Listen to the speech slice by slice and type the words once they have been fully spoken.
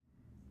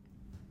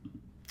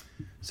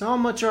So how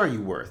much are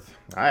you worth?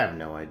 I have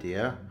no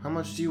idea. How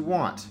much do you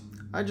want?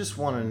 I just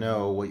want to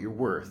know what you're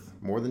worth.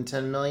 More than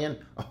 10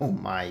 million? Oh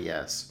my,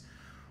 yes.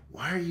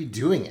 Why are you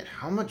doing it?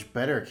 How much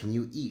better can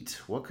you eat?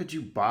 What could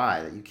you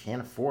buy that you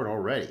can't afford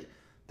already?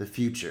 The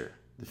future.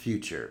 The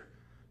future.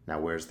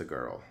 Now where's the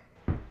girl?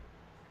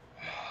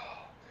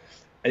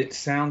 It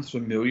sounds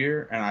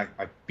familiar, and I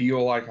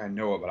feel like I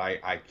know it, but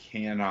I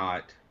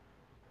cannot.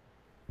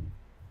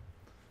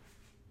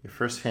 Your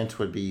first hint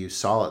would be you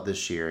saw it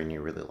this year and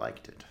you really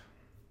liked it.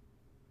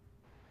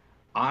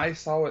 I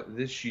saw it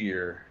this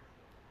year,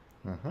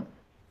 Mm-hmm.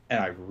 and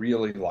I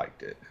really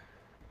liked it.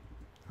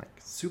 Like,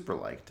 super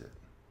liked it.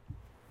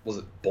 Was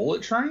it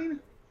Bullet Train?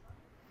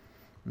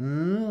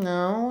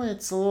 No,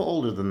 it's a little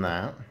older than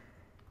that.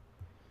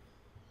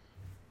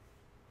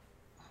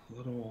 A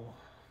little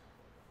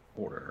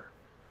older.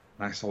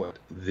 And I saw it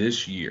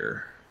this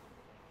year.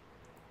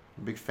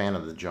 Big fan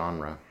of the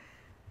genre.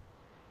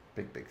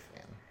 Big fan.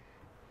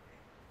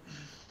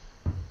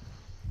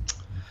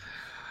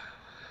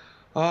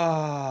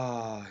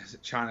 Is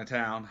it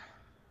Chinatown?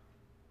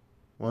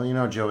 Well, you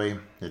know, Joey,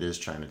 it is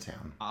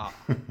Chinatown. Ah.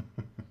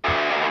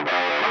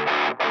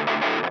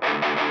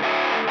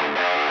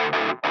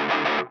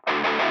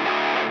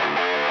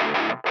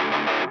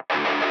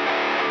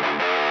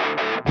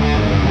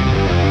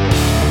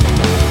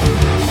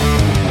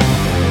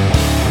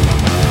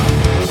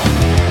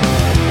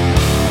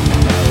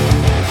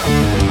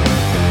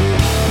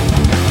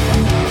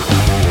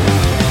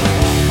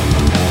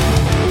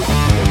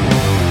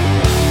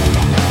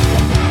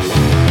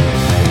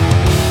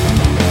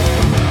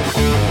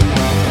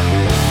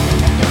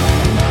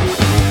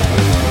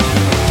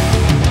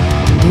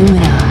 You and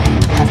I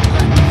have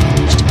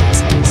unfinished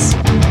business.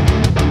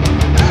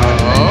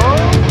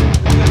 Oh?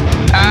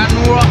 And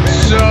what's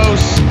so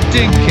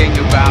stinking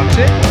about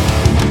it?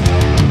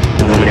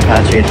 The moment of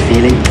heart-rate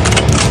feeling,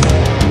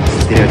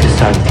 Spirito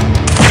Santi.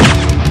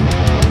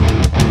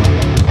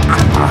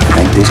 I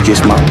think this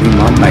just might be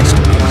my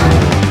masterpiece.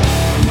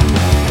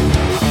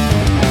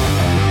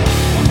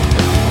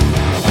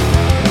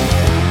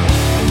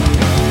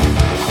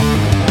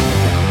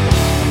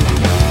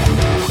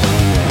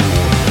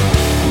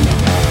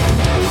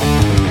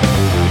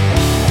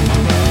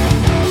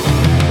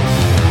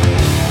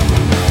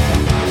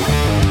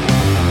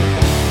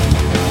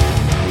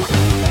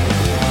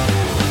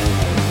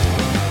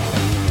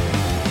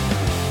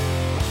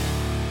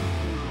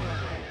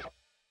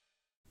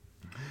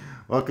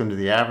 Welcome to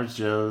the Average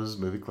Joe's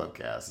Movie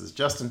Clubcast. This is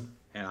Justin.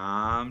 And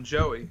I'm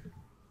Joey.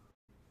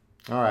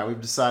 All right,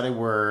 we've decided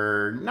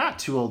we're not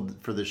too old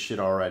for this shit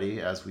already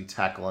as we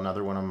tackle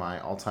another one of my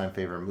all-time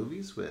favorite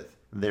movies with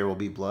There Will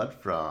Be Blood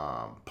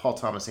from Paul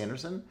Thomas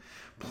Anderson.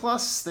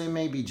 Plus, they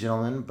may be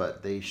gentlemen,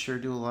 but they sure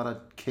do a lot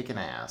of kicking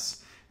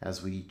ass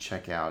as we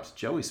check out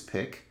Joey's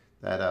pick,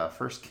 that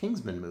first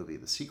Kingsman movie,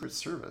 The Secret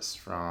Service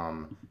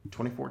from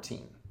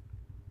 2014.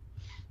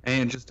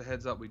 And just a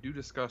heads up, we do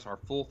discuss our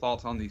full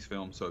thoughts on these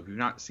films. So if you've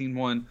not seen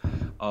one,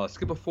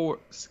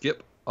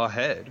 skip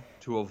ahead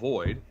to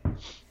avoid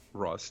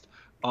Rust.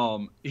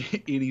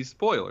 Any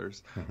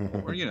spoilers,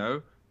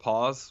 or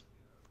pause,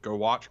 go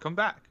watch, come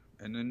back,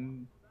 and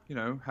then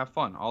have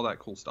fun, all that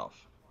cool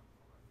stuff.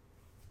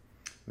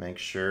 Make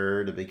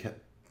sure to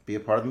be a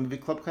part of the Movie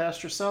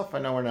Clubcast yourself. I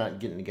know we're not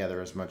getting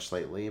together as much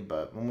lately,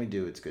 but when we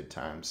do, it's good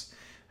times.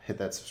 Hit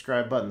that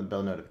subscribe button, the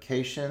bell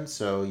notification,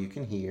 so you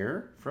can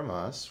hear from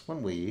us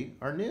when we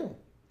are new,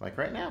 like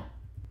right now.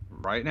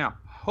 Right now,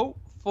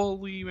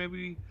 hopefully,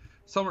 maybe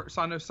summer.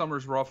 So I know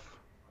summer's rough,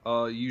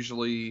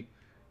 usually,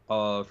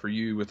 for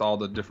you with all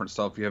the different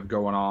stuff you have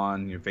going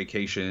on, your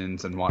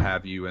vacations and what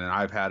have you. And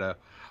I've had a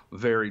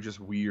very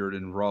just weird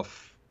and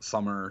rough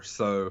summer,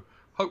 so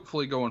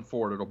hopefully going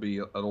forward it'll be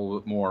a little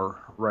bit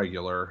more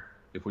regular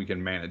if we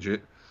can manage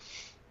it.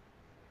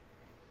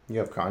 You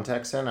have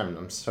contacts in?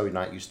 I'm so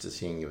not used to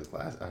seeing you with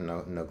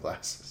no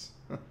glasses.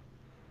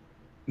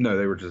 No,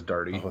 they were just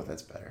dirty. Oh,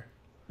 that's better.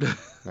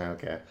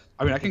 Okay.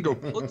 I mean, I can go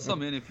put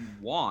some in if you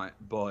want,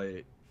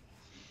 but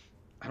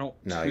I don't.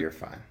 No, you're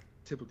fine.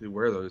 Typically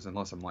wear those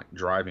unless I'm like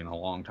driving a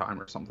long time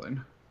or something.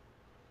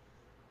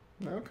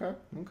 Okay.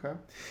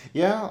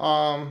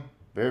 Yeah,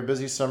 very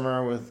busy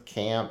summer with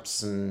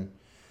camps and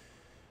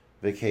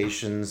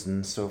vacations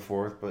and so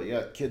forth. But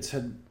yeah, kids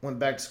went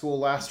back to school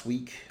last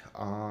week.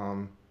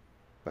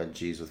 But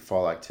geez, with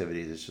fall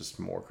activities, it's just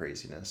more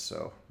craziness.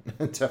 So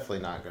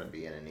definitely not going to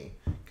be in any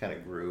kind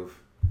of groove.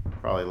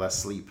 Probably less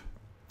sleep.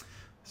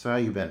 So how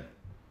you been?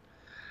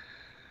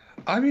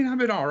 I mean, I've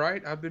been all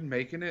right. I've been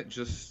making it,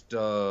 just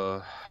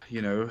trying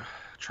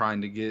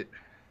to get,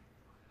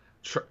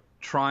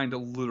 trying to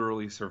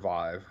literally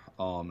survive.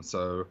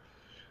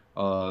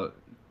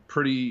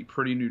 Pretty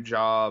new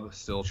job.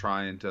 Still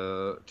trying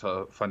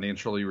to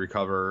financially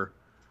recover.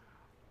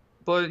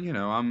 But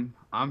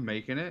I'm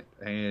making it,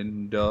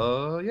 and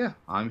yeah,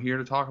 I'm here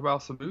to talk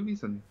about some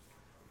movies and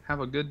have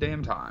a good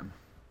damn time.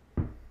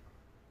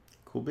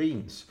 Cool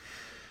beans.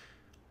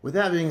 With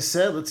that being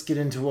said, let's get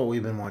into what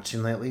we've been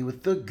watching lately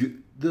with the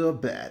good, the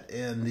bad,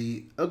 and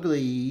the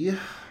ugly.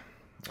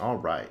 All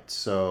right,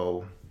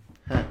 so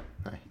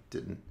I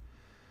didn't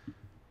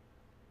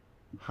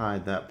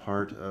hide that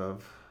part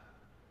of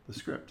the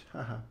script.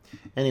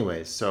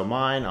 Anyways, so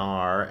mine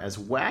are As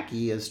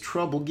Wacky as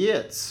Trouble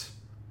Gets,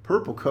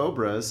 Purple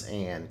Cobras,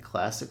 and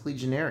Classically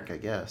Generic, I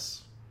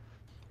guess.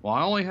 Well,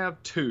 I only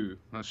have two.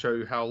 I'll show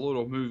you how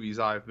little movies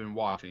I've been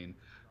watching.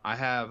 I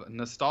have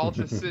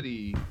Nostalgia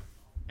City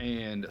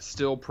and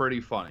Still Pretty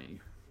Funny.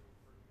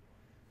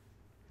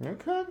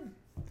 Okay.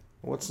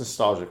 What's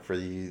nostalgic for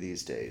you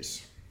these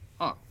days?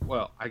 Oh,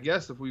 well, I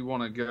guess if we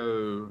want to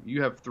go,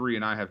 you have three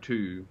and I have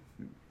two.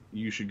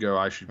 You should go,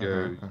 I should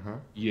go.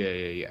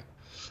 Yeah.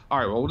 All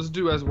right, well, we'll just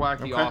do As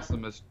Wacky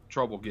Awesome as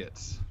Trouble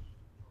Gets.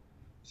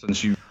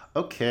 Since you...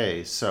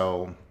 Okay,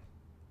 so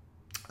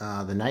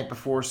the night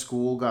before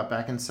school got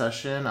back in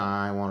session,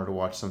 I wanted to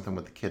watch something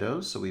with the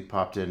kiddos, so we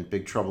popped in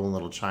Big Trouble in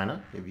Little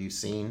China. Have you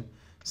seen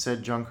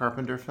said John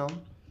Carpenter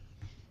film?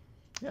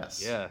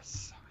 Yes.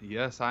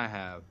 Yes, I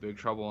have. Big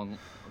Trouble in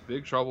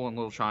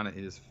Little China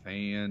is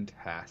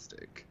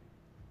fantastic.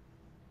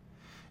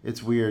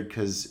 It's weird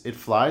because it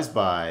flies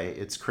by,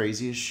 it's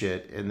crazy as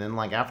shit, and then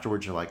like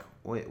afterwards you're like,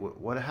 wait,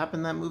 what happened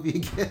in that movie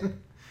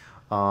again?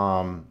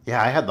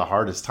 Yeah, I had the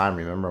hardest time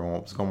remembering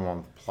what was going on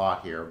with the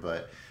plot here,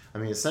 but I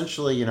mean,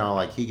 essentially, you know,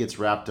 like he gets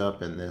wrapped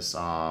up in this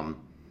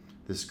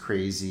this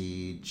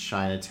crazy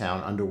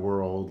Chinatown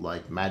underworld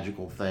like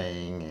magical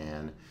thing,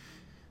 and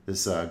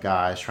this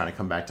guy's trying to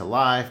come back to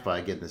life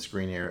by getting this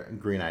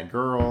green-eyed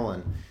girl,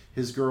 and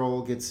his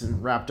girl gets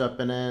wrapped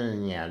up in it,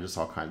 and yeah, just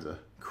all kinds of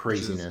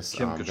craziness.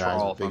 Guys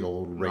with big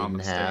old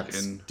Raiden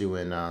hats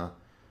doing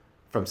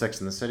from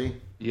Sex and the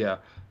City. Yeah.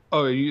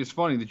 Oh, it's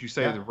funny that you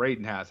say the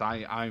Raiden hats.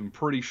 I'm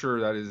pretty sure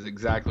that is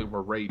exactly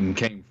where Raiden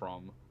came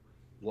from.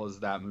 Was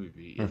that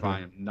movie, if I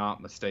am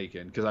not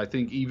mistaken? Because I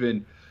think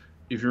even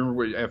if you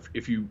remember,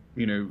 if you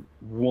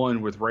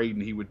won with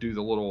Raiden, he would do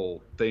the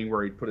little thing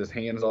where he'd put his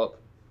hands up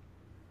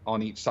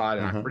on each side,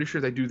 and I'm pretty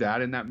sure they do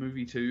that in that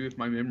movie too, if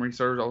my memory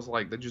serves. I was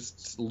like, they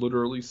just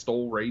literally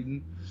stole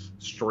Raiden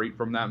straight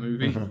from that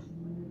movie.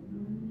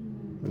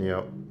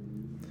 Yep.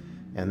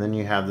 And then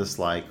you have this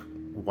like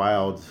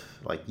wild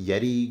like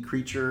Yeti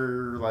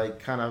creature like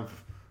kind of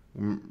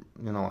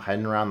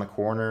hiding around the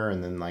corner,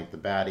 and then like the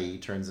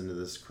baddie turns into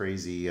this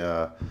crazy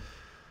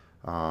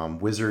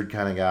wizard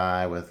kind of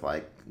guy with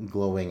like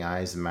glowing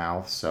eyes and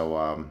mouth.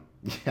 So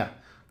yeah,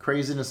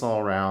 craziness all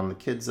around. The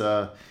kids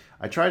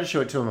I tried to show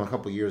it to them a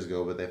couple years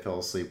ago, but they fell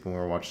asleep when we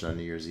were watching on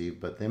New Year's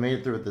Eve. But they made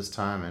it through it this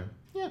time, and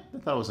yeah, I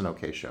thought it was an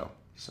okay show.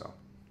 So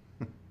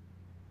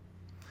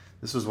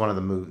this was one of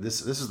the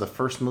movies. This is the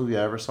first movie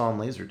I ever saw on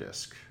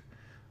Laserdisc.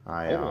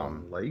 I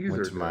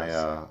went to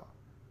my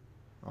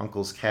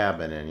uncle's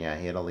cabin, and yeah,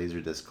 he had a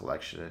Laserdisc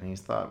collection, and he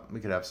thought we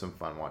could have some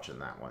fun watching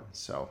that one.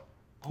 So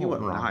he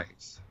wasn't wrong.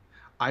 Nice.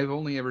 I've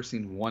only ever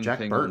seen one Jack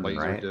thing Burton, on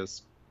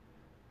Laserdisc.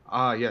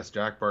 Right? Yes,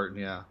 Jack Burton.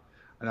 Yeah.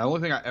 And the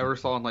only thing I ever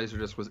saw on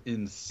Laserdisc was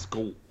in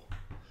school,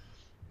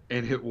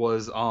 and it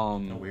was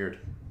weird.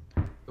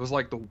 It was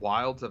like the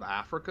wilds of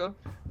Africa,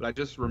 but I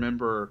just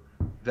remember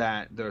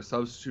that the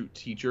substitute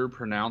teacher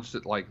pronounced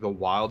it like the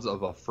wilds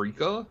of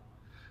Africa,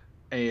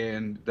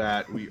 and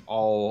that we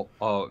all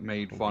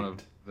made fun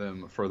of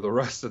them for the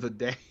rest of the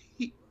day.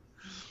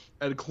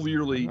 And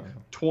clearly,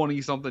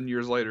 20-something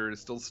years later,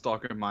 it's still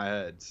stuck in my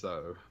head.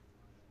 So,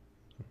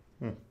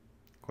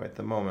 quite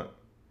the moment.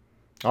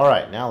 All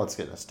right, now let's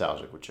get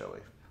nostalgic with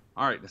Joey.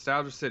 All right,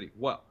 Nostalgia City.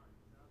 Well,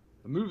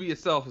 the movie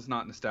itself is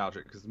not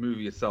nostalgic because the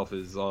movie itself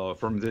is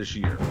from this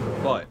year.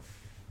 But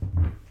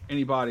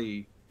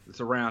anybody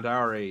that's around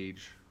our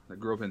age that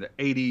grew up in the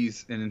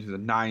 80s and into the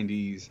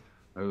 90s,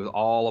 it was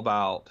all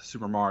about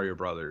Super Mario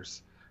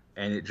Brothers.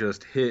 And it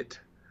just hit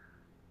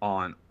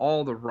on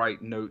all the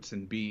right notes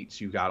and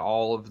beats. You got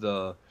all of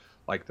the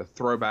the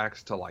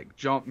throwbacks to like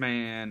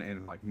Jumpman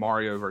and like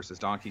Mario versus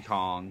Donkey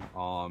Kong,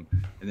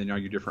 and then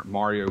your different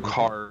Mario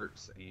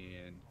Karts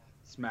and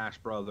Smash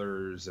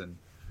Brothers, and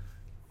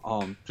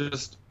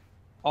just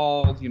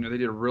all they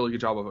did a really good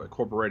job of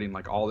incorporating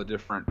like all the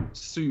different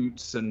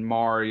suits and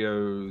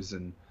Marios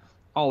and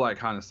all that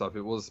kind of stuff.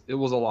 It was a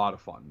lot of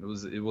fun.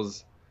 It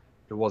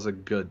was a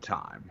good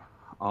time.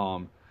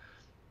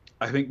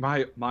 I think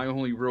my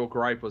only real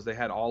gripe was they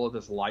had all of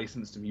this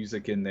licensed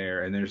music in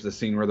there, and there's the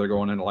scene where they're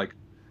going into like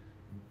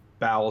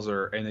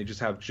Bowser, and they just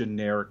have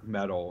generic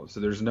metal. So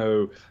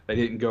they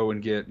didn't go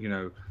and get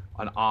an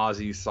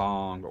Ozzy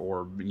song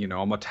or a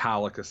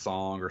Metallica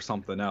song or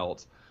something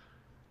else.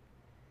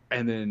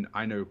 And then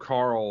I know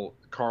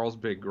Carl's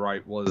big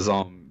gripe was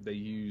they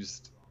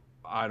used,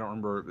 I don't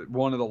remember,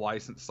 one of the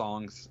licensed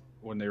songs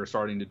when they were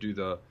starting to do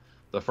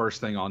the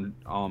first thing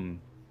on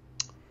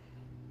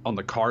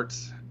the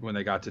carts when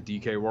they got to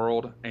DK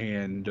World,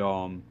 and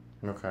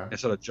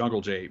instead of Jungle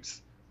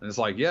Japes. And it's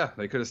like, yeah,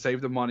 they could have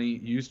saved the money,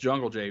 used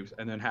Jungle Japes,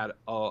 and then had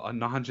a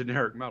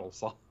non-generic metal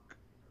song.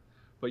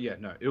 But yeah,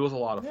 no, it was a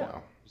lot of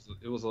fun.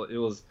 It was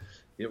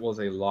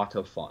a lot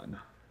of fun.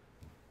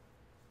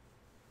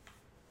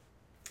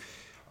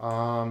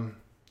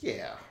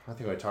 Yeah, I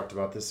think I talked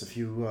about this a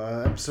few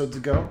episodes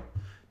ago.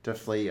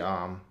 Definitely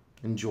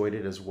enjoyed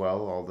it as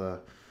well. All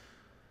the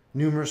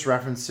numerous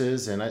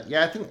references, and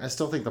I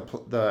still think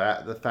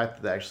the fact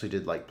that they actually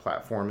did like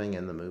platforming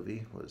in the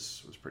movie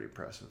was pretty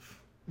impressive.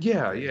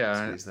 Yeah, They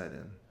yeah, squeezed that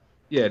in.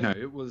 yeah. No,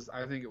 it was.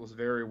 I think it was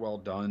very well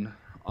done.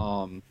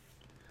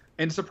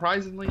 And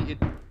surprisingly, it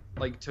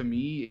like to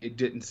me, it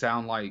didn't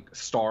sound like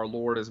Star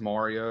Lord as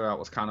Mario. That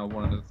was kind of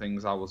one of the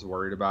things I was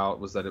worried about,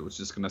 was that it was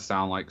just going to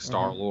sound like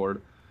Star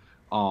Lord.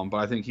 But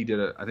I think he did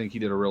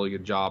a really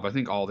good job. I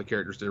think all the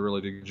characters did a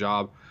really good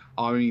job.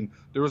 I mean,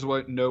 there was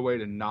no way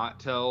to not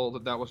tell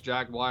that was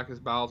Jack Black as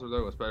Bowser,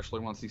 though, especially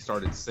once he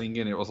started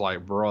singing. It was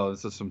like, bro,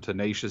 this is some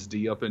Tenacious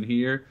D up in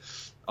here.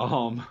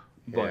 But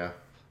Yeah,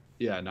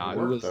 yeah, no, it it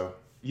worked, was. though.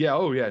 Yeah,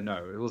 oh yeah,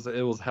 no, it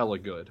was hella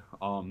good.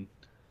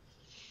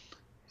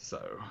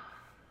 So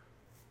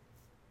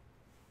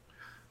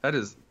that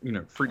is,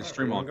 free to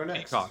stream on go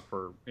next. Peacock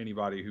for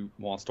anybody who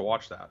wants to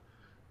watch that.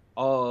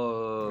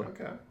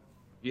 Okay.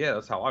 Yeah,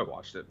 that's how I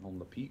watched it, on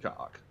the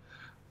Peacock.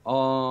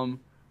 All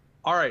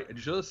right,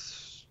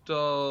 just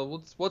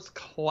what's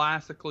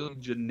classically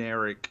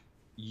generic,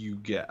 you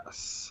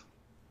guess?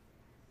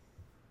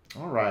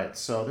 All right,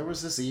 so there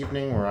was this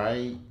evening where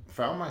I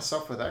found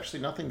myself with actually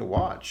nothing to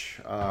watch,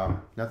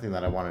 nothing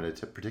that I wanted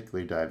to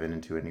particularly dive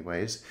into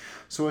anyways.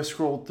 So I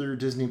scrolled through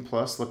Disney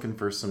Plus looking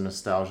for some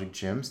nostalgic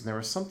gems, and there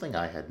was something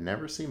I had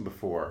never seen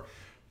before.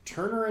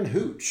 Turner and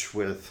Hooch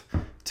with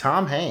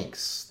Tom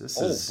Hanks. This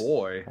is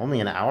boy. only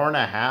an hour and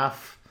a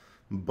half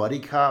buddy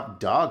cop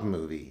dog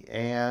movie,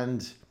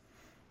 and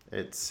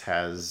it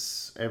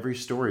has every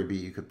story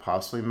beat you could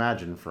possibly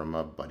imagine from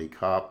a buddy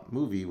cop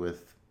movie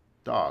with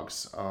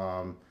dogs.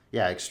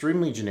 Yeah,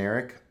 extremely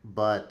generic,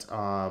 but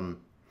I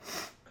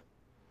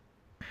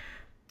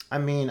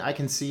mean, I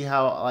can see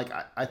how, like,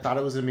 I thought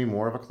it was going to be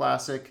more of a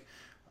classic,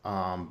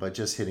 but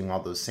just hitting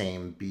all those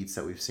same beats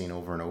that we've seen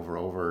over and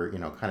over,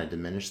 kind of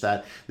diminished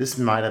that. This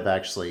might have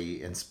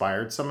actually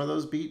inspired some of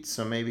those beats,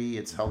 so maybe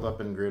it's held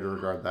up in greater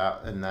regard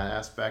in that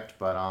aspect,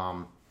 but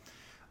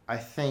I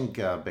think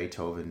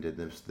Beethoven did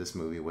this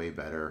movie way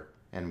better,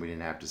 and we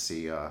didn't have to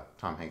see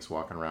Tom Hanks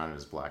walking around in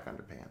his black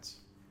underpants.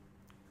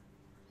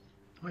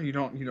 Oh, you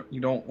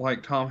don't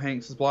like Tom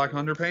Hanks's black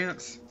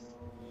underpants?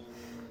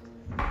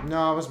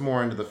 No, I was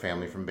more into the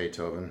family from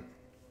Beethoven.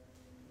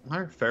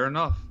 All right, fair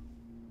enough.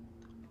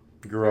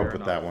 Grew up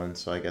with that one,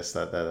 so I guess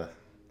that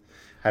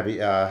have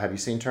you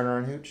seen Turner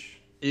and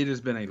Hooch? It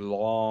has been a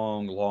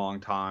long,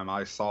 long time.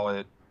 I saw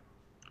it.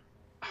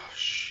 Oh,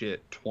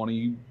 shit,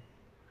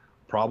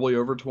 probably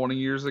over 20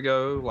 years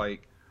ago.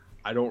 Like,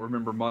 I don't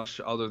remember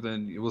much other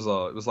than it was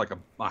like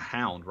a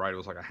hound, right? It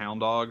was like a hound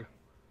dog.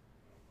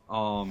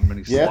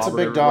 And he it's a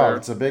big everywhere. dog.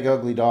 It's a big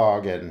ugly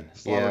dog, and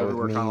Slobbered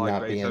with me like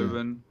not Beethoven.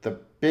 being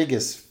the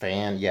biggest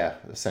fan,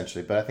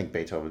 essentially. But I think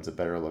Beethoven's a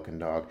better looking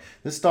dog.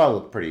 This dog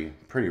looked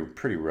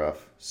pretty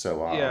rough.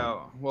 So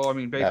yeah, well, I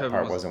mean, Beethoven that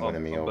part was wasn't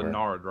winning me over.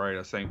 Bernard, right?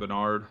 A Saint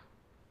Bernard.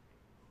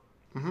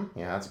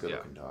 Yeah, that's a good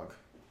looking dog.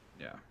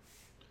 Yeah,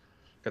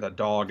 got that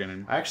dog in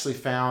him. I actually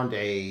found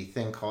a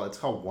thing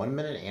called 1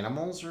 Minute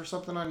Animals or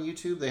something on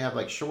YouTube. They have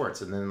like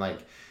shorts, and then like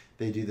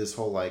they do this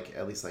whole like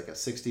at least like a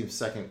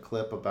 60-second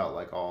clip about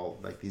like all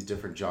like these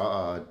different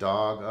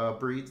dog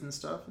breeds and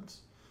stuff. It's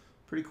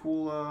pretty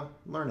cool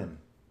learning.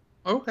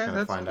 Okay, kind of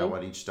that's find cool. out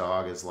what each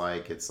dog is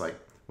like. It's like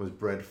was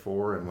bred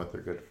for and what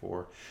they're good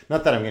for.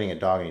 Not that I'm getting a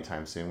dog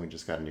anytime soon. We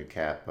just got a new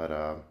cat, but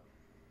I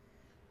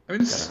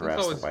mean, it's harass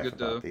always the wife good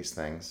about these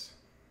things.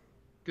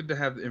 Good to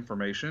have the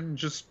information,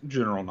 just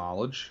general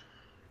knowledge.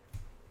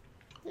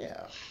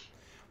 Yeah,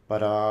 but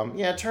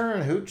Turner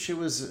and Hooch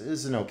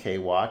is an okay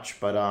watch,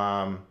 but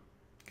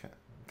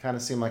kind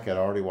of seemed like I'd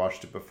already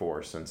watched it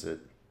before since it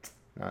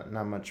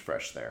not much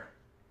fresh there.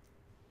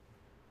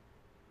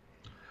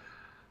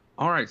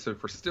 All right, so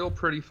for still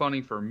pretty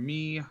funny for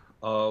me,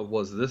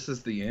 was This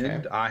Is the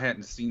End. Okay. I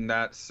hadn't seen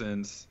that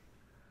since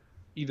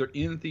either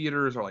in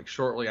theaters or like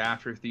shortly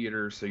after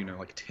theaters, so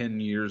like 10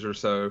 years or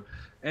so,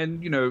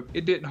 and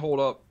it didn't hold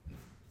up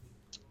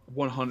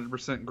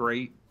 100%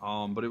 great,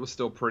 but it was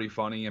still pretty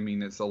funny. I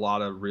mean, it's a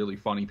lot of really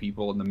funny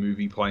people in the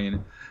movie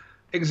playing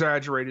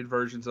exaggerated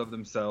versions of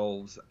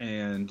themselves,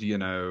 and the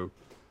end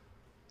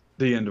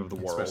of the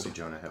world. Especially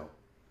Jonah Hill.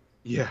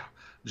 Yeah,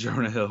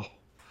 Jonah Hill.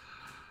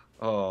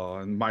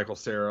 And Michael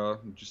Cera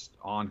just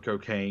on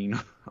cocaine.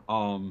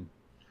 So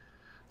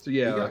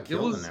yeah, he got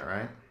killed it was in that,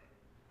 right?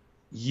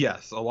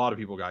 Yes, a lot of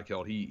people got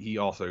killed. He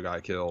also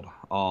got killed.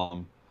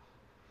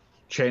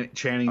 Channing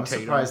Tatum. I'm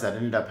surprised that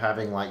ended up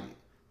having like.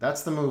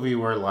 That's the movie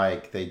where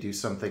like they do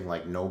something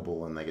like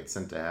noble and they get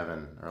sent to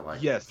heaven, or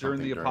like yes,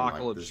 during the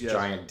apocalypse, like, this yes.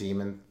 giant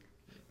demon.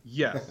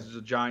 Yes, there's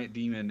a giant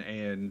demon,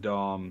 and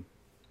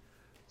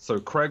so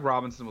Craig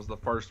Robinson was the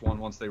first one.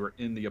 Once they were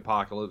in the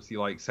apocalypse, he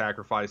like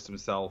sacrificed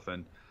himself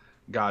and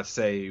got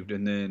saved,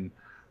 and then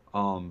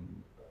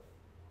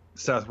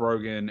Seth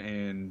Rogen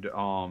and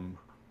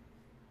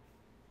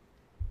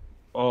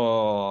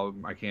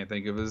I can't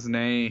think of his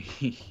name.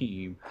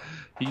 He's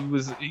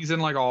in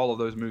like all of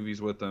those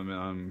movies with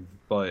them,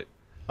 but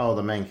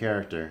the main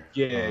character.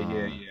 Yeah.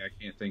 I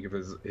can't think of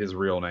his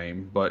real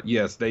name, but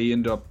yes, they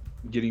end up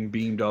getting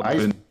beamed up.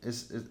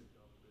 Is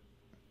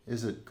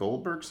it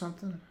Goldberg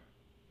something?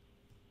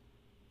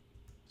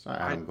 It's not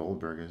Adam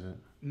Goldberg, is it?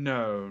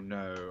 No.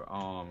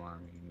 I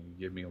mean,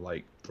 give me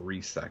like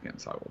 3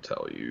 seconds. I will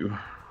tell you,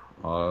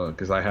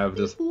 because I have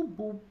this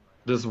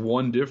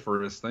one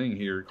different thing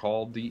here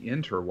called the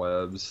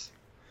interwebs.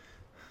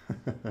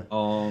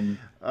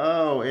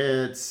 Oh,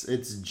 it's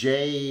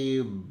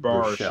Jay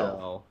Baruchel.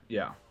 Baruchel.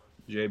 Yeah,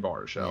 Jay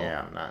Baruchel.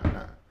 Yeah, not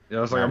Yeah,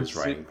 I was not like, his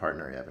writing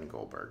partner, Evan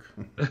Goldberg.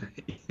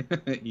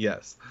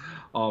 yes.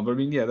 But I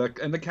mean, yeah,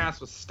 and the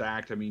cast was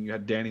stacked. I mean, you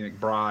had Danny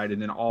McBride,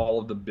 and then all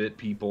of the bit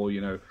people,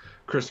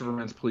 Christopher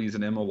Mintz-Plasse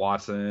and Emma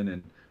Watson,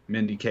 and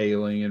Mindy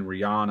Kaling, and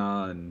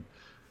Rihanna, and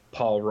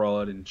Paul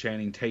Rudd, and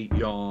Channing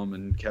Tatum,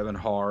 and Kevin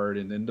Hart,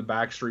 and then the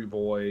Backstreet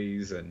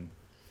Boys, and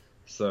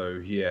so,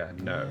 yeah,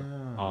 no.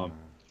 Yeah.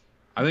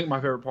 I think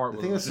my favorite part was...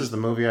 I think this is the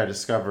movie I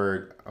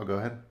discovered... Oh, go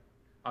ahead.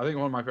 I think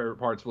one of my favorite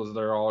parts was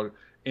they're all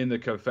in the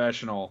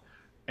confessional,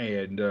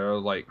 and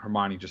like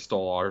Hermione just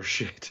stole all her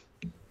shit.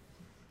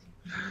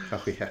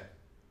 Oh yeah.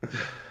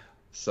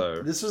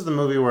 So this was the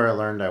movie where I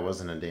learned I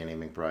wasn't a Danny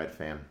McBride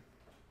fan.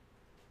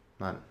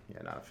 Not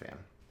a fan.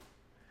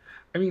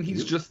 I mean,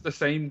 he's just the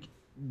same.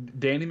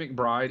 Danny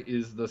McBride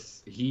is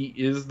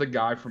the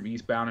guy from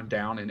Eastbound and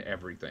Down in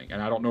everything,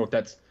 and I don't know if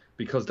that's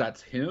because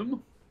that's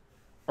him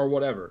or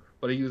whatever,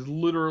 but he was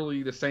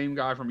literally the same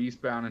guy from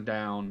Eastbound and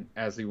Down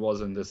as he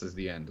was in This Is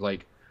the End.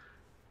 Like,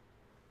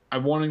 I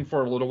want him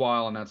for a little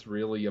while, and that's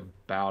really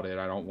about it.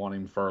 I don't want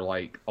him for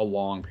like a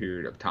long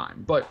period of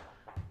time. But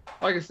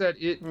like I said,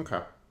 it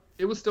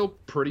was still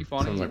pretty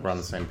funny. Sounds like we're on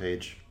the same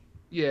page.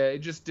 Yeah, it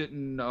just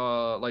didn't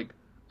like.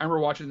 I remember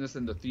watching this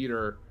in the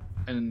theater,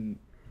 and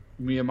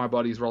me and my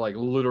buddies were like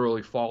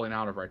literally falling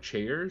out of our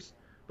chairs.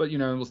 But it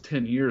was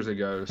 10 years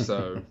ago,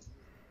 so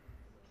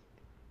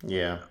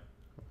yeah,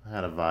 I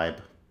had a vibe.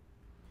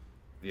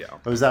 Yeah.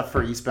 Was that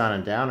for Eastbound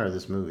and Down or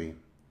this movie?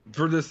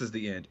 For This Is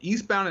the End.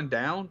 Eastbound and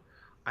Down,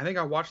 I think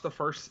I watched the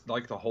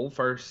whole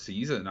first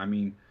season. I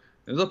mean,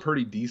 it was a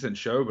pretty decent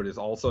show, but it's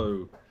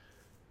also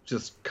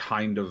just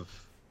kind of...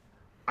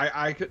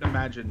 I couldn't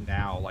imagine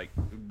now, like,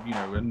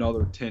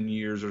 another 10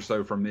 years or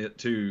so from it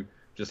to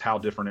just how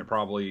different it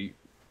probably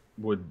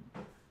would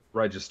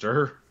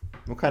register.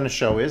 What kind of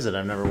show is it?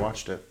 I've never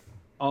watched it.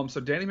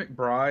 So Danny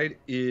McBride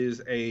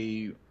is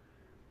a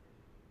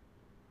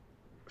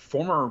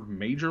former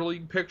major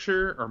league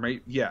pitcher,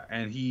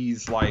 and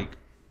he's like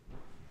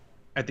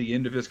at the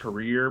end of his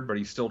career, but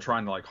he's still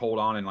trying to like hold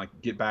on and like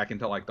get back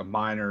into like the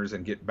minors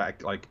and get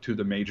back like to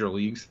the major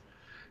leagues.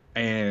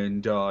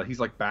 And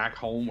he's like back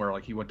home where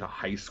like he went to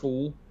high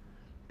school,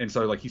 and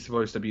so like he's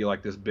supposed to be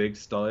like this big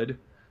stud,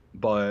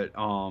 but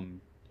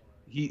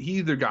he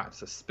either got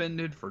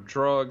suspended for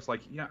drugs,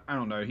 like I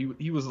don't know,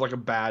 he was like a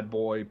bad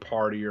boy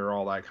partier,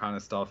 all that kind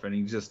of stuff, and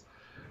he just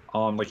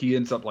like he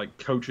ends up like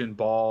coaching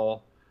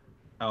ball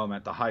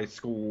at the high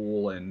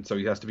school, and so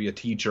he has to be a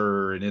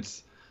teacher, and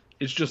it's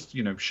just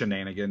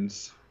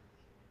shenanigans.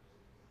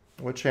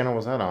 What channel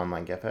was that on?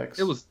 Like FX?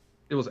 It was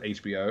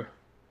HBO.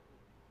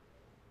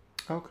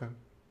 Okay.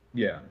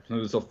 Yeah,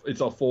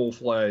 it's a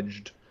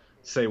full-fledged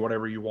say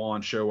whatever you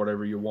want, show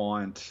whatever you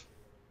want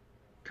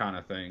kind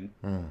of thing.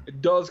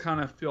 It does kind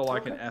of feel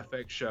like an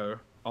FX show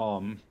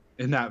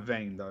in that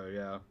vein though,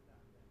 yeah.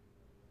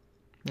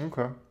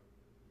 Okay.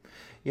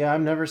 Yeah,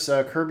 I've never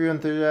saw Curb Your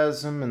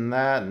Enthusiasm and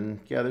that, and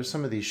yeah, there's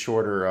some of these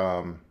shorter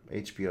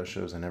HBO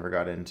shows I never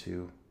got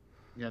into.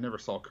 Yeah, I never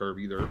saw Curb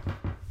either.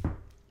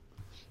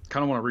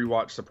 Kind of want to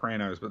rewatch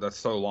Sopranos, but that's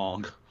so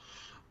long.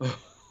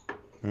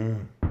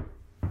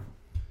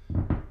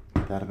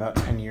 That about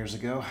 10 years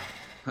ago.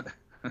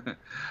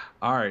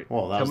 All right.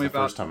 Well, that was the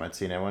first time I'd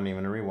seen it. It wasn't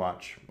even a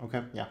rewatch.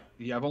 Okay, yeah.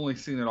 Yeah, I've only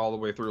seen it all the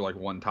way through like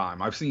one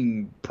time. I've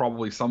seen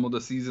probably some of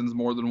the seasons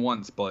more than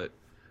once, but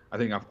I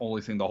think I've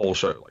only seen the whole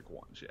show like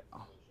once. Yeah.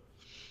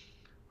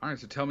 All right.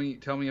 So tell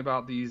me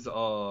about these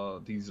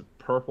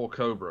purple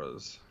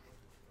cobras.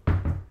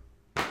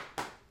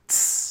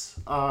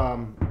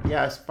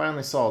 Yeah, I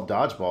finally saw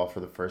Dodgeball for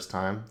the first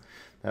time.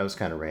 That was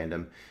kind of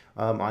random.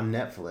 On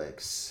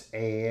Netflix.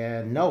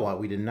 And no,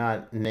 we did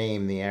not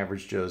name the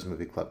Average Joe's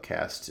Movie Club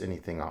cast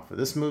anything off of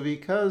this movie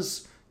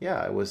because,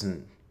 yeah, it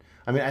wasn't...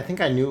 I mean, I think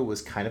I knew it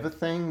was kind of a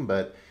thing,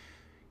 but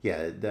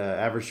yeah, the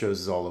Average Joe's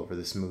is all over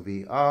this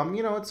movie.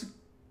 It's a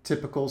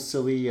typical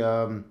silly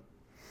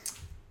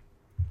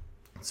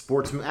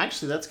sports movie.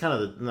 Actually, that's kind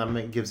of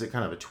that gives it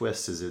kind of a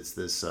twist, is it's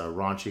this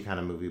raunchy kind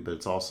of movie, but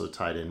it's also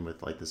tied in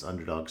with like this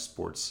underdog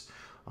sports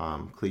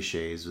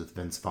cliches, with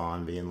Vince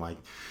Vaughn being like,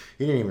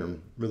 he didn't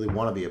even really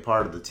want to be a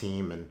part of the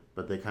team,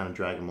 but they kind of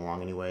drag him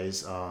along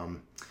anyways.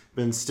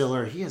 Ben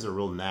Stiller, he has a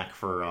real knack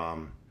for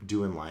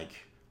doing like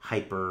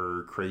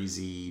hyper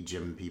crazy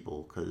gym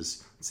people,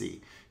 because let's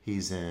see,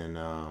 he's in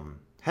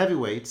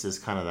Heavyweights, is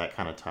kind of that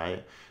kind of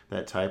type,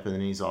 and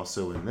then he's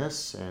also in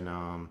this, and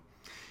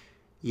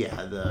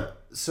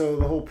so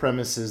the whole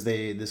premise is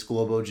this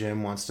Globo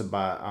gym wants to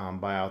buy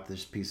out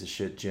this piece of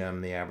shit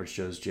gym, the Average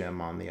Joe's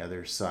gym, on the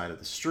other side of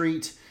the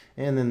street,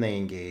 and then they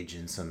engage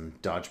in some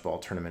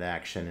dodgeball tournament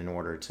action in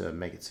order to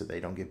make it so they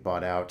don't get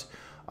bought out.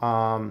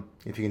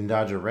 If you can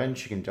dodge a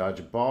wrench, you can dodge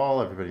a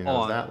ball. Everybody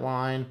knows that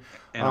line.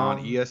 And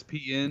on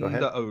ESPN,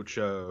 the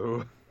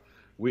Ocho,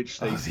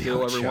 which they The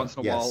still every Ocho, once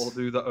in a while will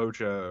do the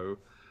Ocho.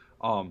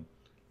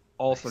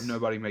 Also,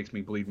 nobody makes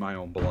me bleed my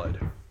own blood.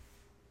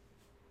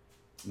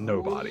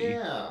 Nobody. Oh,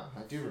 yeah,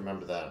 I do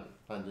remember that.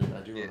 I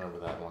do remember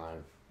that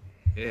line.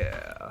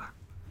 Yeah.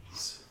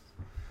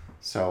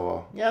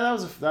 So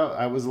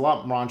that was a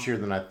lot raunchier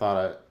than I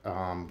thought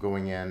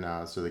going in.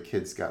 So the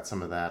kids got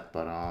some of that,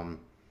 but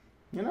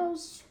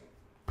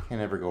can't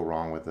ever go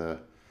wrong with a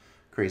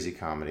crazy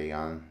comedy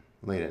on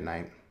late at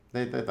night.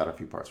 They thought a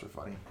few parts were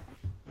funny.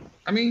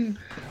 I mean,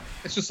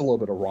 it's just a little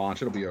bit of raunch.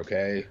 It'll be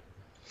okay.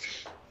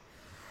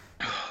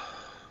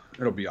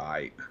 It'll be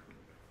alright.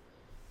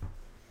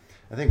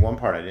 I think one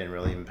part I didn't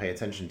really even pay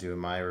attention to in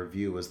my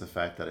review was the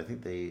fact that I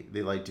think they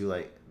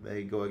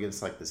go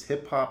against like this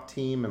hip hop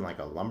team and like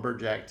a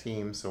lumberjack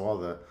team. So all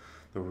the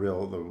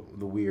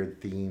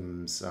weird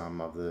themes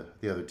of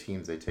the other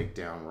teams they take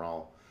down were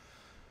all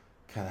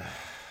kind of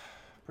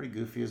pretty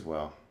goofy as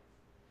well.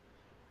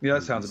 Yeah,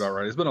 that sounds about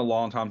right. It's been a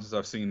long time since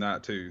I've seen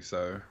that too.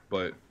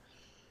 But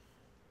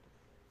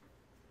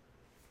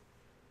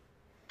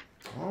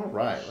all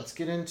right, let's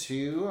get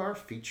into our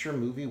feature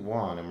movie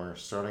one, and we're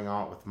starting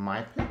out with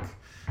my pick,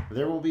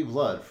 There Will Be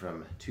Blood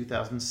from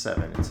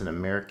 2007. It's an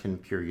American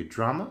period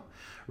drama,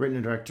 written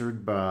and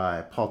directed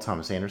by Paul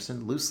Thomas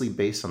Anderson, loosely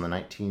based on the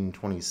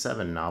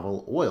 1927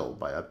 novel Oil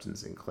by Upton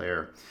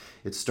Sinclair.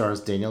 It stars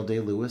Daniel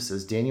Day-Lewis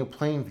as Daniel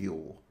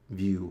Plainview,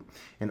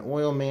 an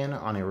oil man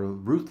on a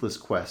ruthless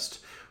quest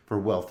for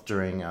wealth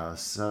during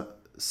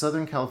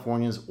Southern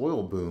California's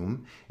oil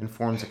boom, and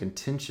forms a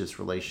contentious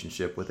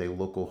relationship with a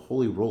local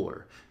holy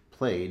roller,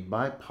 played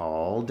by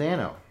Paul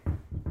Dano.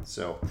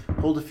 So,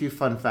 hold a few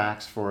fun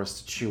facts for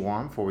us to chew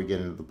on before we get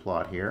into the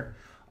plot here.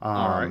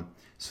 All right.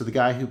 So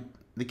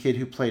the kid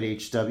who played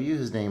HW,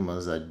 his name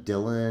was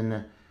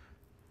Dylan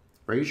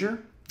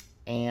Frazier,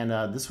 and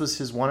this was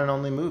his one and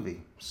only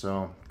movie.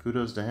 So,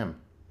 kudos to him.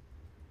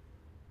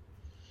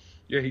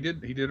 yeah, he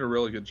did a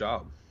really good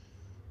job.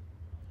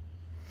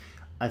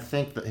 I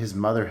think that his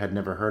mother had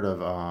never heard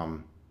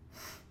of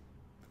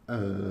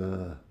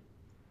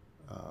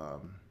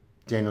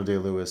Daniel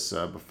Day-Lewis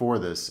before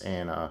this,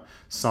 and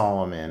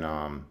saw him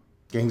in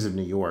Gangs of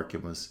New York.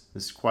 It was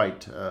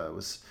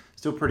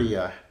still pretty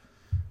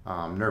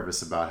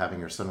nervous about having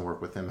her son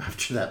work with him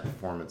after that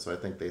performance. So I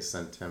think they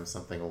sent her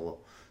something a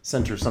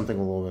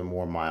little bit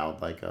more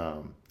mild, like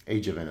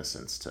Age of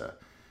Innocence, to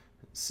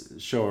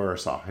show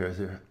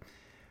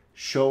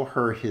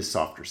her his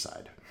softer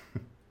side.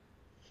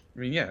 I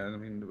mean, yeah,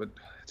 but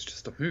it's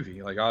just a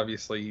movie. Like,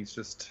 obviously, he's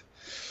just.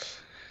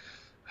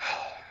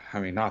 I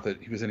mean, not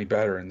that he was any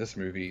better in this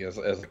movie as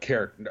a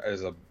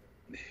character,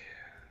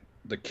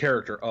 the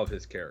character of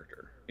his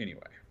character. Anyway.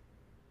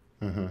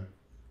 Mm-hmm.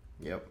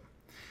 Yep.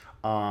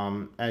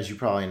 As you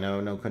probably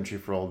know, No Country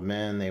for Old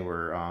Men, they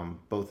were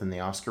both in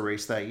the Oscar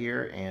race that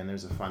year, and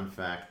there's a fun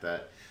fact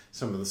that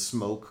some of the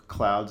smoke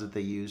clouds that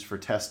they used for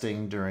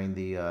testing during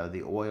the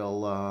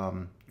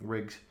oil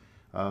rig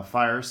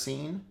fire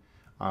scene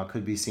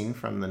could be seen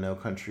from the No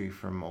Country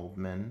from Old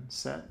Men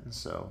set. And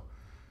so,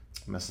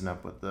 messing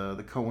up what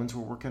the Coens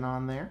were working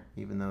on there,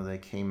 even though they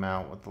came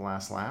out with The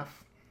Last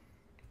Laugh.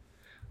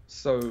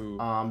 So,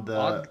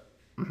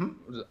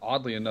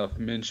 oddly enough,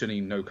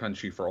 mentioning No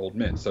Country for Old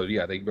Men. So,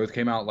 yeah, they both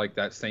came out like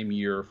that same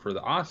year for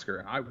the Oscar.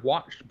 And I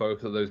watched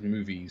both of those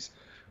movies,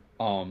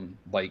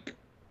 like,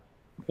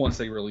 once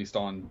they released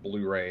on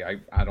Blu-ray.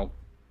 I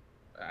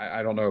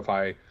don't know if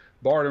I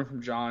borrowed them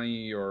from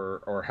Johnny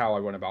or how I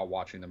went about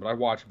watching them, but I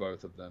watched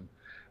both of them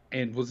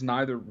and was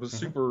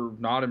super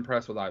not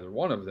impressed with either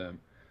one of them.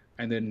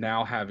 And then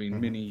now, having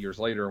many years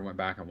later, I went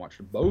back and watched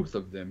both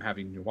of them,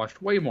 having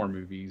watched way more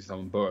movies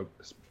on both,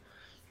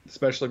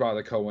 especially by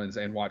the Coens,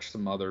 and watched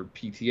some other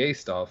PTA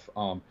stuff.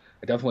 I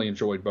definitely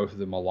enjoyed both of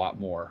them a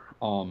lot more.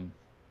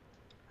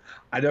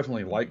 I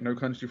definitely like No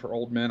Country for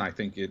Old Men. I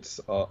think it's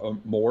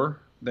more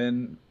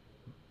than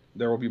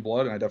There Will Be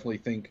Blood, and I definitely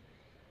think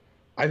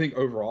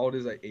overall it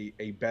is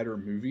a better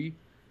movie,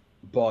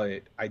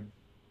 but I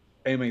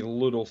am a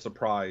little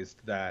surprised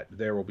that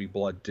There Will Be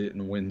Blood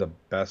didn't win the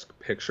Best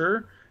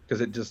Picture, because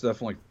it just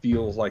definitely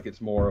feels like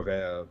it's more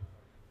of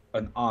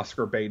an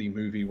Oscar baity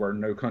movie, where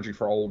No Country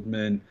for Old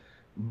Men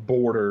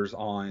borders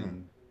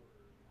on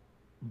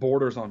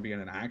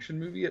being an action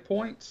movie at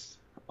points.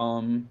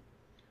 And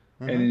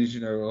as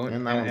you know,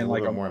 and that one's a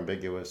little bit more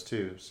ambiguous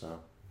too. So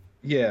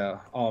yeah,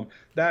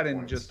 that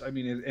and just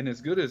and as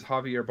good as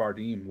Javier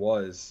Bardem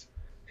was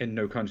in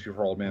No Country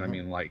for Old Men, I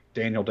mean, like,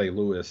 Daniel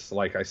Day-Lewis,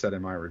 like I said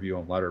in my review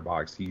on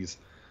Letterboxd,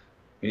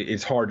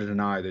 it's hard to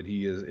deny that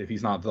he is, if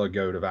he's not the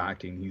GOAT of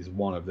acting, he's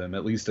one of them,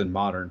 at least in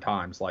modern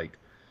times. Like,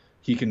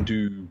 he can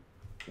do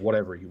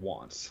whatever he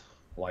wants,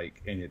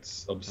 like, and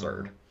it's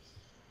absurd.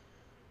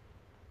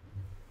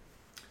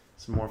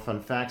 Some more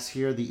fun facts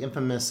here. The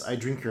infamous "I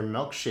drink your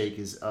milkshake"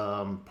 is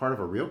part of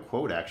a real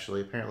quote,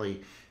 actually.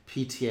 Apparently,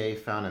 PTA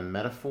found a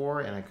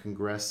metaphor in a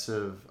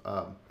congressive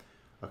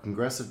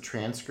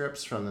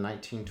transcripts from the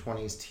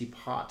 1920s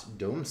Teapot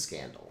Dome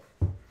scandal.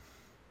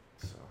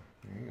 So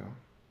there you go.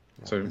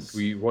 So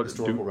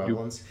historical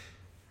relevance.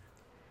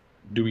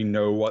 Do we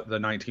know what the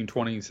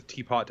 1920s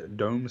Teapot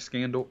Dome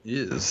scandal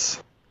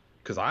is?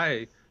 Because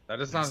that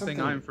is not a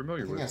thing I'm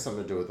familiar I think with. it has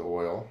something to do with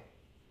oil.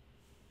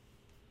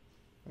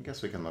 I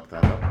guess we can look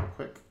that up real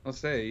quick. Let's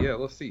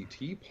see.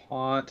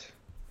 Teapot.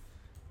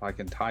 If I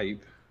can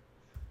type.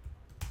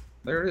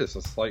 There it is.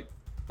 It's like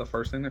the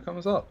first thing that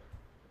comes up.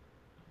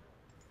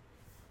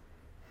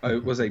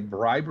 It was a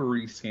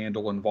bribery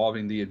scandal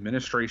involving the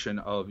administration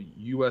of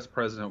U.S.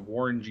 President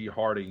Warren G.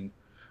 Harding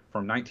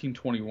from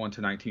 1921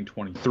 to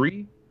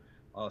 1923.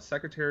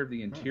 Secretary of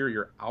the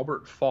Interior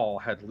Albert Fall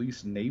had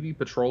leased Navy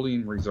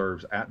petroleum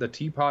reserves at the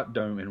Teapot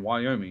Dome in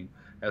Wyoming,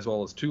 as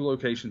well as 2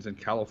 locations in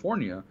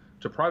California,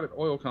 to private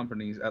oil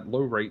companies at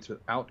low rates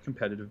without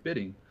competitive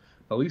bidding.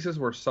 The leases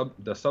were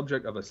the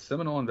subject of a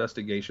seminal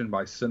investigation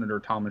by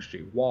Senator Thomas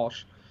J.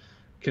 Walsh.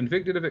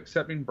 Convicted of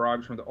accepting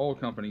bribes from the oil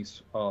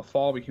companies,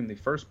 Fall became the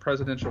first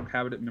presidential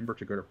cabinet member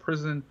to go to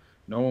prison.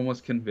 No one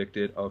was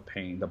convicted of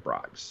paying the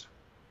bribes.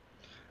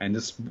 And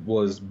this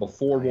was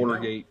before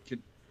Watergate,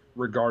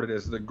 regarded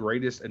as the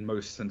greatest and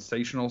most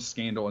sensational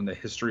scandal in the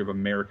history of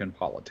American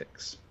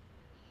politics.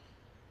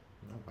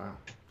 Oh, wow.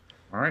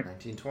 All right.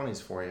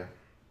 1920s for you.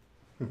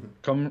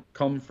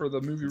 Come for the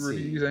movie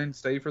reviews and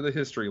stay for the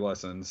history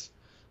lessons.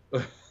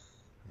 Here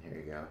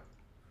you go.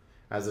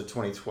 As of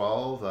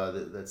 2012,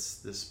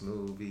 this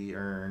movie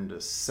earned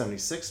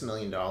 $76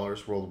 million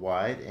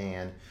worldwide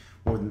and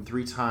more than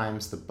 3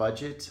 times the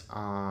budget,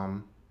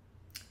 and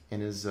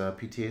is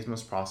PTA's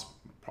most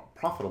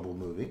profitable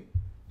movie.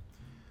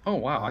 Oh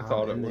wow! I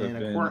thought it would have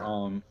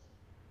been.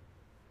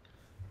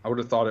 I would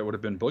have thought it would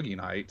have been Boogie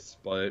Nights,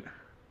 but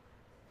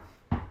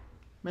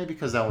maybe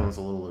because that one was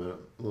a little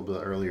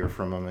bit earlier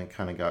from him, and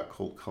kind of got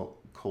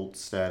cult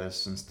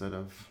status instead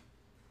of.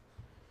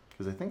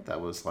 Because I think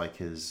that was like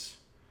his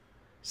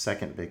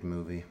second big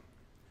movie.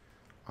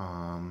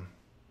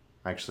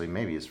 Actually,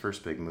 maybe his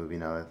first big movie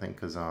now that I think,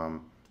 because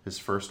his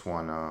first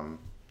one,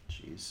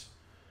 jeez,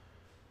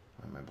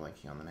 why am I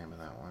blanking on the name of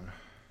that one?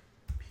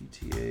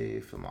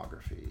 PTA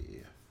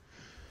filmography.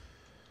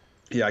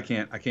 Yeah, I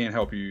can't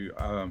help you.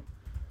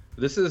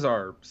 This is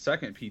our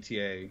second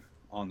PTA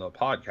on the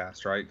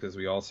podcast, right? Because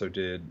we also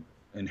did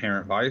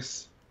Inherent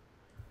Vice.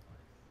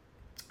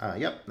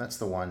 Yep, that's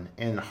the one.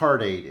 And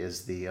Hard Eight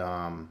is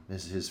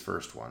is his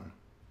first one.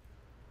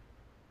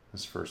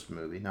 His first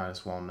movie, not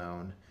as well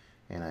known,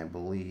 and I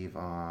believe,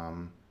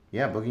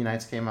 Boogie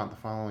Nights came out the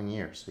following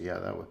year. So yeah,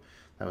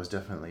 that was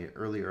definitely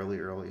early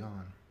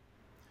on.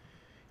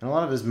 And a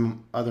lot of his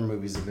other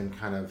movies have been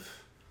kind of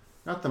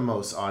not the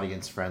most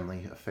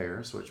audience-friendly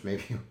affairs, which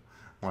maybe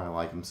why I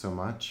like him so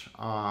much.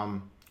 I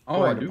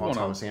do want to.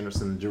 Thomas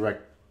Anderson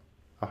direct.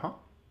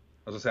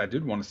 As I said, I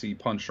did want to see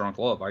Punch Drunk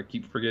Love. I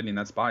keep forgetting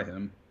that's by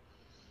him.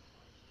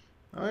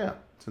 Oh yeah,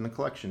 it's in the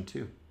collection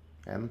too.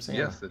 Adam Sandler.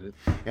 Yes, it is.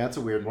 Yeah, it's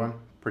a weird one.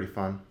 Pretty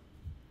fun.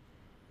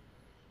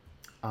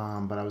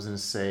 But I was going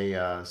to say,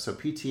 so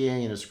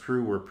PTA and his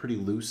crew were pretty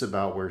loose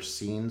about where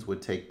scenes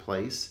would take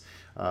place.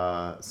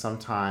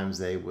 Sometimes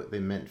they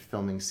meant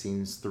filming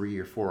scenes 3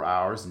 or 4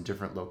 hours in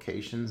different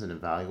locations and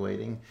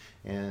evaluating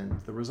and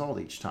the result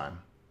each time.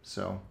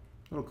 So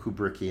a little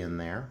Kubrickian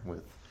there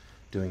with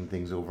doing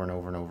things over and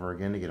over and over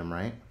again to get them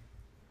right.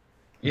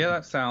 Yeah,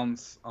 that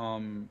sounds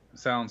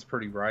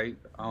pretty right.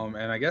 And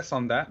I guess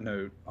on that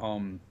note,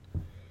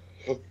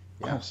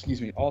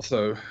 excuse me.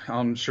 Also,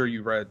 I'm sure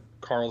you read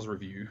Carl's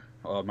review,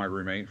 my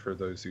roommate, for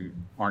those who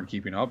aren't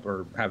keeping up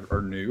or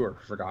are new or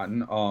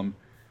forgotten.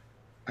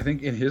 I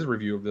think in his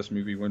review of this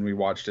movie, when we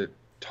watched it,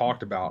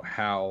 talked about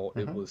how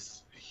it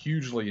was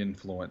hugely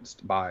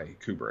influenced by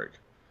Kubrick.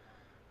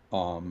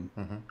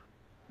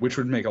 Which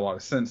would make a lot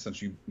of sense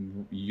since you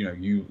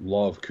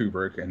love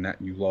Kubrick and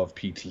that you love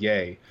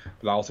PTA.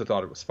 But I also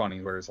thought it was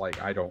funny, whereas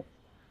like I don't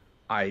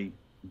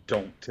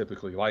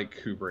typically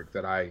like Kubrick,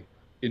 that I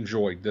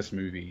enjoyed this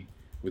movie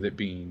with it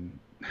being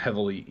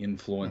heavily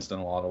influenced in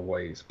a lot of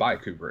ways by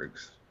Kubrick.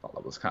 I thought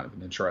that was kind of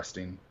an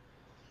interesting.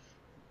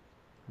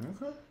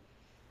 Okay.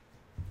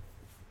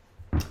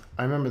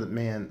 I remember that,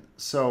 man.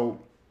 So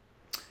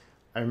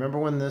I remember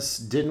when this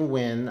didn't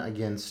win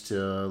against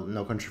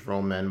No Country for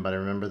Old Men, but I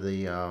remember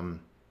the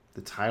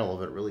title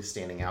of it really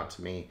standing out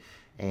to me.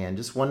 And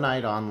just one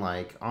night on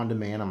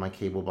demand on my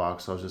cable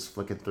box, I was just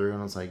flicking through and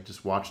I was like,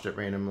 just watched it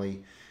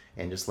randomly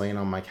and just laying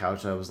on my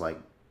couch. I was like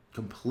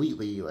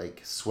completely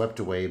like swept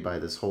away by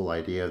this whole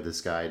idea of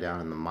this guy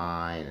down in the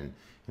mine,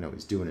 and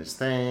he's doing his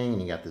thing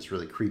and you got this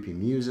really creepy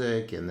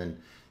music, and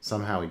then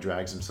somehow he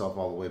drags himself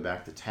all the way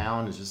back to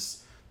town. It's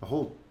just the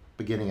whole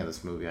beginning of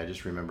this movie. I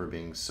just remember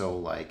being so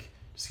like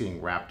just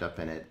getting wrapped up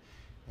in it,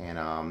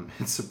 and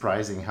it's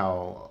surprising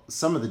how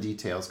some of the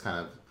details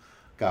kind of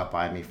got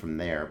by me from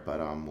there, but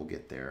we'll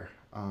get there.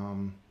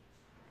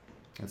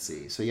 Let's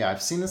see. So yeah,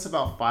 I've seen this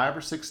about 5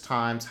 or 6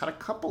 times. Had a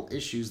couple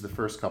issues the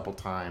first couple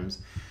times,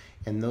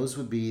 and those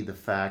would be the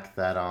fact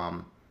that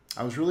I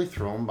was really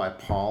thrown by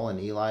Paul and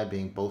Eli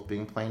both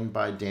being played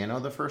by Dano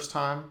the first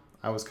time.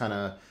 I was kind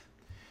of,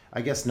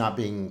 I guess, not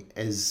being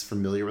as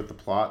familiar with the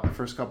plot the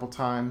first couple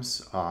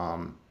times.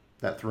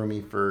 that threw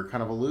me for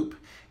kind of a loop.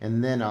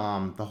 And then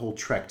the whole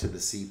trek to the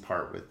sea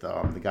part with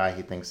the guy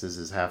he thinks is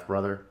his half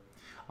brother.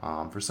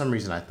 For some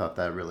reason, I thought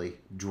that really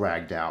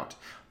dragged out.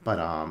 But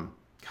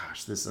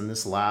gosh,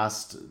 this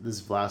last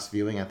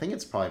viewing, I think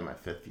it's probably my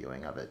fifth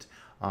viewing of it.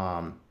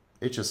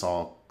 It just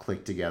all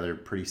clicked together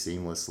pretty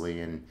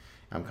seamlessly, and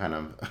I'm kind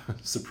of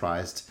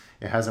surprised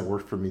it hasn't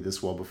worked for me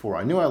this well before.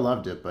 I knew I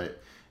loved it,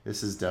 but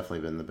this has definitely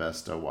been the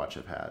best watch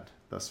I've had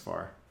thus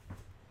far.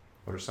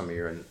 What are some of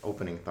your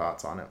opening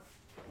thoughts on it?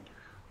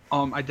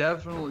 I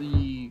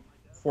definitely,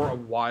 for a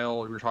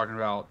while, we were talking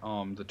about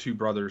the two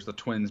brothers, the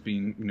twins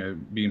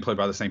being played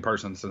by the same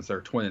person since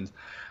they're twins.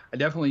 I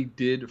definitely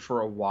did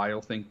for a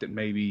while think that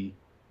maybe,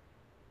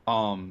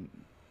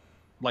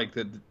 like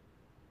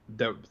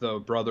the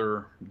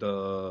brother,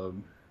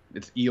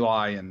 it's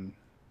Eli and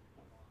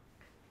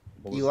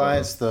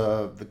Eli's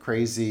the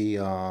crazy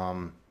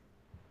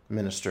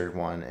minister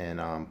one,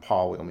 and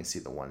Paul we only see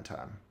the one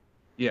time.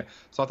 Yeah,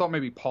 so I thought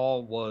maybe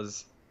Paul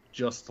was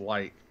just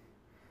like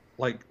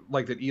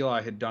that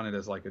Eli had done it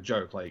as like a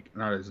joke, like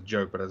not as a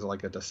joke, but as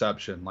like a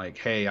deception. Like,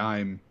 hey,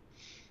 I'm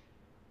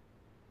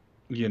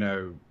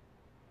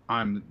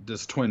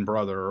this twin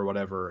brother or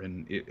whatever,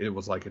 and it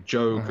was like a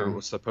joke, or it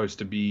was supposed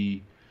to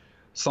be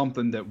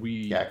something that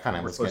we kind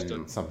of was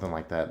getting something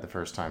like that the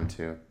first time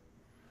too.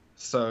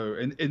 So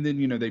and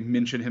then they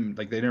mention him,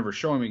 like they never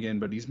show him again,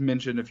 but he's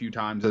mentioned a few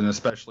times, and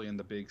especially in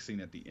the big scene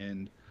at the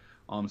end.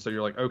 So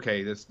you're like,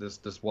 okay, this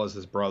was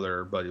his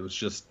brother, but it was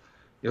just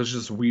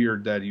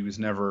weird that he was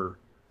never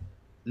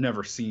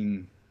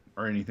seen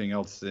or anything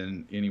else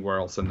anywhere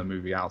else in the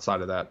movie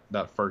outside of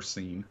that first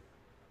scene.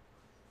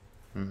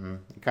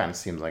 It kind of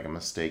seems like a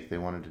mistake they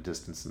wanted to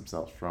distance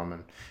themselves from,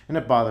 and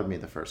it bothered me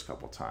the first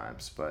couple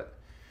times, but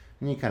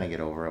you kind of get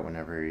over it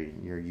whenever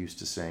you're used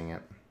to saying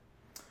it.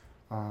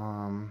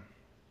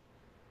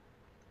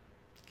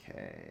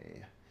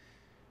 Okay.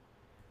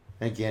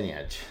 Again,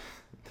 yeah,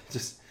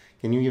 just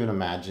can you even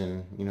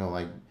imagine,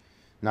 like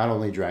not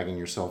only dragging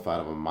yourself out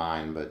of a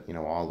mine, but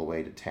all the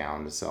way to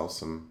town to sell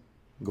some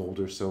gold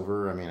or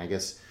silver? I mean, I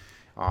guess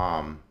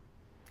kind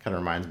of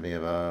reminds me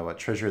of what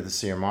Treasure of the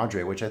Sierra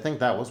Madre, which I think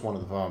that was one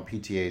of the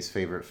PTA's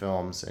favorite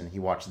films, and he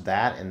watched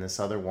that and this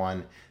other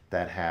one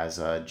that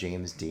has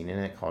James Dean in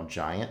it called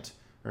Giant,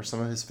 or some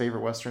of his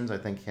favorite westerns. I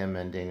think him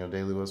and Daniel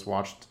Day-Lewis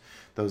watched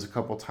those a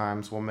couple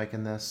times while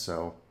making this,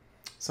 so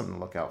something to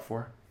look out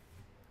for.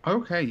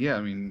 Okay, yeah,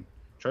 I mean,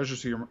 Treasure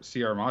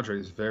Sierra Madre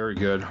is very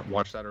good. I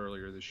watched that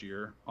earlier this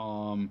year.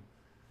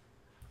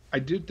 I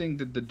did think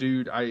that the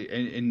dude,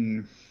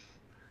 and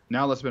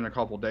now that's been a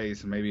couple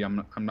days, and maybe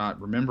I'm not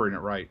remembering it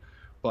right,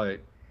 but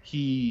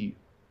he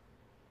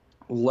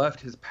left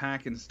his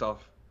pack and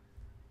stuff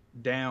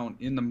down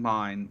in the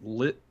mine,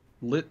 lit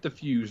the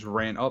fuse,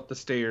 ran up the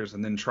stairs,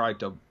 and then tried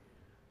to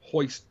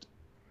hoist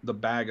the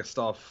bag of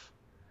stuff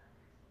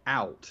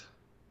out.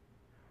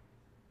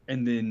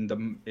 And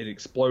then it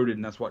exploded,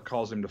 and that's what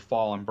caused him to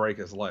fall and break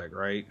his leg,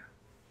 right?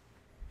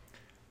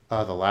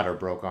 The ladder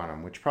broke on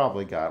him, which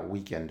probably got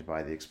weakened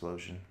by the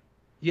explosion.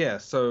 Yeah,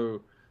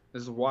 so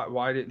this is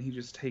why didn't he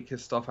just take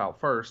his stuff out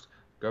first,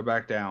 go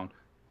back down,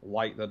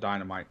 light the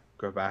dynamite,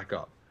 go back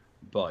up?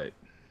 But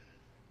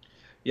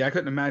yeah, I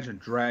couldn't imagine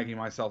dragging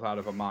myself out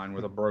of a mine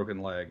with a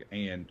broken leg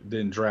and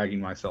then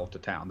dragging myself to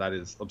town. That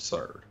is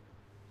absurd.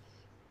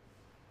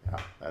 Yeah,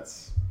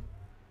 that's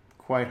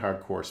quite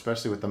hardcore,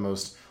 especially with the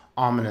most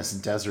ominous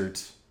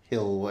desert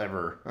hill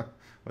ever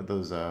with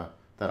those that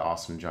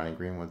awesome Johnny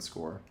Greenwood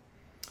score.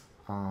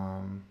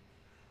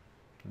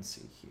 Let's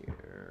see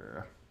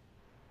here.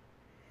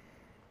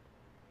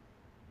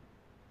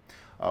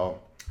 I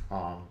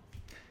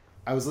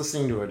was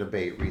listening to a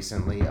debate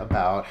recently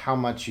about how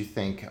much you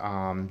think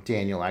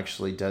Daniel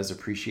actually does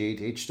appreciate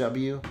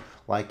HW.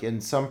 Like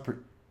in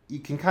you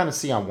can kind of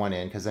see on one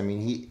end, because I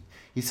mean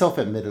he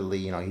self-admittedly,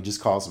 he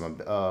just calls him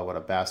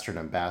a bastard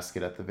and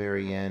basket at the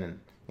very end, and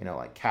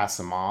like casts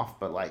him off.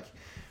 But like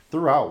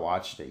throughout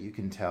watching it, you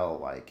can tell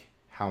like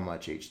how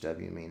much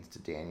HW means to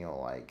Daniel,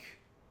 like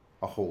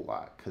a whole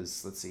lot.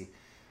 Because let's see,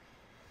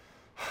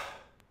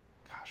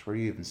 gosh, where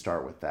do you even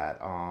start with that?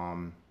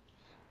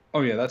 Oh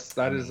yeah,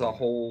 that is a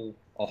whole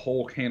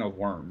can of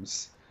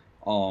worms,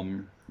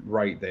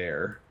 right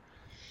there.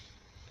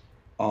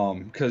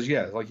 Because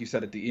yeah, like you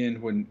said at the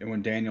end,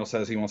 when Daniel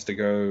says he wants to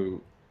go,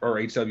 or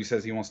HW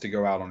says he wants to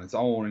go out on his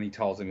own, and he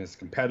tells him his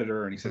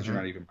competitor, and he says, "You're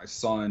not even my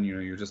son.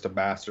 You're just a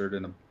bastard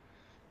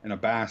in a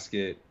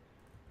basket."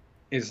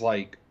 Is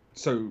like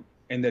so,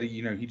 and that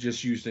he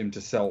just used him to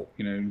sell.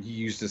 He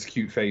used his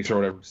cute face or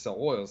whatever to sell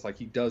oils.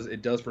 Like it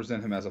does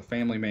present him as a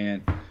family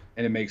man,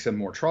 and it makes him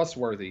more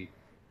trustworthy.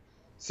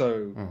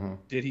 So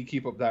did he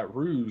keep up that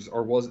ruse,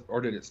 or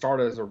did it start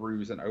as a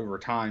ruse, and over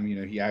time,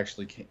 he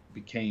actually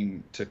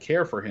became to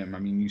care for him? I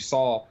mean, you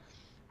saw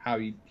how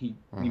he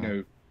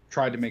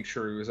tried to make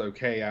sure he was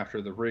okay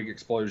after the rig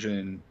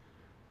explosion.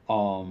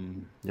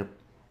 Yep.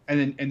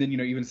 And then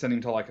even sent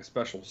him to like a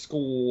special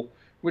school,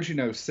 which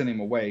sent him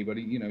away, but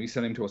he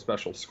sent him to a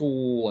special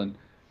school, and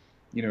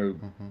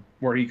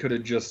where he could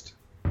have just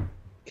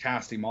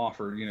cast him off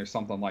or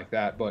something like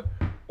that,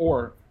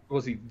 or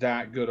was he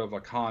that good of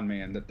a con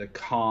man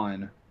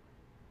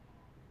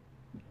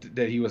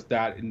that he was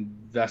that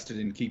invested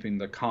in keeping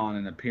the con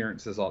and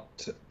appearances up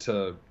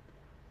to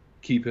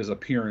keep his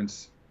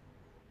appearance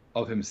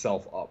of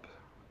himself up.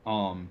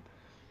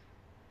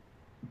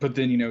 But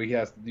then you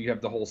have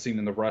the whole scene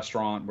in the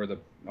restaurant where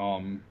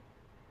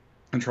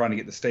and trying to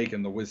get the steak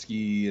and the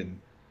whiskey and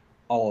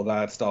all of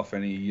that stuff,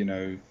 and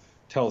he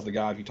tells the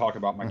guy, if you talk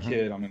about my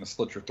kid, I'm going to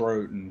slit your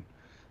throat. And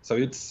so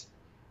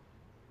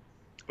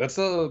that's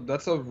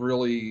a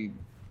really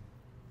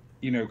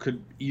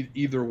could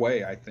either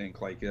way. I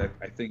think I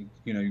think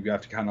you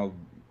have to kind of,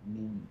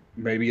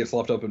 maybe it's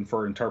left open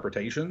for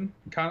interpretation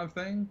kind of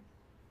thing.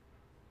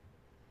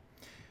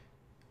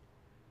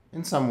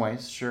 In some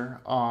ways,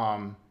 sure.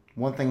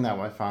 One thing that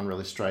I found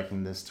really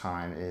striking this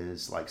time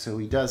is so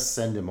he does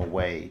send him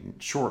away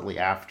shortly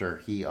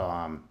after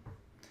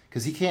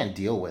because he can't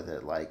deal with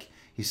it.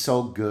 He's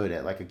so good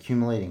at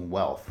accumulating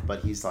wealth,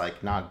 but he's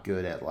not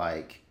good at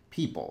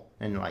people,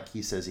 and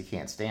he says he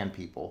can't stand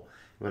people.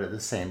 But at the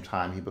same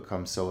time, he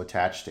becomes so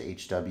attached to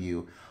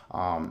HW,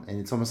 and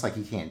it's almost like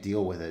he can't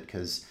deal with it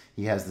because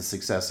he has the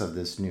success of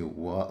this new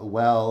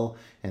well,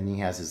 and he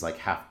has his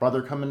half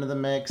brother come into the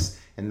mix,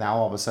 and now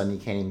all of a sudden he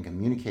can't even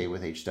communicate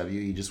with HW.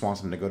 He just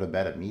wants him to go to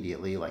bed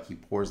immediately. He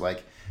pours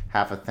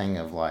half a thing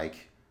of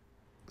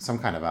some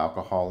kind of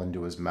alcohol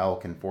into his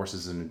milk and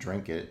forces him to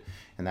drink it.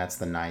 And that's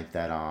the night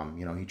that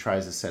he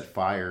tries to set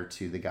fire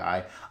to the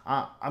guy.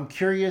 I'm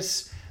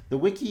curious. The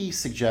wiki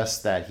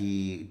suggests that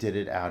he did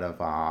it out of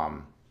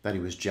that he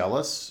was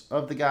jealous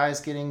of the guys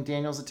getting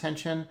Daniel's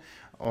attention.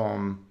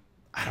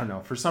 I don't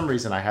know. For some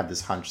reason, I had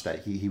this hunch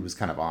that he was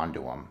kind of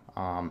onto him,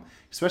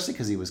 especially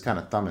because he was kind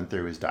of thumbing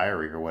through his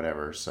diary or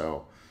whatever.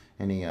 So,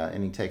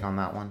 any take on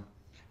that one?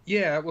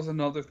 Yeah, it was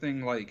another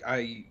thing.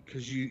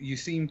 Because you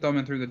see him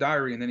thumbing through the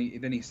diary, and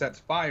then he sets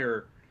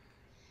fire,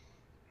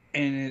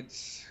 and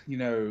it's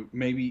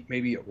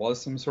maybe it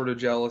was some sort of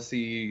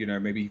jealousy.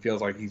 Maybe he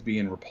feels like he's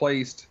being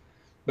replaced,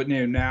 but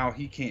now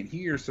he can't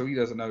hear, so he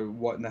doesn't know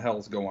what in the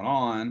hell's going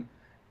on,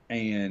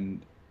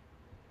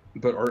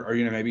 or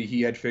maybe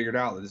he had figured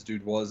out that this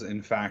dude was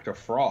in fact a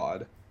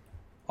fraud,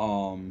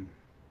 and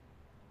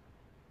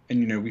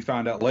we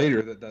found out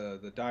later that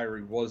the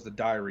diary was the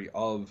diary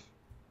of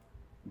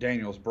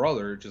Daniel's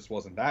brother. It just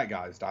wasn't that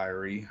guy's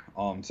diary.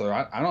 So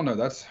I don't know.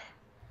 That's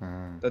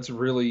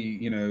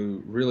really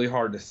really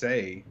hard to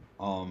say.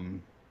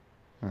 And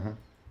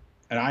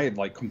I had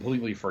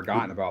completely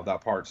forgotten about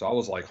that part, so I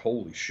was like,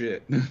 holy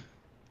shit.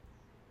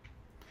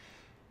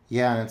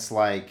 Yeah, and it's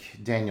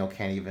Daniel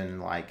can't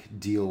even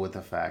deal with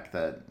the fact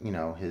that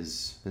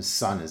his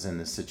son is in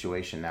this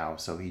situation now,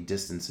 so he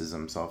distances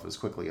himself as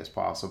quickly as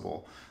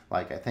possible.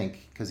 I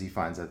think because he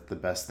finds that the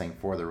best thing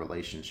for the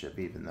relationship,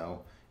 even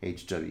though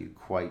HW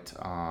quite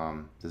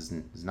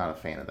is not a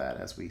fan of that,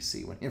 as we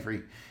see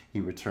whenever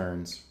he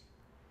returns.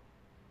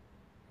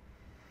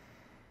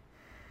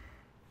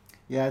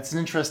 Yeah, it's an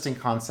interesting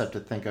concept to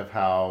think of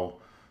how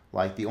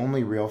the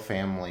only real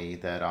family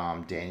that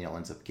Daniel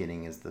ends up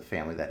getting is the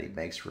family that he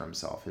makes for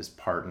himself, his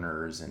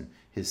partners and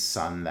his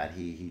son that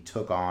he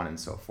took on and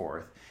so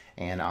forth.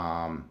 And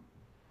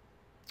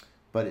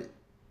the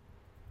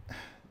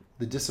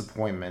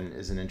disappointment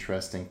is an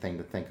interesting thing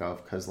to think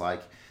of because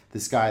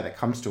this guy that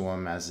comes to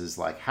him as his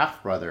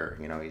half brother,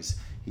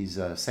 he's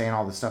saying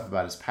all this stuff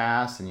about his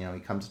past, and he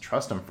comes to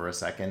trust him for a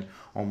second,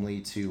 only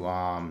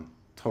to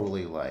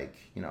totally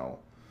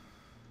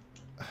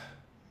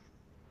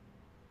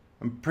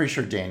I'm pretty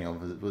sure Daniel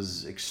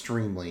was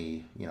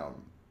extremely,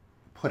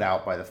 put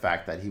out by the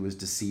fact that he was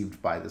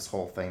deceived by this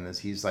whole thing. This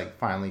he's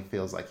finally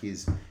feels like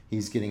he's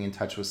getting in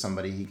touch with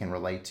somebody he can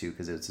relate to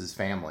because it's his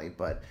family.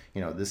 But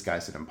this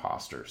guy's an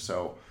imposter.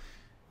 So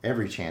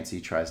every chance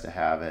he tries to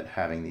have at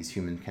having these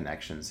human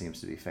connections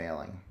seems to be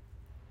failing.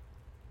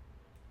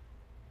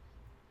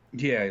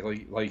 Yeah,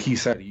 like he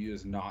said, he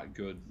is not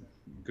good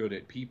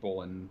at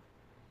people, and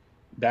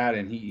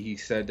he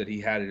said that he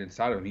had it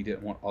inside of him. He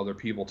didn't want other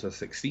people to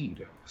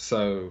succeed.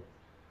 So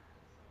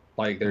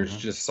there's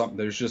just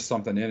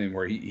something in him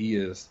where he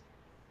is.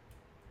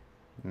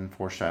 And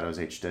foreshadows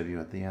HW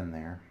at the end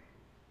there.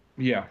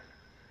 Yeah.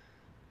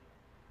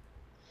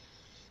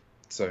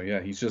 So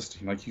yeah, he's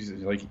just like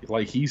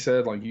you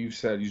said,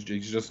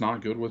 he's just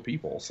not good with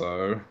people.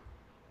 So.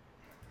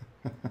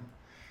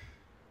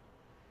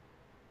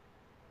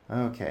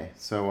 Okay,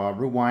 so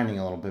rewinding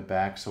a little bit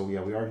back. So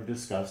yeah, we already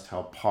discussed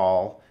how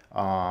Paul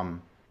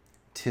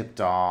tipped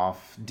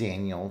off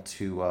Daniel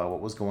to what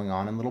was going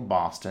on in Little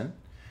Boston.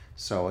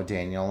 So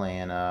Daniel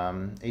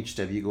and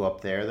HW go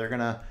up there. They're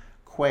gonna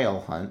quail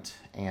hunt,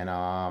 and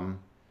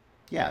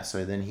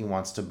so then he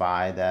wants to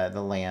buy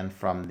the land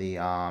from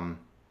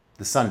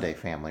the Sunday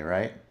family,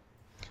 right?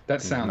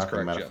 That sounds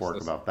correct.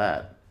 Metaphoric about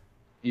that.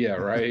 Yeah.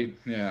 Right.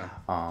 Yeah.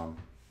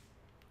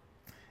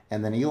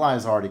 And then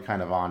Eli's already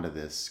kind of onto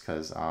this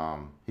because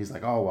he's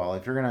like, oh well,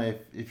 if you're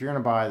gonna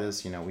buy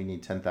this, we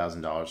need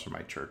 $10,000 for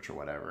my church or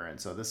whatever. And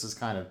so this is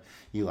kind of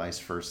Eli's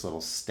first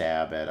little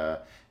stab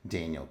at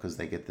Daniel because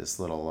they get this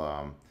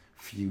little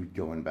feud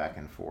going back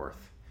and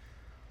forth.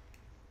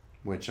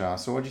 Which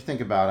so what do you think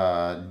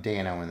about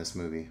Dano in this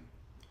movie?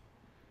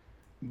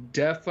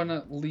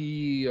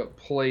 Definitely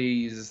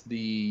plays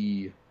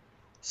the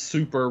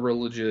super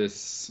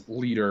religious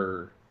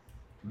leader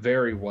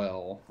very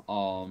well.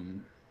 I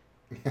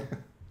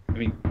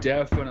mean,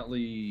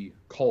 definitely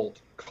cult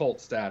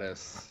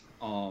status.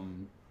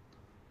 And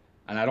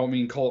I don't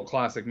mean cult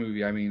classic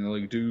movie. I mean,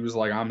 like, dude was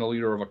like, I'm the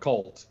leader of a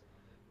cult.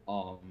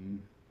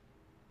 Um,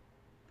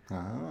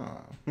 Ah.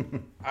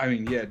 I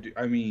mean, yeah,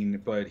 I mean,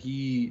 but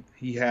he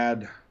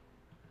had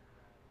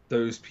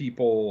those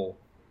people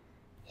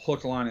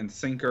hook, line, and You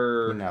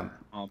sinker, know,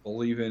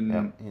 believing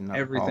yep, you know all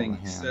everything the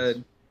he hands.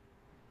 said.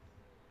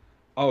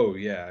 Oh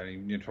yeah, I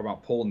mean, you talk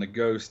about pulling the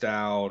ghost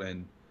out,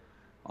 and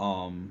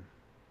um,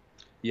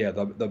 yeah,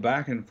 the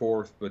back and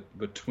forth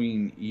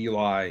between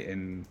Eli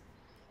and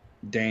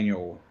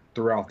Daniel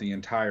throughout the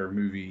entire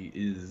movie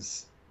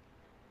is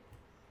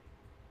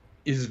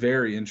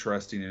very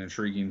interesting and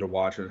intriguing to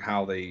watch, and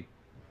how they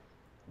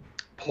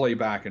play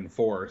back and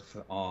forth.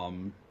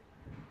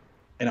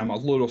 And I'm a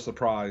little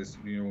surprised,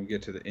 we'll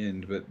get to the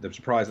end, but I'm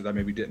surprised that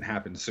maybe didn't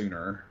happen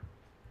sooner.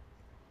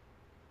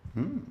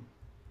 Hmm.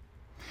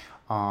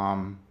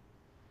 Um,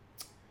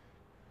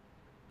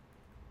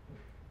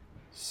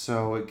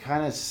 so it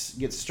kind of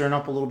gets stirred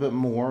up a little bit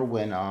more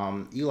when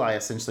Eli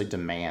essentially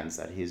demands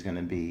that he's going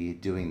to be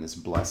doing this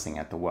blessing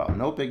at the well.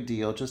 No big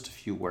deal, just a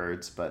few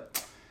words,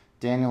 but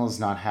Daniel is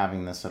not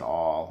having this at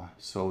all.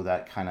 So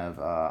that kind of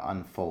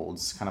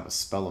unfolds kind of a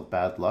spell of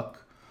bad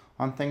luck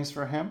on things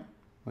for him,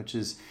 which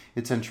is,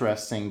 it's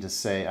interesting to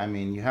say. I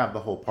mean, you have the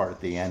whole part at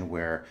the end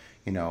where,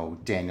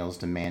 Daniel's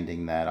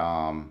demanding that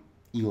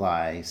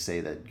Eli say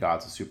that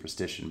God's a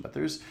superstition, but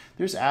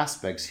there's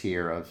aspects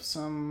here of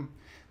some.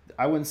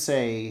 I wouldn't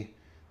say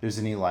there's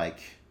any like.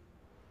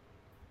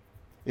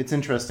 It's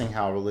interesting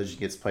how religion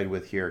gets played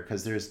with here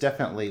because there's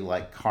definitely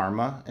like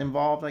karma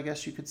involved, I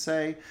guess you could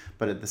say,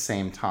 but at the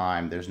same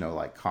time, there's no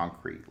like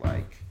concrete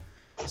like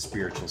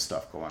spiritual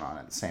stuff going on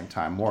at the same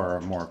time.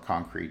 More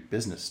concrete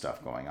business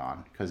stuff going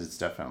on because it's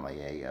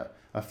definitely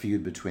a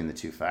feud between the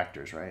two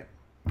factors, right?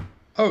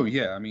 Oh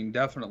yeah, I mean,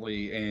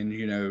 definitely.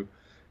 And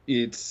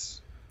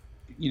it's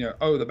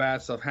oh, the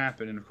bad stuff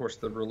happened, and of course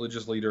the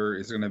religious leader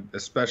is going to,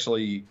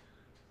 especially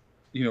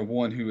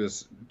one who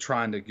is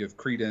trying to give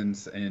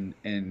credence and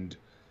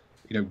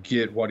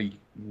get what he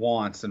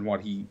wants and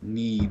what he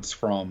needs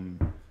from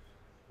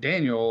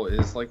Daniel,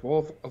 is like,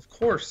 well, of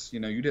course, you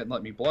didn't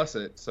let me bless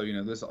it, so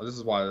this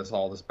is why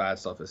all this bad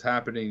stuff is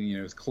happening.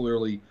 It's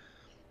clearly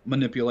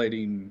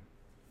manipulating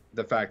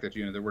the fact that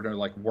there were no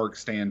like work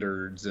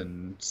standards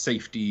and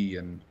safety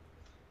and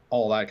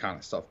all that kind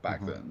of stuff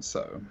back then.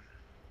 So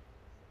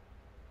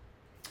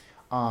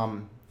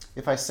Um,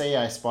 if I say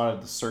I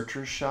spotted the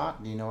searcher's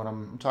shot, do you know what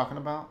I'm talking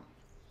about?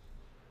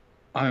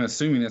 I'm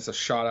assuming it's a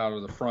shot out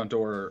of the front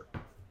door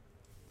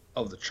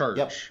of the Yep.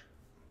 church.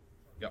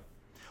 Yep.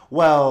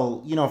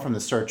 Well, from the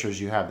searchers,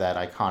 you have that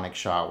iconic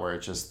shot where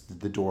it's just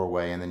the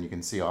doorway, and then you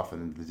can see off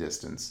in the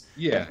distance.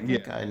 Yeah, I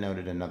think I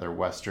noted another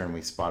Western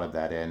we spotted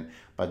that in,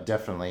 but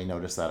definitely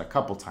noticed that a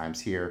couple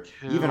times here,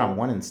 even on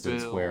one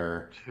instance Bill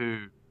where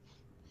 2.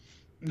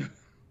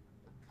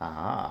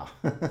 ah,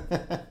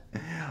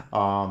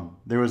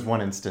 there was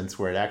one instance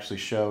where it actually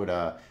showed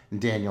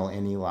Daniel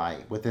and Eli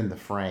within the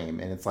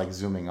frame, and it's like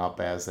zooming up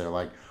as they're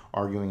like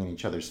arguing in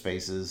each other's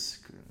faces.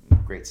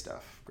 Great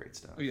stuff. Great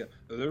stuff. Oh yeah,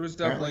 there was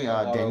Apparently,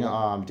 definitely a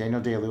lot of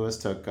Daniel Day-Lewis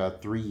took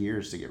 3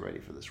 years to get ready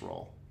for this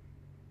role.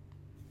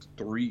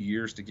 3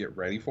 years to get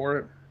ready for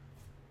it.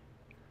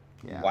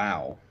 Yeah.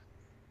 Wow.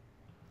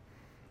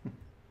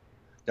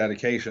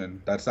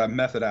 Dedication. That's that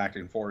method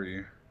acting for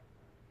you.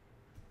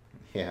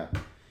 Yeah.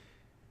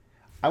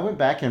 I went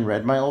back and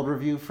read my old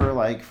review from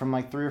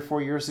 3 or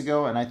 4 years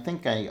ago, and I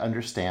think I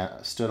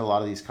understood a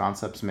lot of these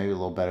concepts maybe a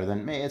little better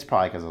than me. It's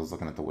probably because I was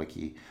looking at the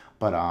wiki,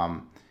 but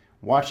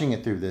watching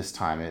it through this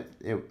time,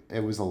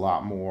 it was a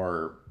lot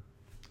more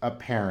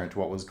apparent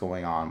what was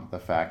going on. The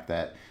fact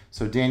that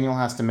so Daniel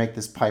has to make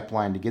this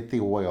pipeline to get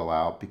the oil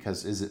out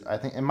because I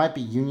think it might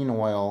be Union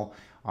Oil.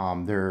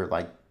 They're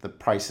like the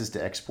prices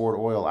to export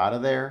oil out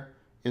of there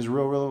is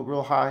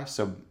real high.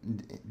 So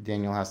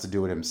Daniel has to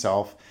do it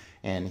himself,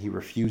 and he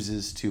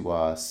refuses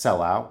to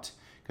sell out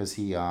because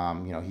he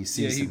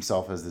sees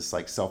himself as this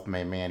like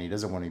self-made man. He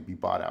doesn't want to be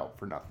bought out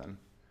for nothing.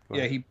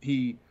 Yeah,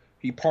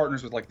 he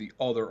partners with like the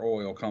other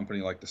oil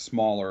company, like the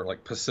smaller,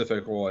 like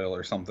Pacific Oil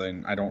or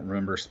something. I don't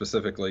remember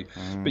specifically,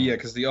 but yeah,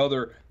 because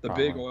the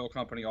big oil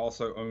company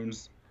also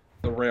owns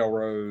the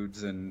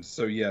railroads, and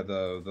so yeah,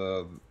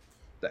 the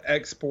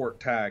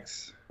export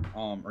tax,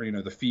 or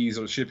the fees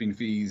or shipping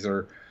fees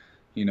are,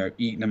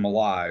 eating him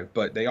alive.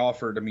 But they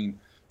offered, I mean,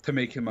 to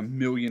make him a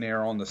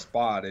millionaire on the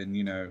spot,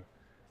 and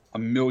a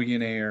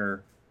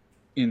millionaire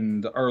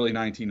in the early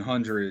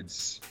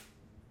 1900s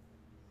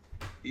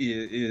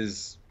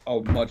is a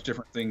much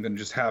different thing than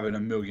just having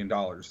 $1 million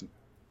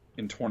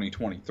in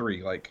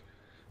 2023. Like,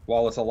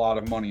 while it's a lot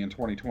of money in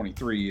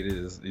 2023, it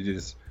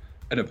is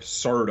an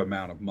absurd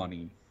amount of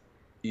money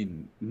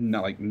in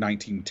like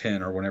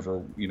 1910 or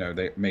whenever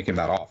they make him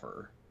that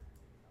offer.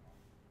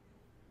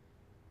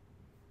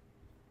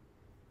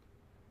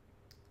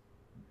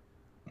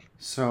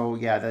 So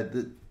yeah,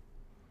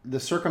 the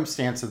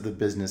circumstance of the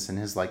business and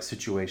his like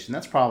situation,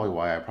 that's probably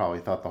why I probably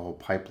thought the whole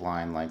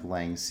pipeline like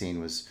laying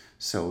scene was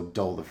so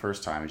dull the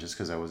first time. It's just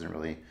because I wasn't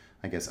really,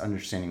 I guess,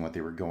 understanding what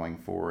they were going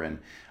for. And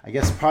I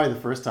guess probably the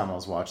first time I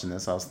was watching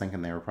this, I was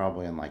thinking they were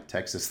probably in like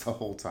Texas the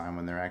whole time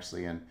when they're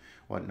actually in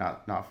what,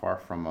 not far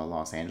from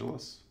Los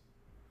Angeles.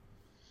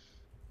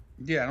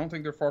 Yeah, I don't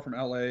think they're far from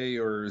L.A.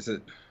 or is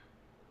it?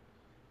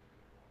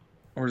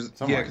 Or is it,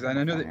 yeah, Somewhere in because I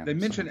know that California. they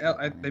mentioned Somewhere in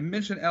California. They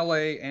mentioned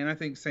L.A. and I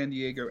think San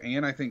Diego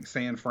and I think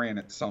San Fran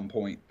at some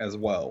point as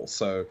well.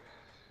 So,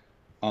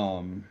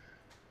 um,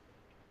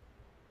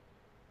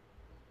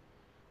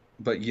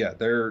 but yeah,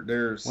 they're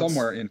What's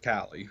somewhere in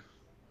Cali.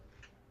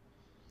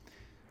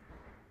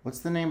 what's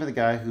the name of the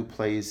guy who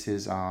plays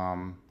his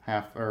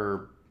half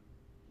or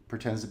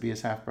pretends to be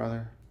his half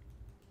brother?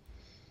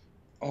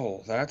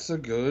 Oh, that's a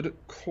good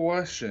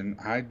question.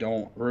 I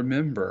don't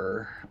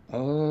remember. Da.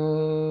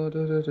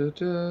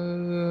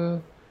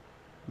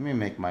 Let me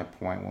make my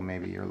point. Well,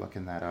 maybe you're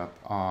looking that up.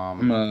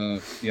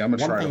 Yeah, I'm gonna One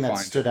try to thing that find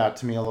it. stood out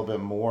to me a little bit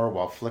more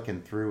while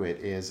flicking through it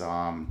is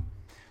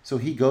so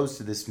he goes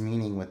to this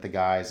meeting with the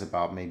guys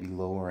about maybe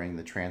lowering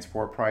the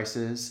transport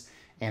prices,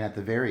 and at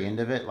the very end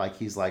of it, like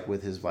he's like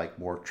with his like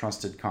more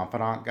trusted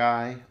confidant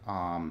guy,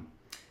 and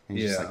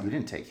he's just like, Yeah, you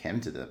didn't take him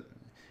to the.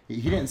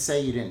 He didn't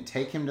say you didn't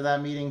take him to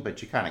that meeting,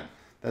 but you kind of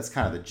that's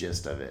kind of the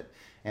gist of it.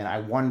 And I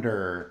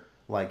wonder,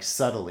 like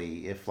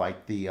subtly, if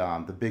like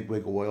the big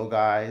wig oil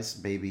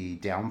guys maybe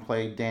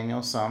downplayed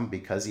Daniel some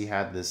because he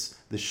had this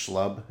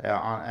schlub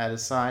at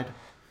his side.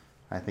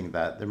 I think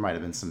that there might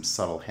have been some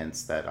subtle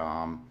hints that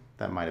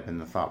that might have been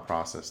the thought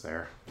process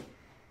there.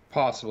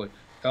 possibly.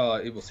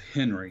 It was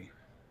Henry.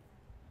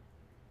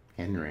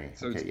 Henry.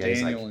 So it's Okay, yeah,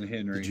 he's like, Daniel and did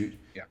Henry. you?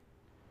 Yeah.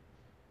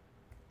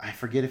 I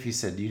forget if he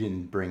said you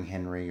didn't bring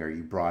Henry or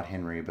you brought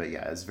Henry, but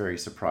yeah, it's very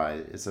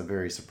surprised. It's a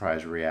very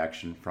surprised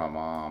reaction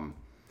from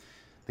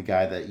the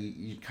guy that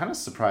you kind of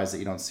surprised that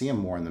you don't see him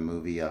more in the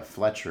movie,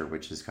 Fletcher,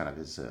 which is kind of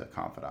his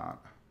confidant.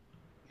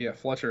 Yeah,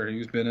 Fletcher,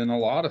 he's been in a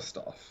lot of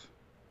stuff.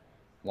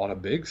 A lot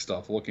of big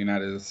stuff looking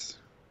at his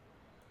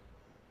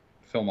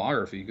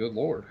filmography, good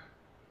lord.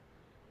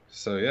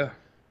 So yeah.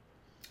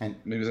 And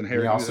He was in he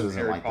He was also in doesn't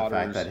Harry like the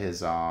fact that Potter's.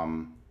 his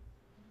mhm.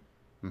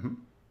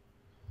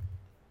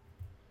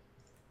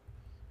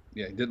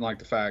 Yeah, he didn't like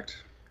the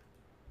fact.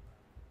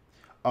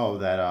 Oh,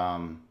 that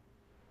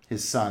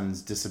his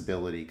son's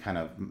disability kind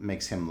of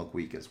makes him look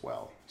weak as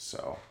well.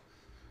 So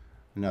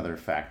another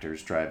factor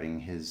is driving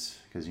his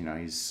because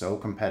he's so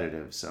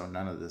competitive. So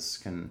none of this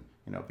can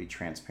be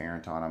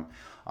transparent on him.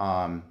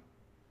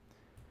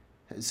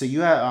 So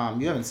you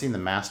haven't seen The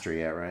Master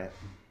yet, right?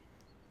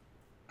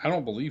 I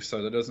don't believe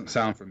so. That doesn't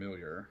sound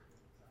familiar.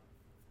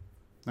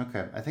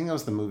 Okay, I think that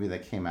was the movie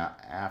that came out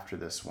after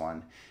this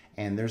one.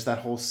 And there's that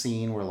whole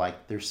scene where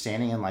like they're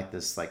standing in like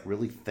this like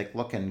really thick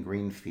looking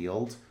green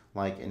field,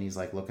 like, and he's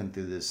like looking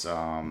through this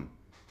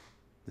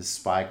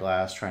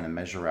spyglass trying to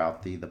measure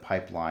out the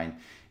pipeline,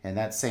 and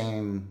that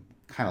same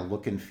kind of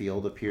look and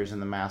field appears in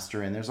The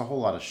Master. And there's a whole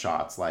lot of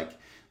shots like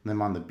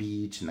them on the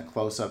beach and the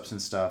close-ups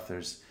and stuff.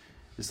 There's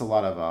just a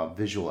lot of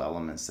visual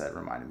elements that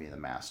reminded me of The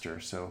Master.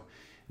 So,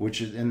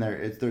 which is in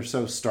there, they're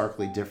so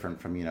starkly different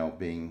from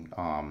being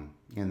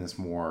in this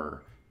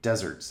more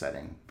desert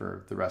setting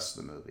for the rest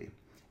of the movie.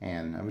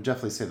 And I would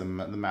definitely say the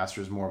Master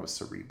is more of a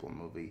cerebral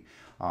movie.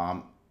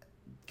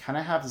 Kind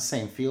of have the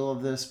same feel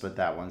of this, but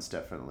that one's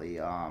definitely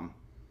yeah,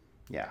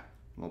 a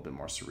little bit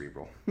more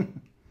cerebral.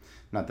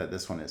 Not that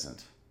this one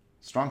isn't.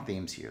 Strong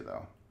themes here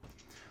though.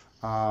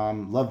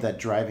 Love that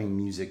driving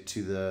music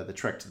to the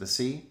Trek to the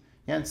Sea.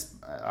 Yeah.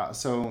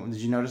 So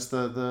did you notice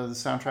the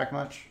soundtrack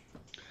much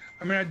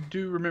I mean, I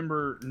do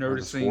remember or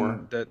the score?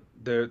 noticing that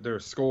their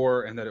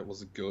score and that it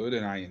was good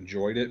and I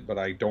enjoyed it, but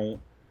I don't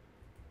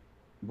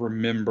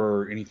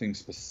remember anything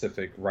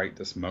specific right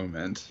this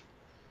moment.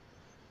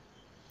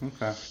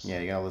 Okay. Yeah,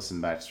 you gotta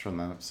listen back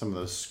from some of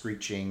those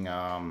screeching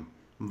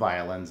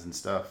violins and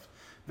stuff.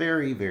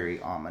 Very, very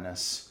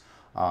ominous.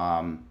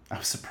 I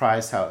was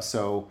surprised how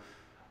so.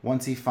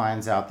 Once he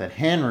finds out that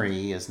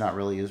Henry is not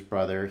really his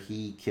brother,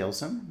 he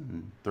kills him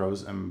and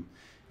throws him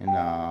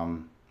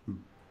and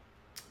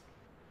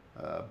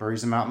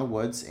buries him out in the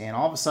woods. And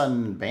all of a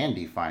sudden,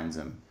 Bandy finds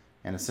him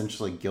and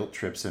essentially guilt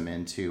trips him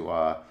into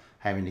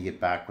having to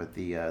get back with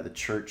the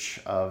Church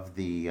of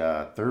the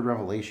Third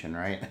Revelation,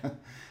 right?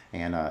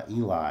 And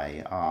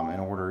Eli, in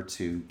order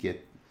to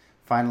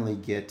finally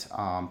get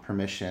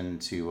permission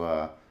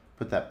to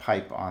put that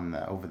pipe on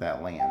over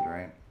that land,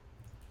 right?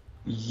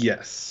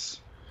 Yes.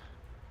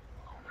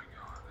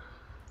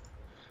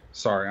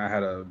 Sorry, I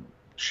had a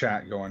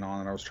chat going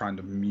on and I was trying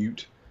to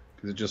mute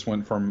because it just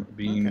went from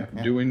being Okay,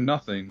 yeah. doing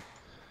nothing.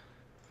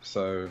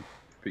 So,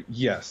 but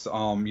yes,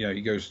 yeah,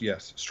 he goes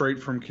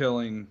straight from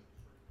killing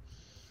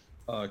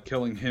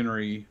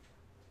Henry,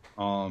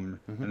 and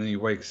then he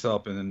wakes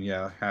up and then he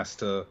has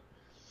to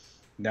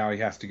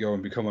go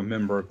and become a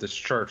member of this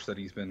church that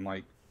he's been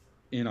like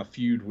in a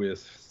feud with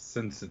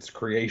since its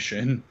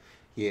creation.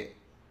 Yeah,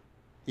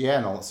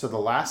 yeah. And so the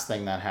last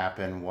thing that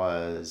happened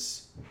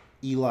was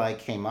Eli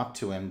came up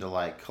to him to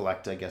like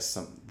collect, I guess,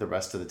 the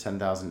rest of the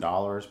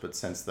 $10,000, but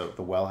since the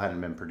well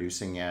hadn't been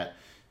producing yet,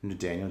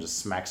 Daniel just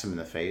smacks him in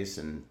the face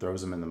and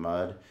throws him in the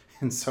mud,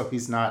 and so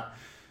he's not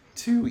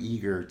too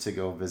eager to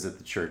go visit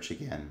the church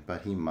again,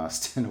 but he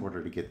must in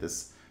order to get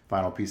this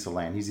final piece of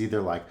land. He's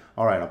either like,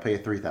 all right, I'll pay you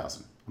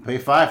 3,000, I'll pay you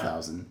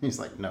 5,000. He's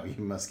like, no,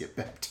 you must get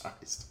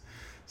baptized.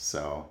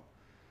 So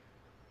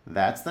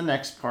that's the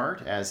next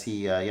part as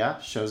he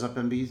shows up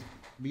and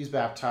bees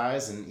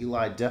baptized, and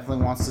Eli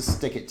definitely wants to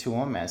stick it to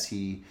him as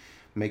he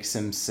makes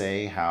him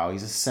say how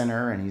he's a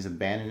sinner and he's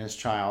abandoned his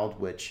child,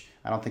 which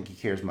I don't think he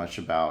cares much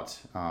about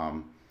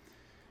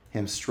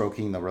him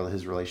stroking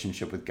his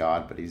relationship with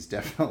God, but he's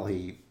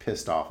definitely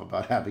pissed off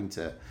about having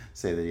to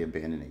say that he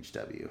abandoned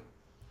HW.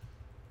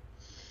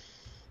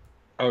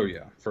 Oh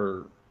yeah,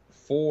 for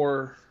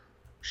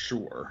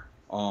sure.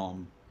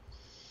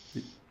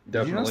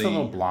 Did you notice Definitely. the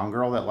little blonde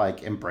girl that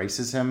like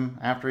embraces him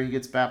after he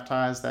gets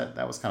baptized?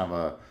 That was kind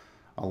of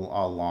a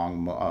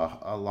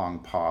long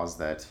pause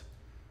that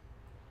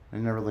I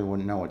never really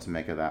wouldn't know what to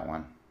make of that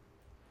one.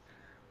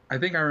 I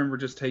think I remember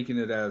just taking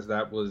it as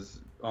that was,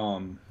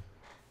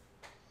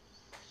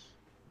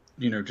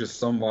 just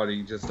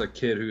somebody, just a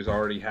kid who's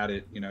already had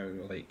it,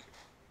 like,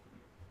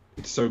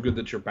 it's so good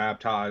that you're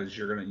baptized,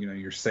 you're gonna,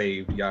 you're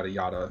saved, yada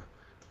yada,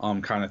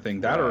 kind of thing.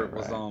 That, or it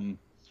was, Right.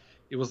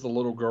 It was the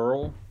little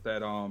girl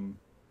that,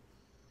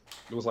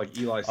 it was like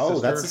Eli's sister. Oh,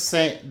 that's the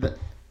same.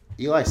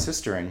 Eli's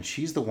sister, and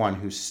she's the one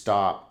who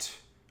stopped.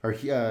 Or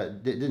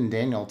didn't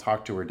Daniel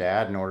talk to her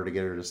dad in order to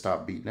get her to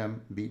stop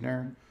beating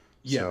her?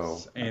 Yes,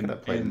 So I and could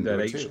have played and into that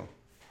it too.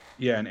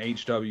 yeah, and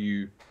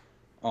HW,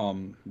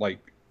 like,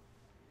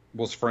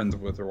 was friends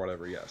with or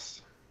whatever.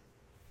 Yes.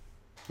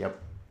 Yep.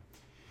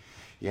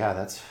 Yeah,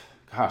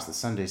 the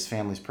Sundays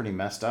family's pretty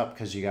messed up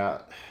because you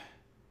got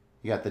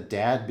the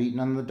dad beating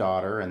on the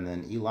daughter, and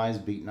then Eli's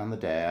beating on the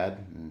dad,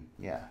 and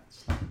yeah,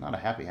 it's not a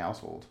happy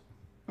household.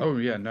 Oh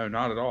yeah, no,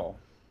 not at all.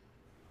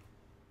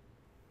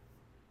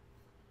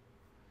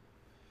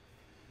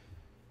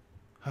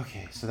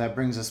 Okay, so that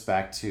brings us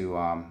back to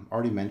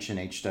already mentioned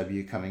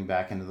HW coming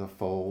back into the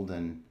fold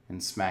and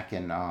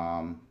smacking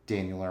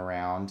Daniel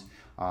around.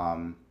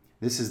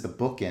 This is the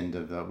bookend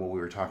of what we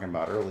were talking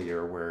about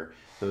earlier, where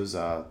those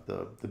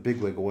the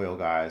bigwig oil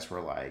guys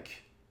were like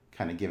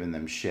kind of giving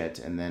them shit,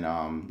 and then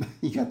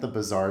you got the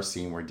bizarre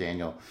scene where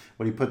Daniel,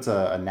 when he puts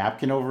a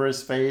napkin over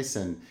his face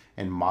and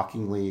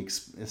mockingly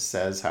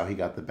says how he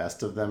got the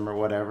best of them or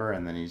whatever,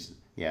 and then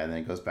then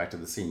it goes back to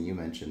the scene you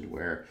mentioned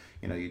where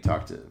you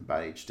talked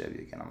about HW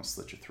again. I'm gonna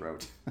slit your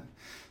throat.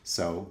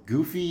 So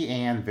goofy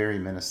and very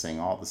menacing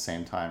all at the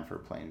same time for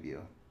Plainview.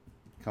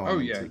 Oh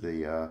Going yeah, into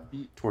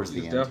the towards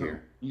the he's end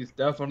here. he's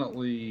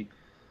definitely,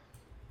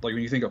 like,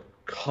 when you think of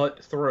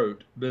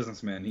cutthroat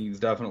businessman, he's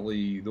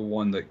definitely the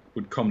one that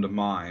would come to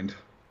mind.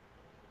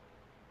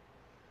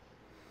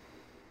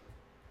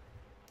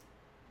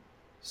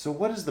 So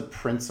what is the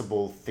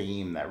principal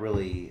theme that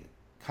really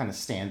kind of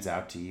stands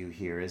out to you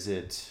here? Is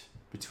it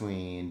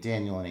between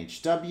Daniel and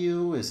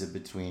HW? Is it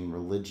between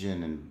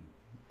religion and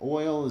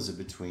oil? Is it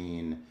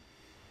between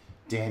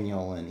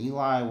Daniel and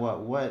Eli?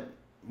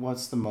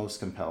 What's the most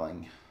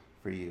compelling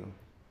for you?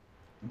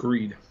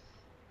 Greed.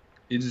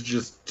 It's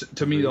just,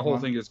 to me, Greed the whole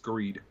one? thing is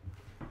greed.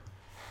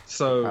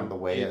 So Kind of the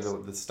way it's,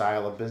 the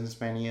style of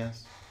businessman he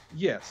is.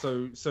 yeah,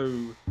 so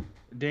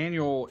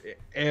Daniel,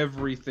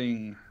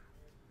 everything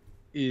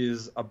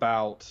is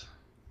about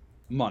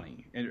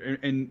money,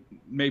 and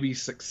maybe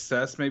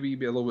success, maybe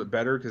be a little bit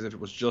better, because if it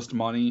was just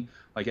money,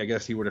 like, I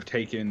guess he would have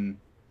taken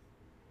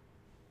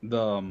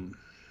the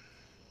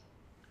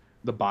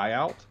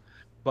buyout.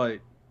 But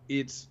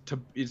it's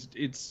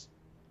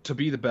to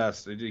be the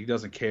best. He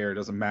doesn't care. It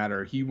doesn't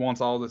matter. He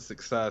wants all the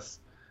success,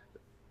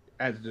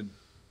 and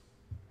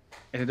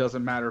it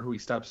doesn't matter who he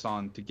steps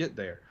on to get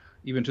there.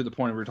 Even to the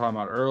point we were talking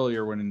about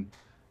earlier, when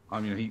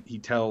he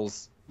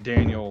tells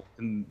Daniel,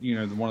 and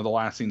one of the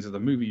last scenes of the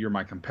movie, "You're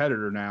my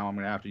competitor now. I'm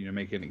gonna have to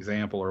make an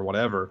example," or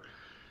whatever.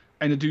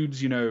 And the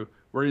dude's,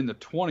 we're in the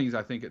 20s,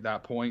 I think, at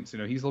that point.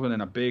 So, he's living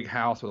in a big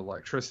house with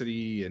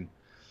electricity, and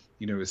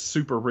is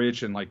super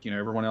rich, and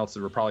everyone else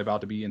are probably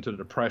about to be into the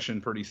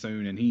depression pretty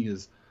soon, and he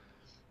is,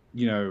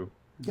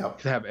 Yep.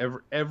 to have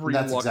every And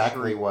that's luxury.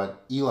 exactly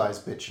what Eli's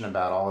bitching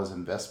about. All his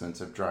investments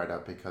have dried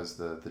up because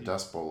the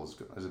Dust Bowl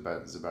is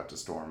about to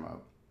storm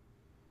up.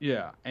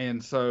 Yeah,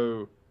 and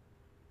so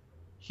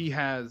he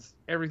has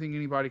everything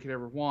anybody could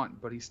ever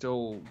want, but he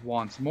still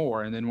wants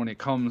more. And then when it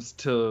comes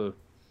to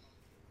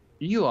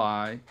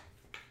Eli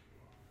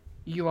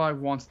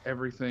wants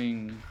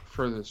everything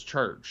for this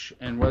church,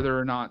 and whether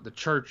or not the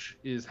church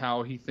is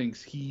how he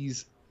thinks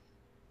he's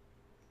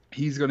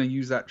going to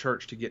use that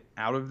church to get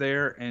out of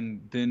there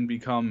and then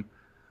become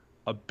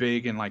a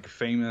big and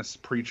famous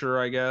preacher,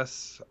 I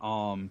guess,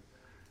 and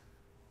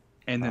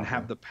then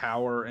have the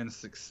power and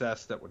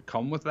success that would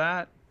come with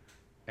that.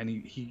 And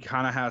he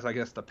kind of has, I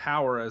guess, the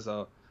power as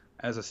a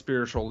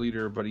spiritual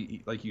leader, but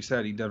he, like you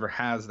said, he never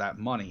has that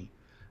money.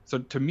 So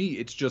to me,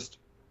 it's just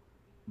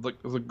the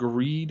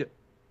greed,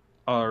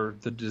 or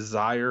the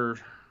desire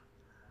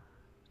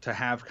to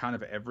have kind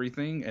of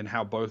everything, and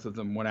how both of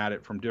them went at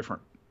it from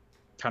different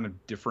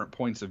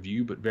points of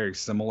view, but very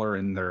similar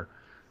in their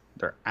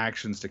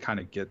actions to kind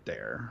of get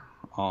there.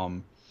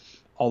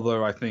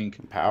 Although I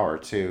think Power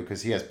too,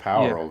 because he has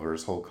power Yeah. over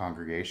his whole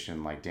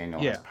congregation. Like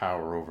Daniel Yeah. has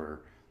power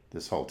over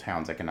this whole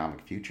town's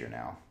economic future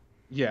now.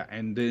 Yeah,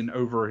 and then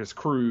over his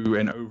crew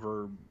and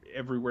over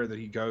everywhere that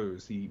he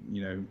goes, he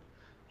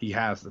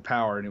has the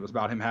power, and it was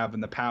about him having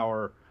the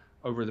power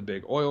over the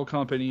big oil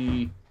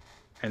company,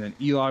 and then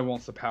Eli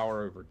wants the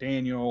power over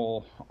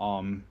Daniel.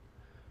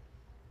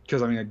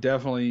 Because I mean, I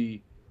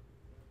definitely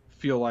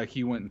feel like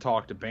he went and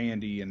talked to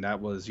Bandy, and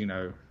that was,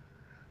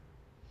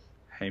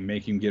 hey,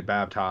 make him get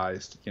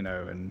baptized, and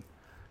I'm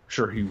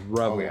sure he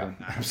reveled in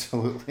that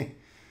absolutely.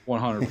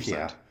 100%.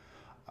 Yeah.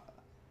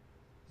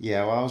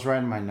 Yeah, while I was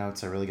writing my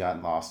notes, I really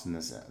got lost in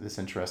this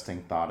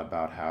interesting thought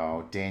about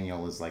how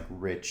Daniel is like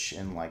rich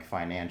in like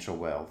financial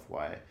wealth,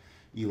 why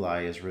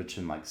Eli is rich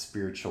in like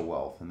spiritual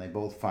wealth, and they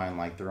both find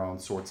like their own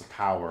sorts of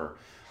power.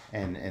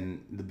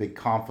 And the big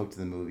conflict of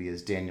the movie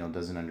is Daniel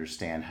doesn't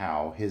understand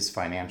how his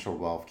financial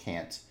wealth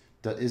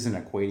isn't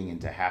equating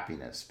into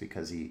happiness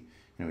because he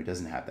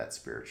doesn't have that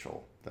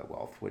spiritual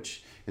wealth,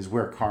 which is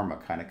where karma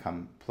kind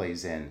of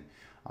plays in.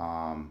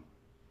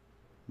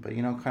 But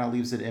kind of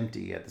leaves it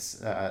empty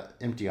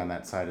empty on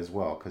that side as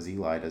well, because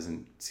Eli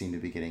doesn't seem to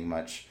be getting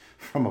much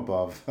from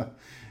above.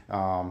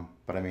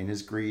 But I mean,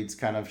 his greed's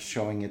kind of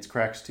showing its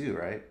cracks too,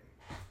 right?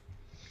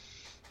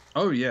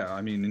 Oh yeah,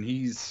 I mean, and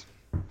he's,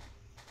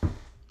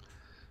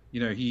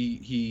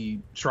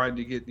 he tried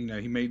to get,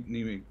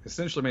 he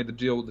essentially made the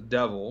deal with the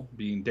devil,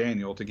 being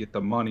Daniel, to get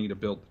the money to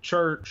build the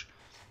church,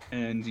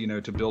 and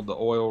to build the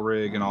oil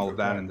rig and all of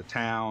that in the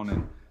town,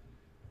 and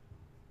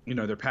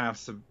their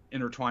paths have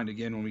intertwined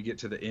again when we get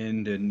to the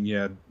end, and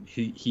yeah,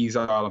 he's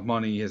out of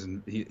money,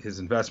 his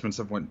investments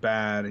have went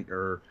bad,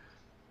 or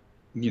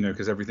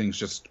because everything's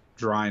just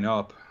drying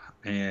up,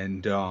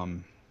 and so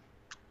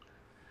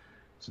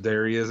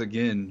there he is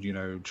again,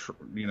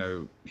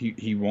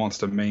 he wants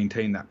to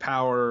maintain that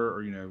power,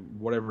 or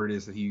whatever it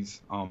is that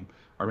he's or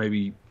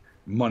maybe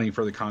money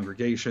for the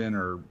congregation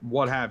or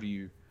what have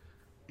you,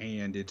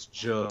 and it's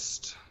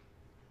just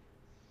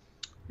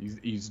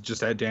he's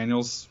just at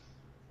Daniel's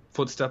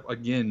footstep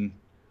again,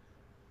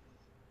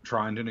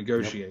 trying to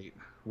negotiate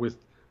with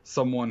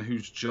someone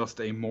who's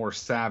just a more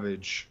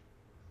savage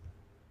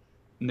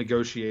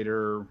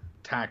negotiator,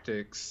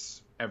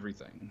 tactics,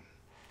 everything.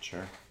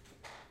 Sure.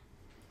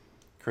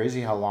 Crazy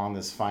how long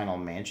this final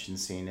mansion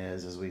scene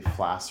is as we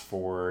fast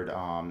forward.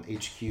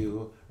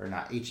 HW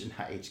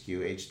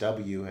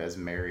has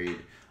married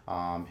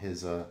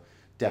his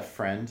deaf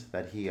friend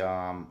that he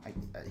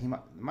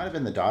might have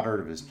been the daughter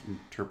of his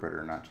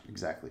interpreter, not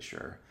exactly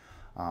sure.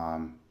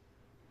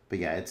 But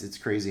yeah, it's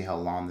crazy how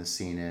long this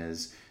scene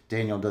is.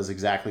 Daniel does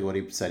exactly what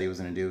he said he was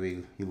going to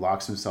do. He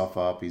locks himself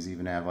up. He's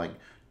even have like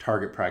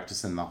target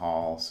practice in the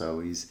hall. So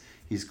he's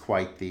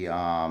quite the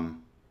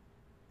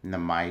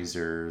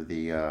miser,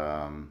 the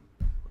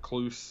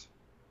recluse.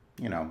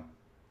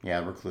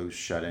 Recluse,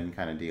 shut in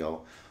kind of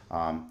deal.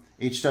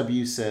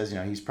 HW says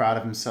he's proud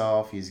of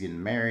himself. He's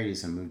getting married.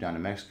 He's gonna move down to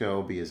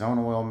Mexico, be his own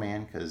oil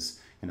man, because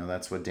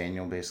that's what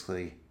Daniel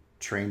basically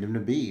trained him to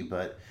be.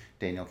 But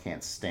Daniel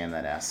can't stand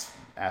that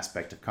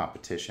aspect of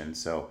competition.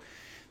 So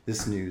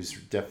this news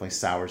definitely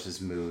sours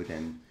his mood,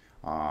 and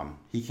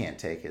he can't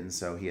take it, and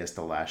so he has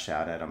to lash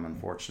out at him,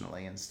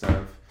 unfortunately, instead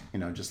of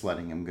just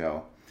letting him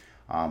go.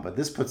 But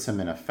this puts him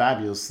in a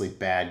fabulously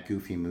bad,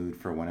 goofy mood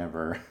for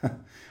whenever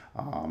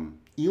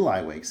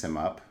Eli wakes him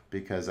up,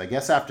 because I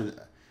guess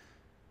after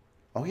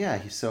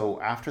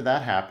after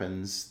that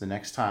happens, the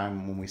next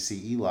time when we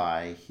see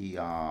Eli,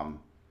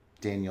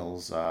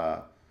 Daniel's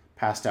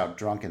passed out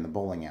drunk in the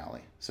bowling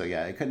alley. So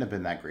yeah, it couldn't have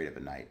been that great of a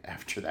night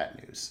after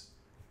that news.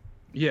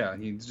 Yeah,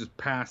 he's just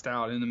passed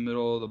out in the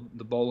middle of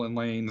the bowling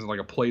lanes, like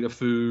a plate of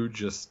food,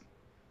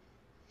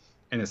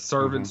 and his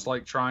servant's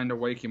like trying to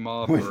wake him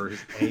up, or his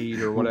aide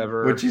or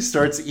whatever. Which he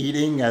starts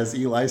eating as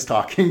Eli's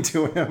talking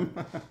to him.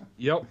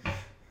 Yep.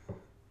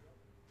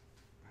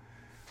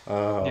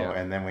 Oh, yeah.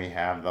 And then we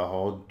have the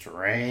whole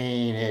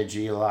drainage,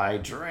 Eli,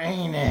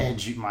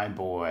 drainage, my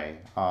boy.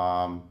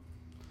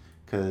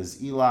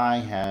 Because Eli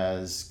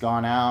has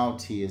gone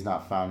out. He has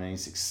not found any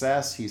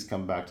success. He's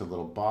come back to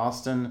Little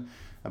Boston.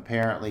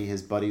 Apparently,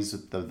 his buddies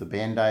with the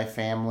Bandai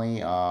family,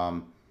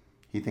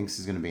 he thinks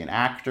he's going to be an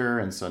actor.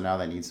 And so now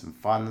they need some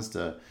funds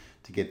to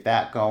get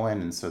that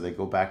going. And so they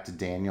go back to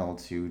Daniel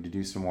to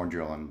do some more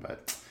drilling.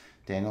 But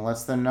Daniel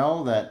lets them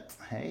know that,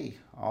 hey,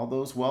 all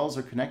those wells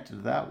are connected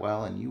to that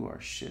well, and you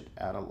are shit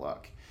out of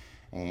luck.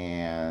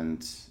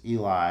 And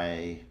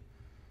Eli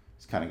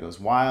kind of goes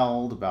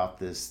wild about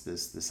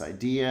this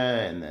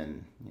idea, and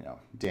then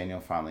Daniel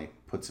finally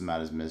puts him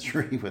out of his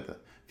misery with a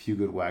few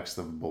good whacks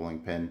of a bowling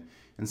pin,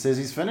 and says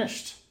he's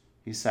finished.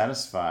 He's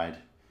satisfied.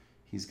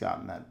 He's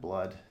gotten that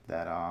blood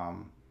that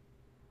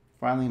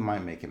finally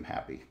might make him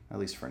happy, at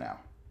least for now.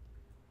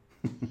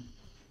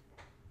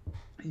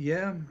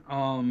 Yeah.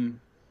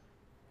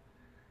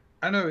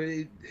 I know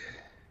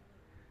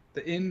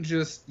the end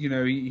just, you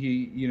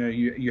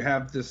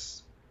have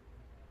this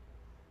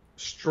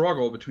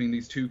struggle between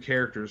these two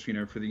characters,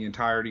 for the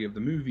entirety of the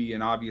movie,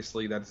 and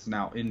obviously that's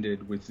now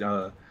ended with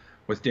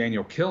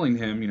Daniel killing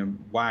him,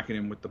 whacking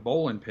him with the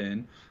bowling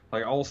pin.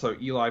 Like, also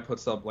Eli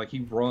puts up, like, he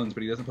runs,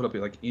 but he doesn't put up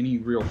like any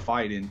real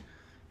fight. And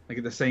like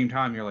at the same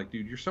time, you're like,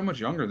 dude, you're so much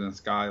younger than this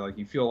guy. Like,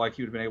 you feel like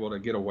you would have been able to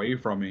get away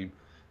from him,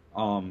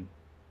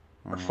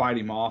 or fight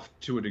him off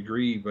to a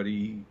degree, but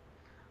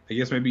I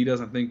guess maybe he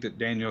doesn't think that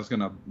Daniel's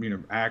gonna,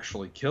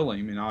 actually kill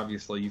him, and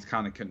obviously he's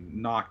kind of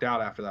knocked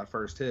out after that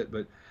first hit.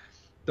 But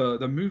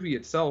the movie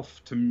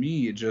itself, to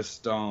me, it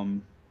just,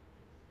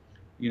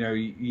 he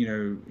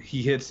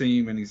hits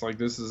him, and he's like,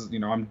 this is,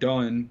 I'm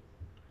done,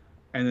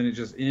 and then it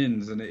just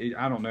ends, and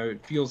I don't know,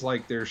 it feels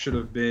like there should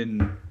have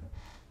been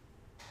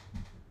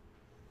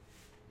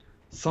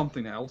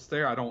something else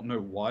there. I don't know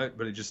what,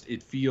 but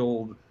it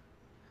feels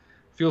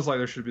like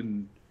there should have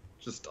been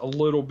just a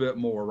little bit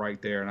more right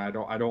there, and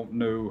I don't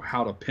know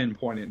how to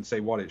pinpoint it and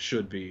say what it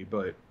should be,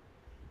 but.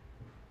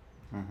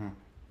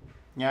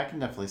 Yeah, I can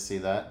definitely see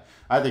that.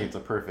 I think it's a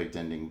perfect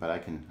ending, but I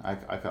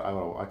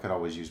could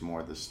always use more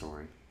of this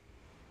story.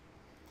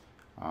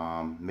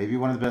 Maybe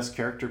one of the best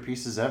character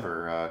pieces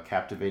ever.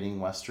 Captivating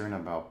Western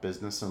about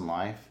business and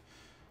life.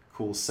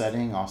 Cool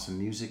setting, awesome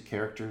music,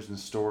 characters, and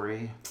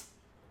story.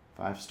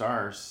 5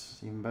 stars.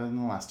 Even better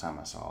than the last time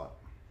I saw it.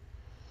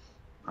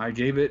 I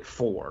gave it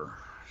 4,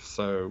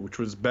 which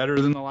was better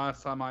than the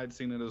last time I had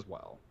seen it as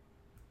well.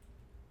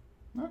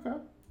 Okay.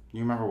 You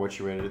remember what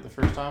you rated it the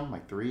first time?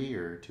 Like 3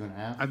 or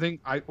 2.5? I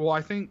think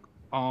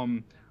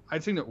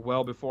I'd seen it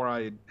well before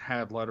I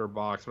had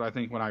Letterboxd, but I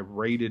think when I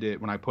rated it,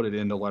 when I put it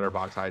into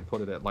Letterboxd, I had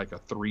put it at like a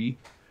 3,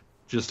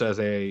 just as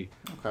a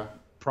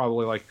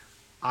probably like,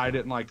 I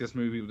didn't like this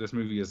movie, but this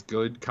movie is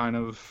good kind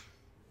of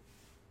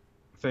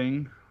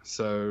thing.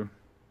 So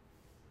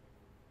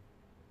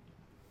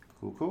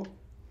cool.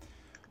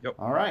 Yep.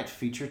 All right,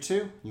 feature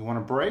 2. You want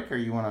a break or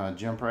you want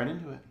to jump right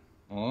into it?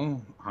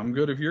 Oh, I'm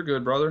good if you're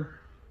good, brother.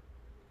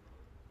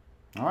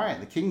 All right,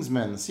 The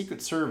Kingsman, The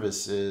Secret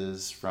Service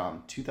is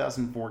from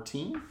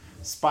 2014,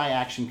 spy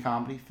action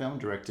comedy film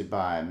directed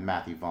by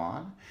Matthew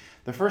Vaughn,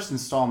 the first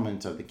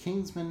installment of the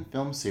Kingsman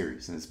film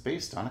series, and it's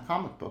based on a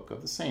comic book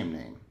of the same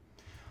name.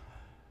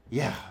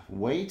 Yeah,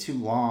 way too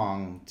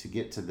long to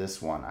get to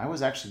this one. I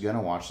was actually going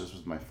to watch this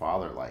with my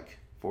father like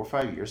 4 or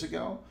 5 years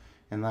ago,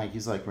 and like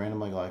he's like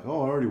randomly like,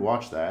 oh, I already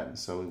watched that, and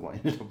so we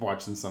ended up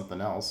watching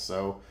something else.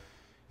 So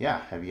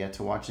yeah, have yet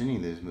to watch any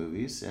of these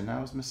movies, and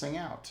I was missing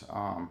out.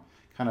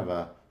 Kind of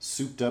a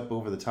souped up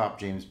over the top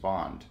James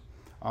Bond.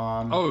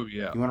 Oh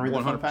yeah. You want to read 100%.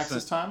 The fun facts 100%.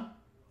 this time?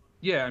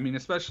 Yeah, I mean,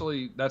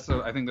 especially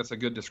I think that's a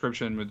good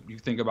description. When you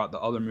think about the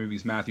other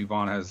movies Matthew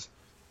Vaughn has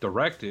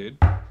directed,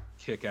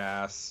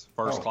 Kick-Ass,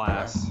 First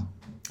Class.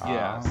 Okay.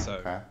 Yeah.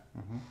 Okay.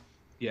 Mm-hmm.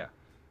 Yeah.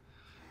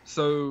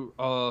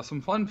 So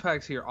some fun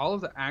facts here. All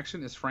of the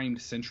action is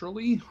framed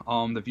centrally.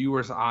 The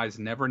viewer's eyes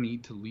never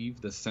need to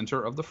leave the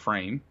center of the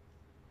frame.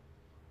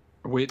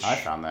 Which I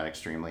found that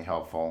extremely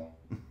helpful.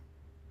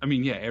 I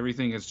mean, yeah,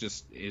 everything is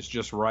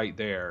just right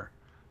there.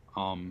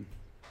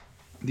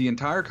 The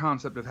entire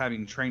concept of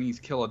having trainees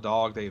kill a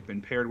dog they have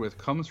been paired with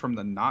comes from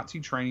the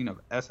Nazi training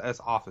of SS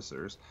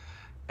officers.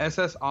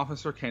 SS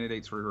officer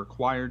candidates were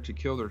required to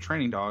kill their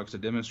training dogs to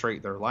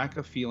demonstrate their lack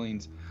of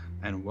feelings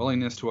and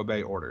willingness to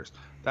obey orders.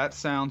 That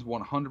sounds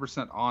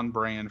 100% on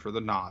brand for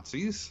the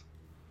Nazis.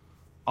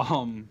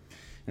 It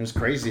was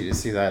crazy to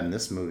see that in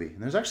this movie.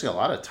 And there's actually a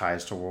lot of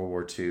ties to World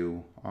War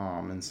II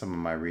in some of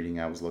my reading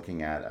I was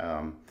looking at.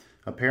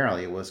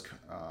 Apparently it was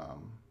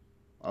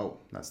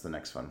that's the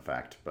next fun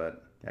fact,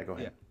 but yeah, go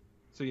ahead. Yeah.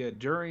 So yeah,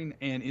 during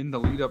and in the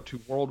lead up to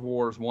World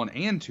Wars I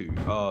and II,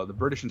 the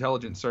British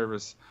intelligence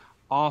service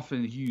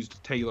often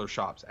used tailor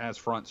shops as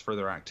fronts for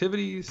their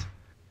activities.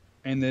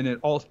 And then it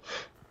also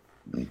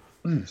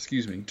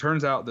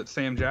turns out that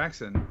Sam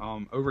Jackson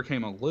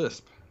overcame a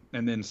lisp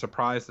and then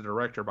surprised the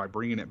director by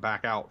bringing it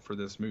back out for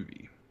this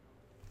movie.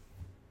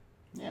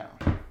 Yeah.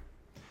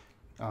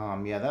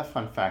 That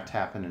fun fact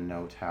happened to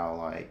note how,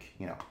 like,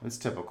 it's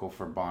typical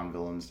for Bond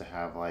villains to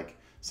have, like,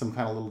 some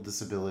kind of little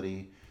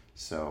disability.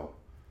 So,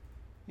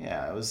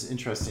 yeah, it was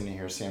interesting to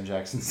hear Sam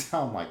Jackson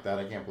sound like that.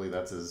 I can't believe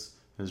that's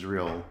his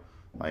real,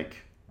 like,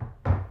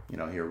 he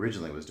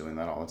originally was doing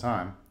that all the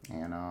time.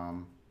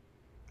 And,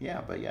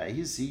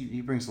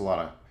 he brings a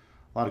lot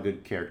of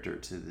good character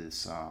to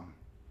this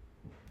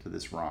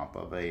romp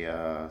of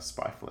a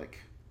spy flick.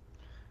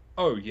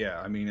 Oh,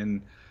 yeah. I mean,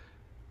 and,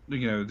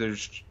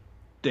 there's...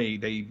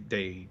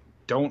 They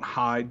don't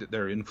hide that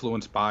they're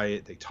influenced by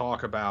it. They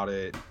talk about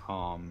it.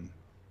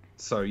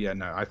 So yeah,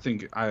 no, I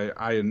think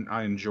I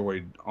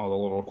enjoyed all the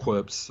little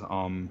quips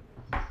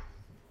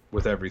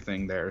with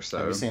everything there. So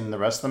have you seen the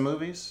rest of the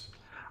movies?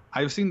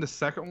 I've seen the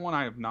second one.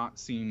 I have not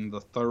seen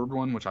the third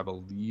one, which I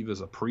believe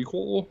is a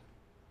prequel.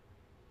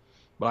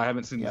 But I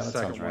haven't seen the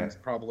second one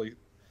probably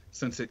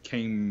since it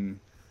came.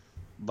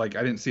 Like,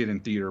 I didn't see it in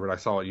theater, but I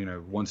saw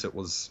it, once it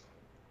was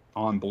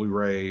on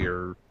Blu-ray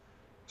or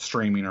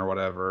streaming or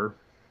whatever.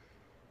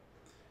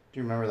 Do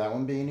you remember that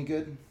one being any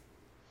good?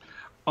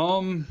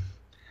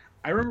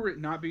 I remember it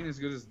not being as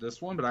good as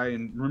this one, but I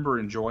remember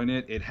enjoying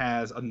it. It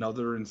has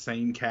another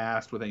insane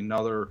cast with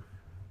another,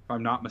 if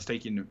I'm not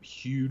mistaken,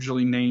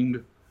 hugely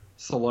named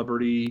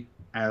celebrity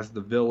as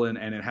the villain,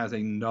 and it has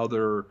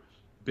another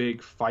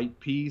big fight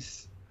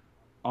piece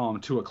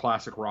to a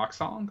classic rock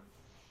song.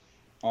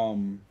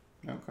 Okay.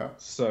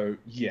 So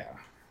yeah.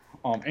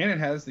 And it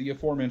has the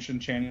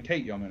aforementioned Channing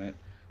Tatum in it.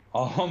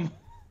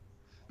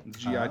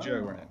 G.I.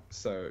 Joe in it.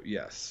 So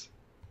yes.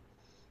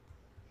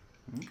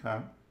 Okay.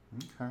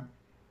 Okay.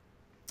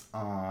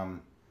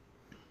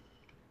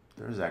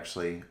 There's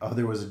actually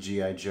there was a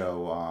G.I.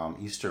 Joe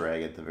Easter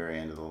egg at the very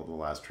end of the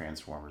last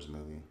Transformers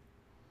movie.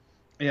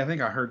 Yeah, I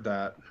think I heard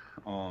that.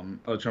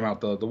 Talking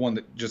about the one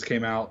that just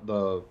came out,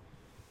 the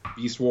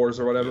Beast Wars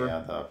or whatever.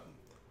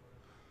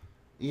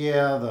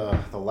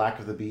 The lack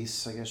of the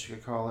beasts, I guess you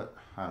could call it.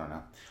 I don't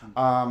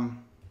know.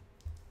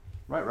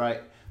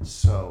 Right.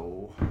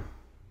 So,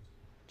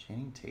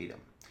 Channing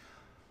Tatum.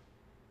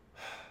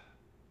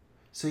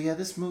 So yeah,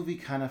 this movie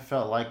kind of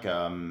felt like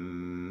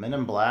Men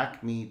in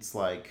Black meets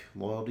like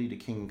Loyalty to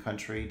King and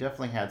Country.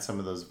 Definitely had some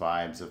of those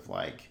vibes of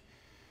like.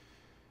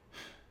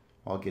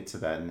 I'll get to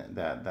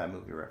that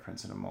movie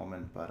reference in a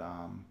moment, but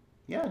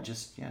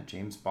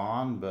James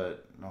Bond,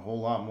 but a whole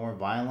lot more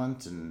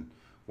violent and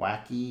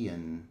wacky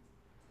and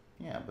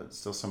but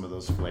still some of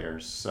those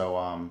flares. So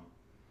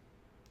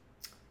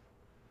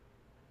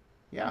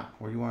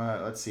where do you want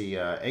to? Let's see.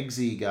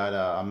 Eggsy got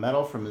a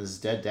medal from his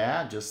dead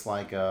dad, just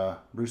like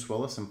Bruce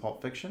Willis in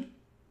Pulp Fiction.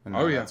 And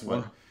that's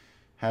what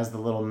has the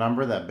little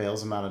number that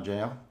bails him out of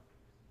jail.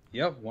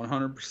 Yep,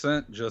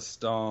 100%.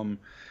 Just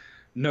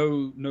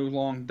no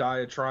long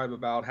diatribe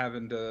about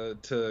having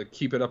to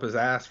keep it up his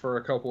ass for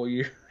a couple of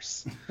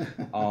years.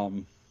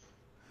 Nope.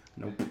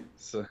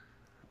 So,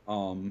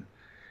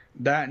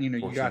 that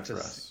you got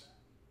to.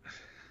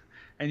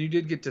 And you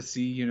did get to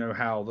see,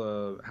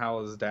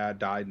 how his dad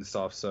died and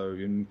stuff. So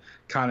it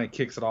kind of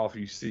kicks it off.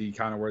 You see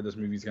kind of where this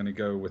movie's going to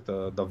go with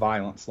the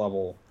violence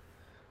level,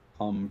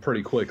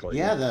 pretty quickly.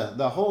 Yeah,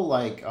 the whole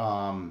like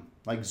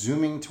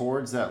zooming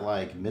towards that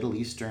like Middle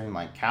Eastern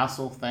like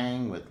castle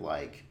thing with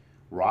like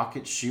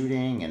rocket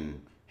shooting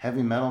and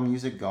heavy metal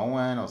music going.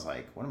 I was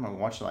like, what am I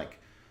watching? Like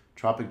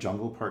Tropic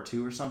Jungle Part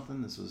 2 or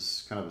something? This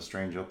was kind of a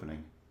strange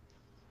opening.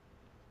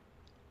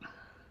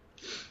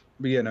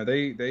 But yeah, no,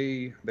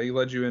 they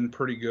led you in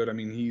pretty good. I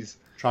mean, he's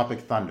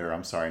Tropic Thunder.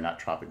 I'm sorry, not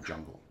Tropic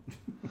Jungle.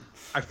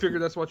 I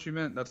figured that's what you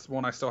meant. That's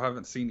one I still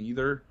haven't seen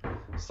either.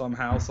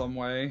 Somehow, some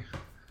way.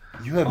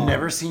 You have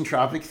never seen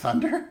Tropic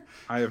Thunder?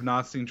 I have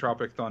not seen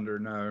Tropic Thunder.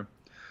 No,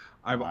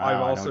 I've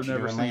also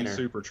never seen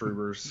Super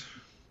Troopers.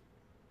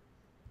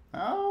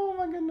 Oh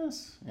my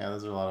goodness! Yeah,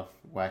 those are a lot of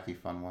wacky,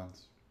 fun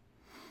ones.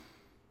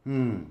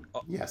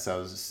 Yes,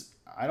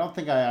 I don't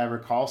think I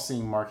recall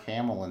seeing Mark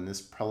Hamill in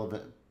this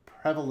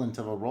prevalent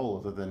of a role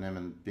other than him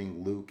and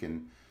being Luke,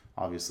 and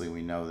obviously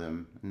we know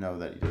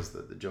that he does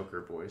the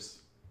Joker voice.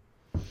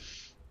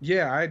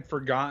 Yeah, I'd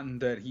forgotten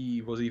that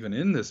he was even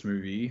in this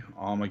movie.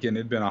 Again,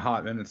 it'd been a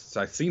hot minute since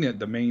I'd seen it.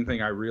 The main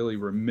thing I really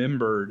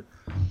remembered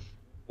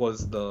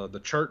was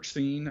the church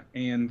scene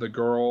and the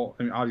girl.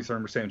 I mean, obviously I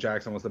remember Sam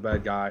Jackson was the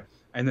bad guy,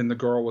 and then the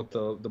girl with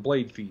the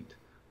blade feet.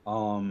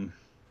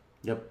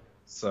 Yep.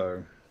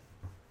 So.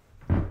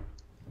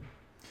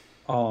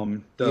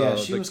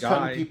 She was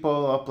cutting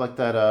people up like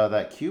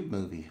that Cube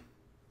movie.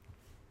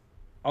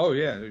 Oh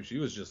yeah, she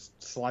was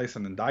just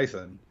slicing and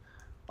dicing.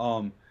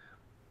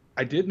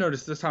 I did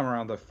notice this time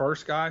around the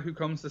first guy who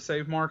comes to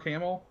save Mark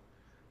Hamill,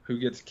 who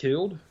gets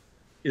killed,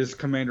 is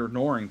Commander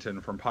Norrington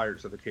from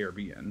Pirates of the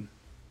Caribbean.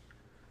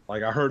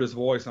 Like I heard his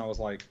voice and I was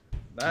like,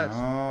 "That's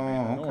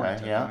Commander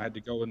Norrington." Yeah. I had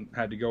to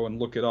go and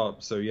look it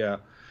up. So yeah,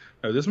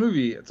 no, this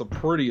movie it's a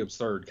pretty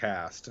absurd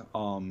cast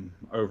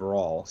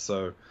overall.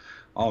 So.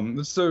 But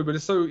it's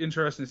so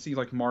interesting to see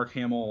like Mark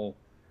Hamill,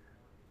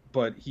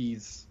 but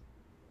he's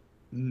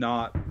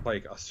not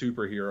like a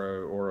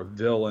superhero or a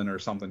villain or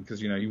something because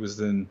he was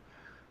in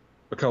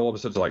a couple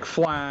episodes of like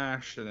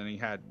Flash, and then he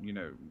had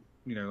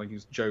like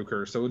he's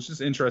Joker. So it's just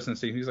interesting to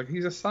see he's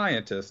a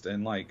scientist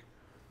and like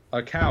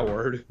a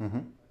coward.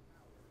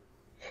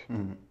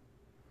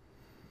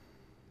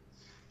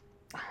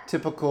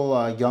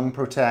 Typical young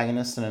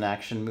protagonist in an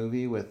action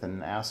movie with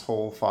an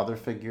asshole father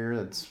figure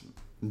that's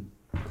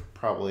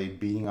probably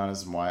beating on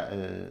his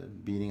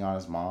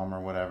mom or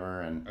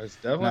whatever, and it's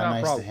definitely not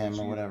nice probably, to him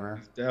or whatever.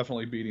 He's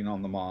definitely beating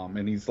on the mom,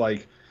 and he's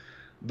like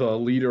the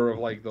leader of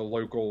like the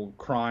local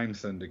crime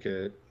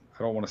syndicate.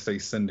 I don't want to say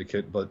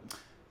syndicate, but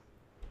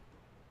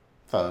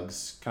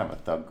thugs, kind of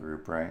a thug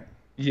group, right?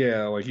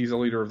 Yeah, like he's a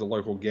leader of the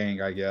local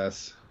gang, I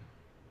guess.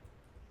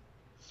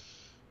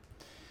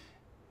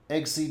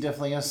 Eggsy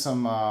definitely has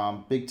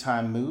some big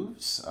time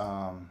moves.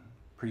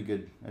 Pretty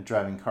good at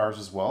driving cars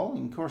as well.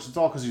 And of course, it's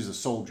all because he's a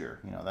soldier.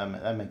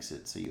 That makes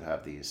it so you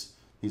have these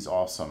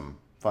awesome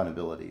fun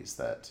abilities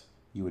that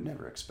you would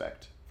never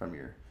expect from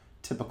your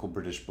typical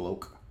British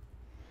bloke.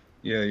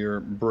 Yeah,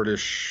 you're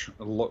British,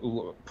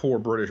 poor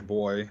British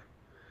boy.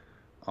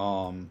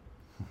 But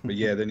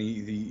yeah, then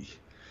he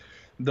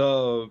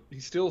he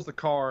steals the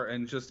car,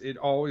 and just it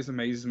always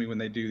amazes me when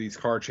they do these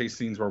car chase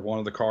scenes where one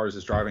of the cars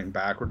is driving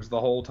backwards the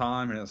whole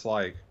time, and it's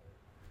like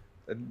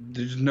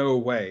there's no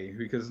way,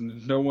 because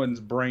no one's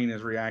brain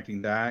is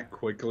reacting that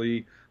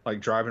quickly, like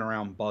driving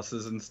around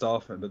buses and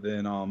stuff. But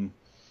then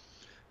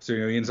so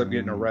he ends up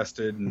getting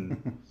arrested,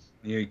 and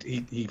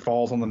he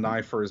falls on the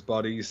knife for his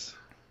buddies.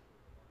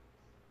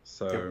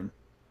 So. Yep.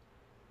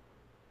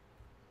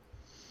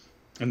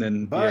 And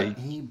then, but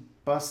he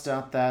busts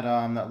out that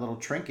that little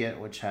trinket,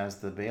 which has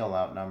the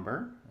bailout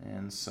number,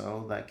 and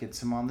so that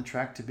gets him on the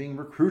track to being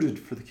recruited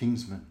for the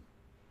Kingsman.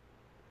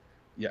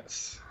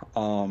 Yes,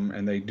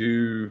 and they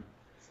do.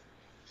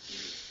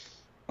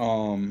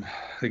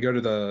 They go to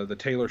the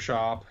tailor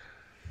shop.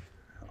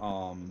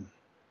 Colin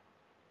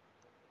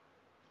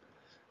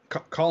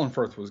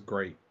Firth was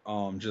great.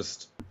 I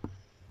guess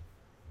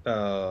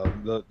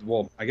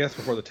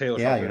before the tailor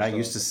shop. Yeah, you're not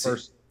used to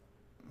see.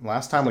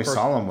 Last time we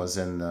saw him was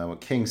in the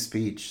King's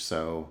Speech,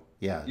 so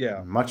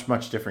yeah,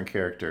 much different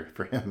character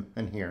for him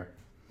in here.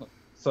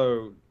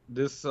 So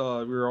this, we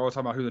were always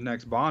talking about who the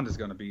next Bond is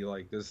going to be.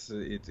 Like this,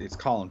 it's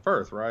Colin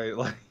Firth, right?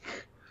 Like,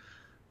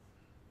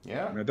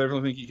 yeah, I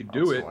definitely think he could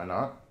do it. Why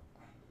not?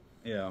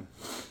 Yeah,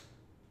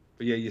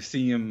 but yeah, you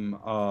see him.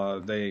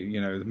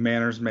 The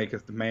manners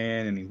maketh the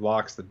man, and he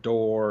locks the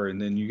door,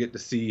 and then you get to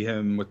see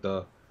him with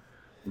the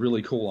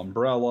really cool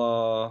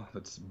umbrella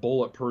that's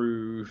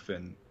bulletproof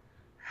and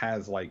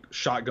has like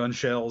shotgun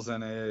shells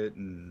in it,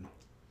 and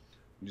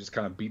he just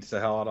kind of beats the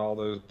hell out of all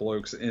those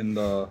blokes in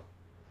the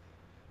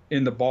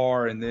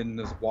bar. And then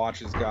his watch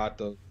has got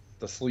the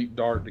sleep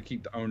dart to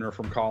keep the owner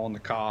from calling the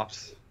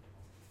cops.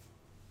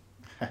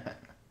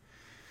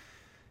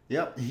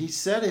 Yep, he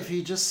said if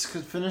he just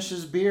could finish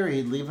his beer,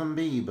 he'd leave him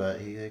be, but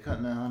they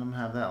couldn't let him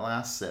have that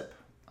last sip.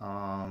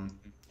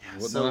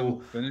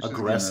 So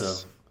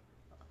aggressive.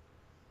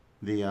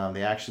 The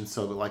action,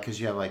 so like, because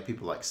you have like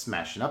people like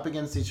smashing up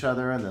against each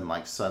other, and then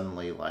like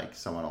suddenly like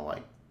someone will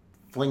like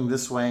fling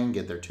this way and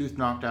get their tooth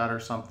knocked out or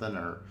something,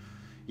 or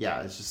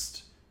it's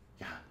just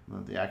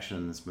the action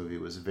in this movie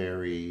was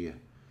very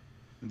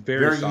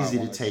easy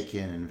to take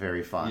in and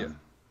very fun. Yeah.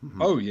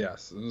 Mm-hmm. Oh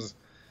yes, it was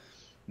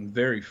a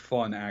very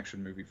fun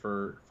action movie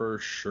for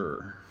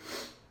sure.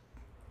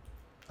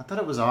 I thought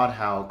it was odd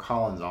how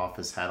Colin's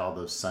office had all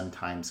those Sun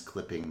Times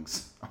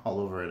clippings all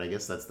over it. I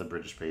guess that's the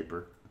British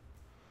paper.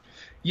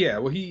 Yeah,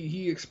 well,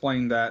 he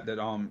explained that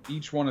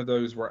each one of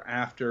those were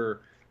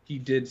after he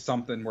did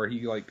something where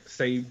he like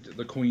saved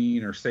the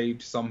Queen or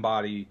saved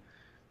somebody,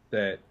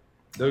 that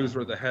those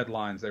were the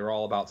headlines. They were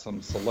all about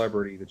some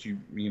celebrity that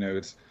we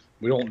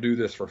don't do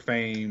this for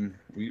fame.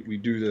 We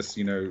do this,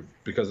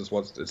 because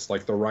it's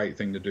like the right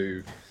thing to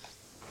do.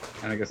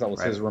 And I guess that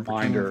was his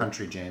reminder.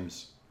 Country,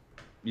 James.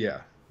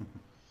 Yeah.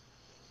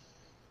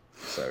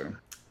 So.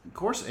 Of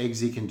course,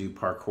 Eggsy can do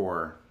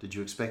parkour. Did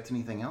you expect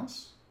anything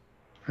else?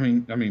 I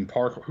mean,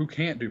 parkour. Who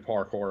can't do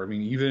parkour? I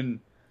mean,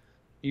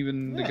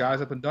 even the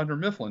guys up in Dunder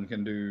Mifflin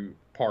can do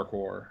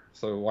parkour.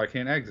 So why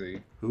can't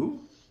Eggsy?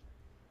 Who?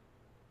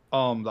 The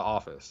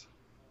Office.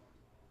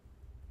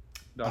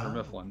 Dunder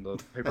Mifflin, the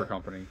paper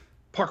company.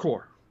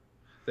 Parkour.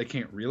 They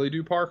can't really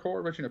do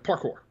parkour, but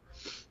parkour.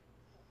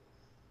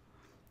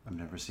 I've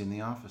never seen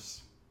The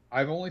Office.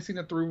 I've only seen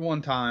it through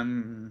one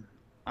time.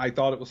 I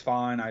thought it was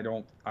fine.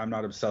 I'm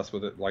not obsessed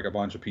with it like a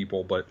bunch of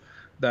people, but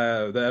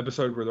the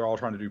episode where they're all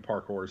trying to do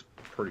parkour is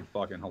pretty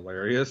fucking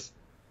hilarious.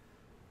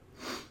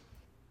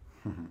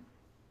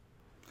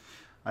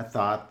 I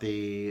thought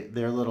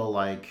their little,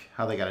 like,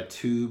 how they got a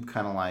tube,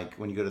 kind of like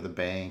when you go to the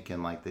bank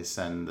and like they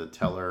send the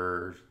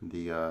teller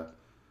the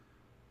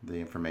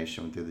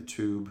information through the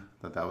tube.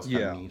 That was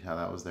kind of neat. How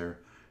that was their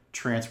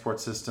transport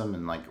system,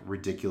 and like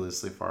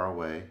ridiculously far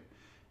away.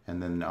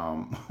 And then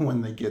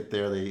when they get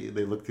there,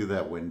 they look through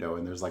that window,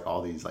 and there's like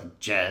all these like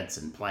jets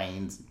and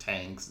planes and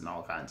tanks and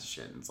all kinds of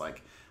shit. And it's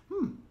like,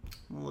 a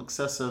little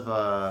excessive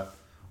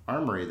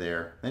armory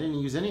there. They didn't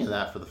use any of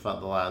that for the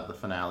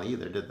finale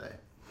either, did they?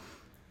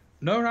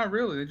 No, not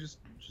really. They just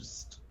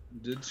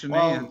did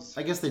shenanigans.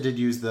 Well, I guess they did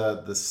use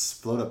the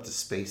float up to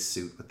space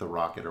suit with the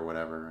rocket or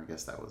whatever. I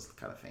guess that was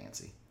kind of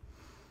fancy.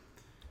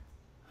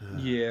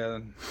 Yeah.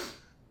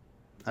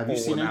 Have you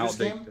seen Ender's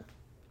Game?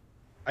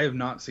 I have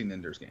not seen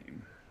Ender's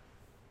Game.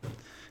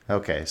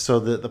 Okay, so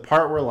the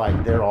part where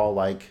like they're all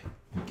like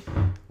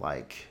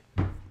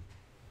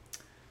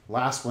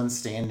last one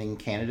standing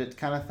candidate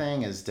kind of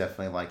thing is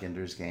definitely like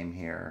Ender's Game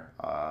here.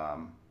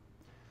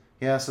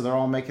 So they're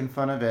all making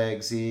fun of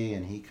Eggsy,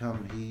 and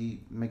he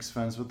makes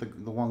friends with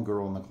the one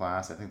girl in the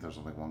class. I think there's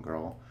only one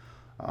girl.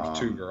 There's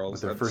two girls.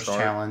 With their first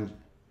challenge.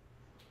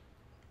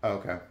 Oh,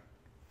 okay.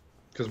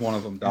 Because one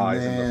of them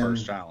dies in the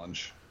first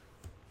challenge.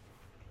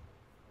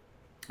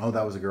 Oh,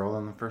 that was a girl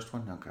in the first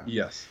one? Okay.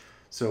 Yes.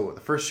 So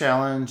the first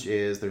challenge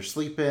is they're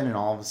sleeping, and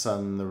all of a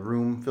sudden the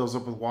room fills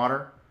up with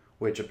water,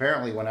 which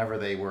apparently whenever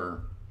they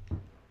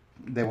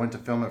went to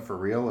film it for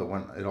real,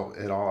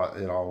 it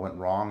all went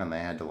wrong, and they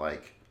had to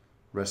like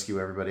rescue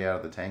everybody out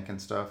of the tank and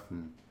stuff,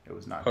 and it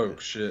was not good. Oh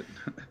shit.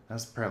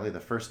 That's apparently the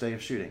first day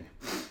of shooting.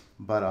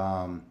 But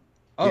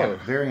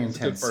very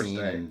intense scene,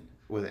 and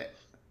with it.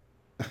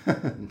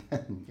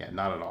 Yeah,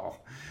 not at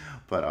all.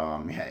 But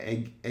yeah,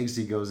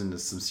 Eggsy goes into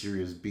some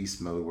serious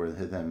beast mode where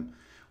them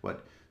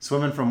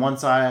swimming from one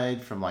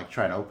side from like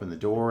trying to open the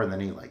door, and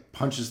then he like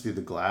punches through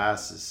the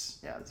glass.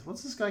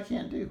 What's this guy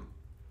can't do?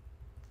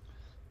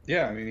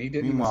 Yeah, I mean, he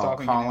didn't Meanwhile, stop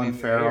him Colin getting in the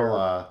Farrell,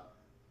 air.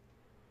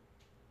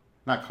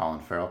 not Colin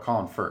Farrell,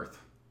 Colin Firth,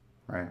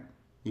 right?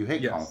 You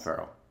hate Yes. Colin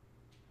Farrell.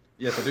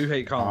 Yes, I do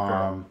hate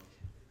Colin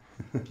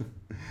Farrell.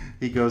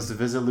 He goes to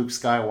visit Luke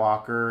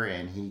Skywalker,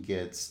 and he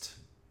gets,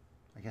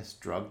 I guess,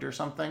 drugged or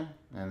something,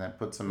 and that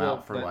puts him Well,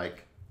 out for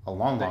like a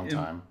long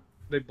time.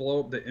 They blow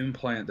up the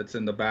implant that's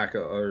in the back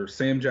of, or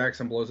Sam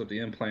Jackson blows up the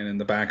implant in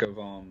the back of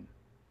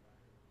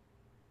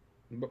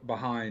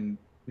behind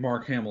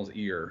Mark Hamill's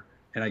ear,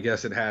 and I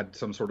guess it had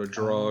some sort of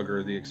drug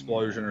or the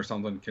explosion or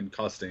something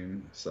concussed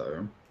him.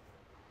 So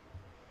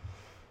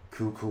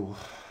Cool.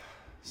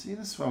 See,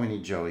 this is why we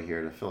need Joey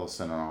here to fill us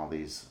in on all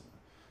these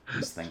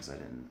things I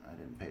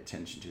didn't pay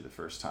attention to the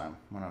first time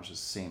when I was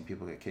just seeing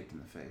people get kicked in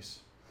the face.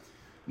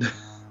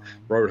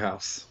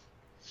 Roadhouse.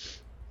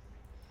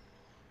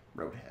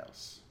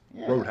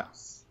 Yeah.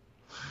 Roadhouse.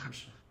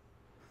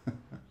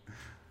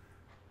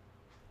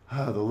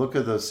 The look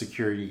of those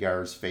security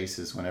guards'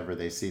 faces whenever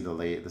they see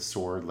the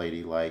sword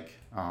lady, like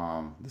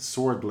the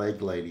sword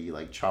leg lady,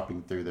 like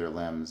chopping through their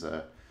limbs.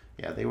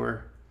 Yeah, they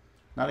were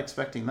not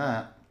expecting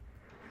that.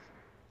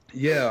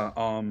 Yeah.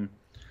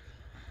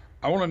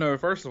 I want to know,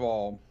 first of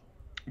all,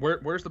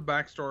 where's the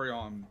backstory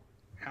on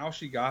how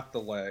she got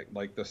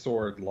the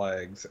sword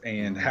legs,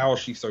 and how is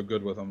she so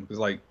good with them? Because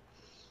like,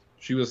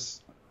 she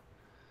was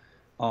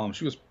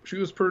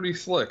pretty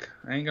slick.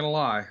 I ain't gonna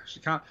lie. She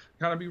kind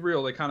of be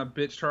real. They kind of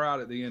bitched her out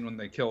at the end when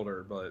they killed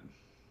her, but.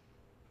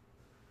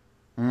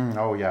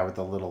 Oh yeah, with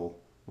the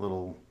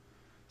little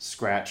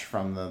scratch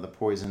from the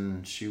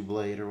poison shoe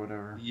blade or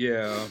whatever.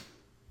 Yeah.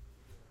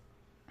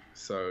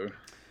 So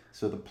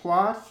the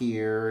plot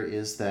here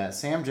is that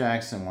Sam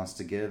Jackson wants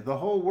to give the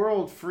whole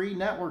world free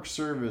network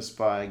service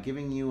by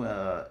giving you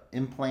a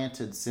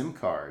implanted SIM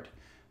card.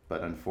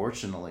 But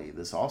unfortunately,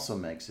 this also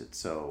makes it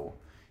so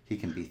he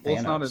can be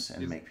Thanos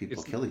and make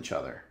people kill each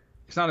other.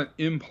 It's not an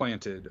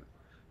implanted.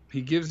 He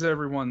gives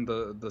everyone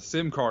the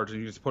SIM cards, and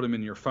you just put them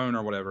in your phone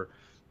or whatever.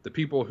 The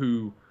people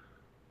who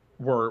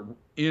were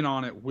in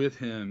on it with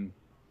him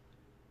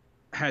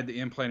had the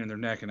implant in their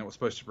neck, and it was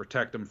supposed to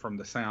protect them from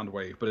the sound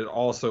wave. But it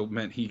also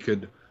meant he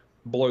could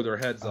blow their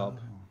heads up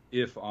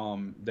if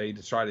they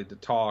decided to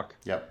talk.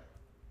 Yep.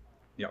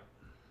 Yep.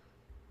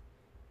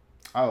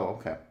 Oh,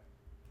 okay.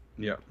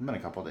 Yep. It's been a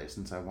couple days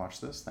since I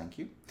watched this. Thank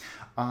you.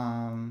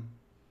 Let's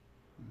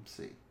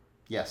see.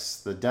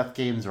 Yes, the death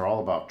games are all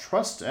about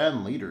trust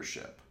and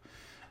leadership.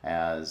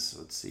 I'm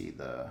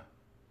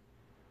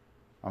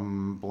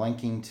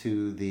blanking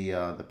to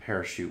the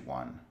parachute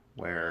one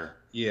where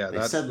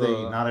they said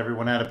not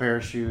everyone had a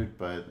parachute,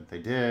 but they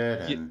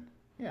did, and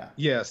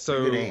yeah.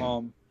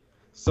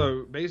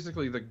 So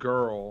basically, the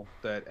girl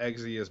that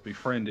Eggsy has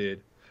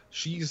befriended,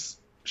 she's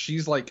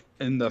like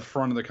in the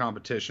front of the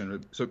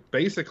competition. So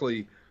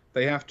basically,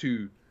 they have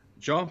to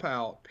jump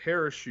out,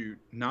 parachute,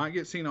 not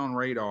get seen on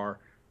radar,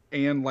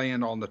 and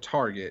land on the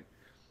target.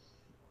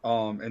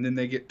 And then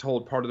they get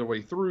told part of the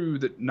way through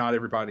that not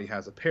everybody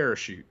has a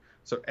parachute.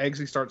 So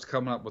Eggsy starts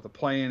coming up with a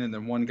plan, and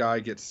then one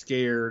guy gets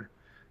scared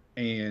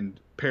and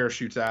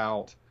parachutes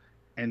out,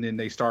 and then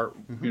they start,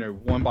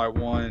 one by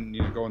one,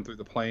 going through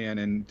the plan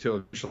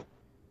until.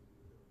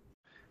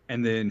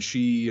 And then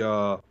he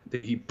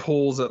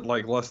pulls at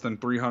like less than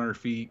 300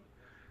 feet,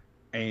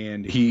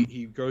 and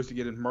he goes to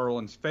get in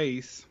Merlin's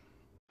face.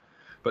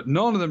 But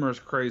none of them are as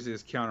crazy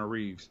as Keanu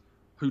Reeves,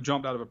 who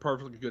jumped out of a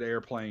perfectly good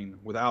airplane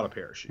without a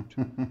parachute.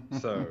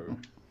 So.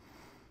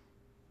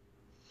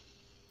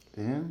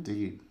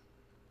 Indeed.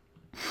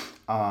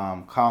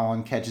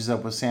 Colin catches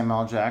up with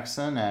Samuel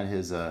Jackson at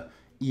his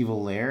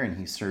evil lair, and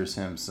he serves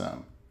him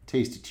some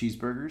tasty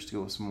cheeseburgers to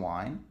go with some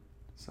wine.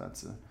 So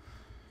that's a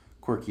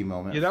quirky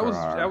moment for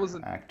our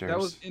actors. That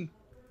was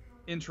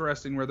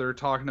interesting, where they're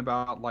talking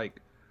about like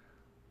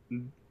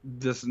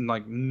this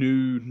like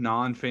new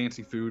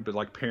non-fancy food, but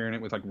like pairing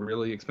it with like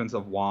really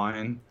expensive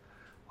wine.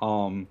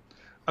 I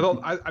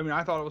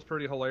thought it was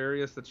pretty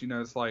hilarious that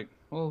it's like,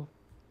 well,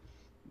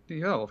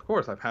 yeah, of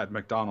course I've had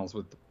McDonald's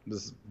with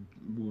this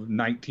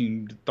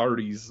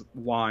 1930s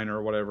wine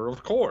or whatever.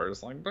 Of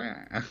course, like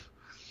bah.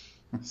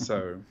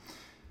 So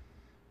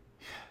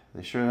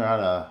they sure had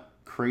a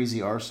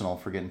crazy arsenal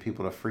for getting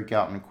people to freak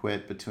out and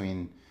quit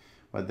between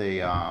what they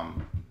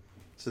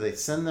so they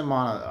send them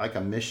on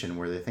a mission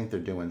where they think they're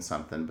doing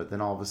something, but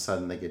then all of a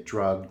sudden they get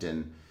drugged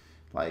and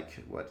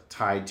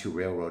tied to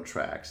railroad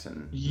tracks,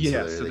 and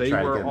so they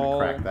try to get them to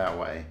crack that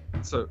way.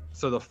 So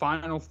the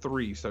final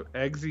three, so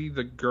Eggsy,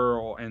 the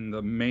girl, and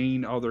the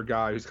main other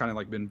guy who's kind of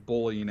like been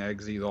bullying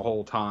Eggsy the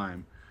whole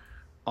time,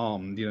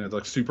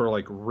 the super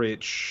like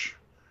rich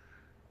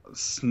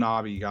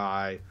snobby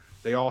guy,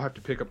 they all have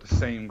to pick up the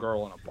same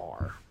girl in a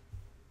bar.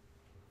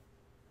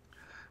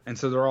 And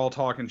so they're all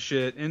talking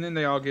shit, and then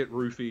they all get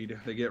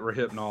roofied, they get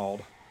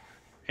rehypnoled,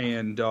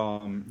 and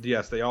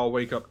yes, they all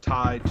wake up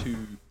tied to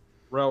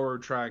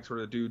railroad tracks where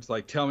the dude's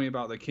like, "Tell me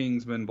about the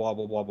Kingsman," blah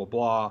blah blah blah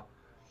blah.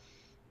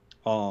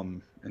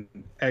 And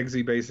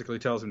Eggsy basically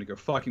tells him to go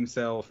fuck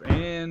himself,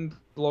 and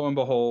lo and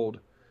behold,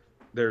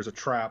 there's a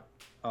trap.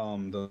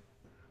 The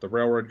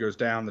railroad goes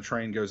down, the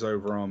train goes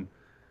over him,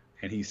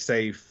 and he's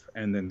safe.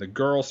 And then the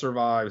girl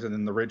survives, and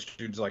then the rich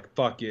dude's like,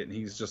 "Fuck it," and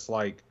he's just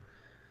like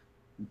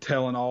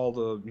telling all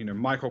the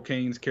Michael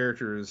Caine's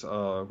characters,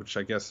 which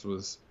I guess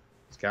was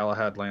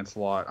Galahad,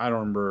 Lancelot. I don't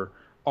remember.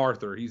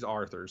 Arthur. He's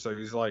Arthur. So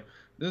he's like,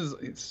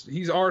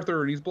 he's Arthur,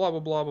 and he's blah blah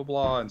blah blah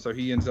blah, and so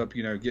he ends up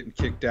getting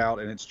kicked out,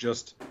 and it's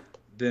just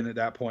then at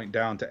that point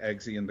down to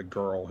Eggsy and the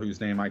girl whose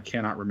name I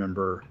cannot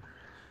remember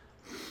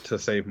to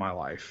save my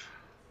life.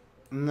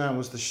 And that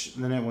was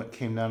then it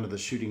came down to the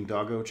shooting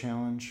doggo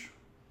challenge.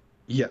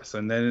 Yes,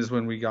 and then is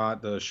when we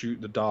got the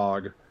shoot the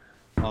dog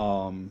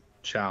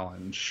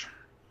challenge.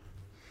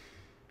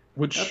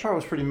 Which that part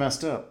was pretty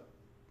messed up.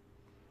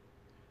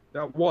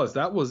 That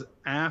was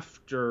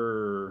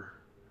after.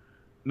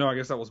 No, I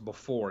guess that was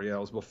before. Yeah, it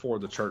was before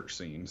the church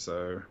scene.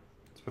 So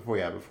it's before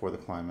the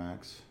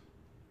climax.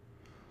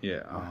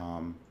 Yeah.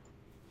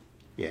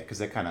 Yeah, because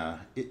that kind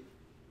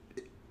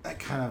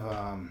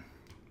of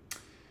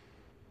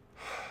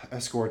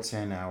escorts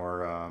in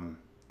our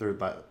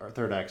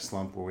third act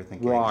slump where we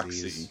think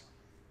Roxy.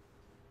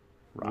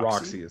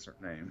 Roxy is her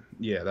name.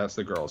 Yeah, that's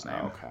the girl's name.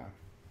 Oh, okay.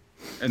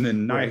 And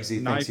then Knife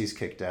thinks he's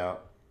kicked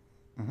out.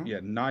 Mm-hmm. Yeah,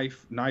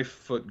 knife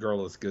foot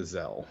girl is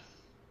Gazelle.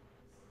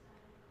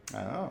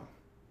 Oh,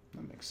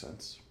 that makes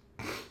sense.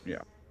 Yeah.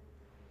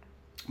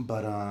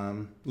 But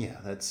yeah,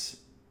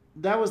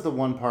 that was the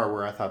one part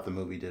where I thought the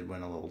movie did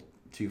went a little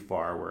too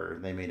far, where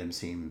they made him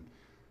seem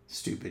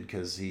stupid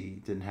because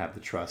he didn't have the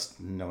trust,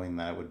 knowing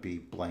that it would be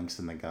blanks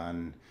in the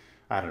gun.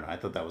 I don't know. I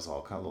thought that was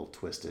all kind of a little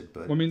twisted.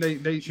 But well, I mean,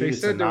 they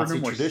said there were no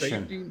more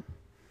safety.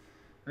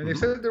 And they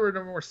said there were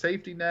no more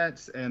safety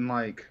nets, and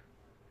like,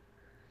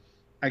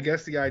 I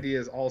guess the idea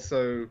is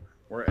also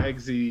where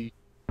Eggsy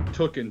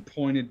took and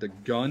pointed the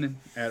gun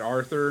at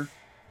Arthur,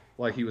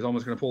 like he was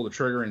almost going to pull the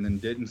trigger and then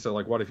didn't. So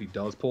like, what if he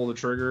does pull the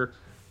trigger,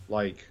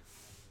 like,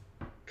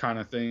 kind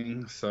of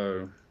thing.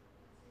 So,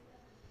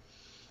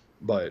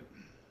 but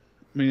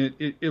I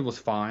mean, it was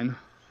fine.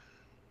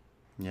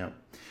 Yep.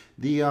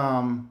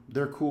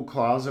 Their cool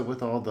closet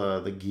with all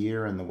the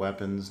gear and the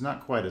weapons,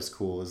 not quite as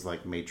cool as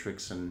like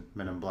Matrix and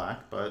Men in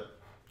Black, but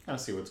kind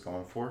of see what's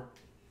going for.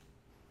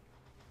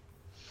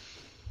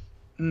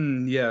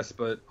 Yes,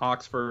 but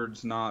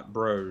Oxford's not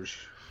Broge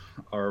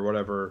or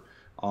whatever.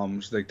 So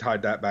they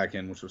tied that back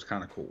in, which was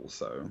kind of cool.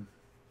 So,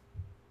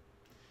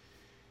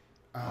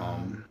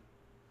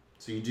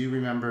 so you do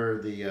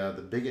remember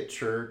the bigot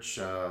church?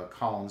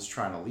 Colin's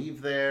trying to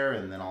leave there,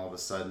 and then all of a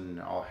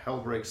sudden, all hell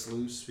breaks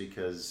loose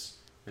because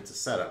it's a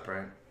setup,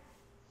 right?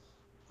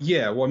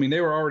 Yeah, well, I mean,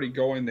 they were already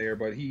going there,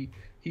 but he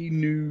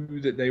knew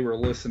that they were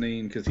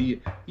listening because he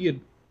had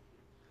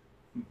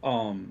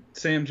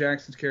Sam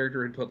Jackson's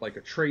character had put like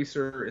a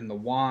tracer in the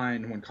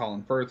wine when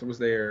Colin Firth was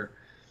there,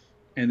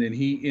 and then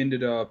he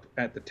ended up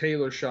at the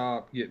tailor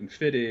shop getting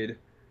fitted,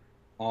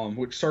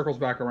 which circles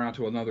back around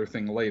to another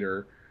thing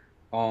later.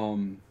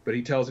 But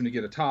he tells him to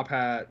get a top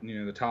hat.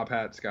 The top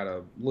hat's got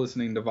a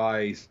listening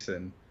device,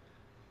 and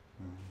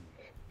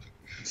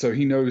so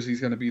he knows he's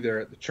going to be there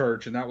at the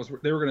church, and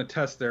they were going to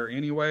test there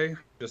anyway,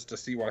 just to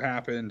see what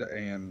happened,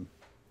 and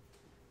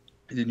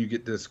then you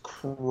get this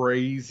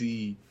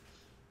crazy,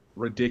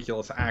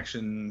 ridiculous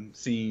action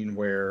scene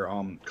where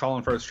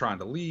Colin Firth's trying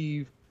to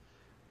leave,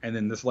 and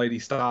then this lady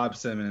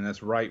stops him, and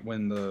that's right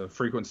when the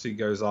frequency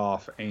goes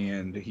off,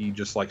 and he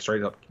just like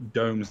straight up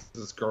domes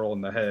this girl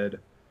in the head.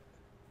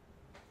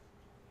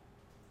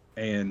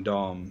 And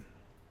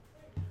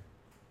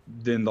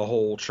then the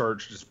whole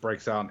church just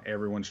breaks out, and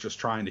everyone's just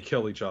trying to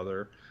kill each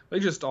other. They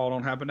just all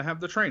don't happen to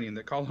have the training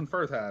that Colin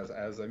Firth has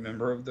as a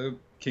member of the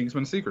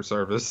Kingsman Secret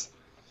Service.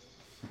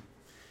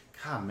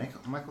 God,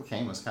 Michael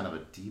Caine was kind of a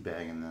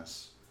D-bag in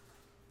this.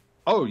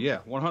 Oh, yeah,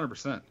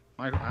 100%.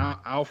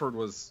 Alfred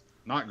was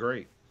not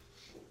great.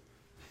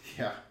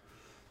 Yeah.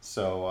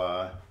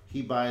 So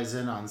he buys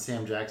in on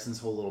Sam Jackson's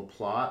whole little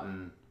plot,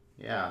 and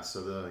yeah,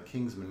 so the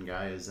Kingsman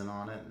guy is in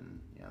on it, and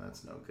yeah,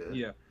 that's no good.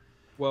 Yeah.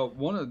 Well,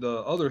 one of the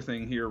other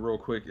thing here, real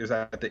quick, is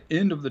at the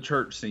end of the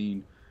church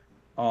scene,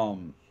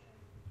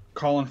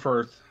 Colin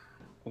Firth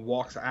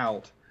walks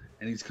out,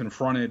 and he's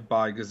confronted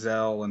by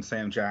Gazelle and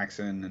Sam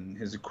Jackson and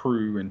his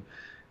crew, and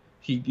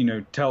he,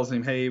 tells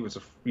him, hey, it was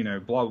blah,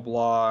 blah,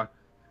 blah.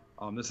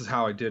 This is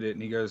how I did it.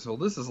 And he goes, well,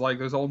 this is like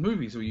those old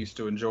movies we used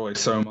to enjoy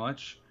so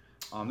much.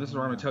 This is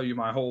where I'm going to tell you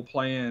my whole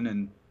plan,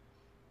 and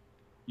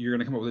you're going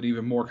to come up with an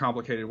even more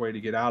complicated way to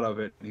get out of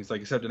it. And he's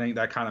like, except it ain't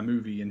that kind of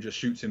movie, and just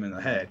shoots him in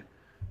the head.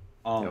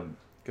 Yep.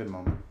 Good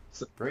moment.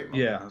 Great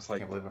moment. Yeah, it's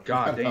like,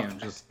 god damn,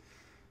 just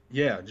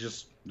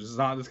this is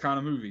not this kind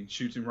of movie.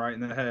 Shoots him right in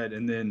the head,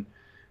 and then,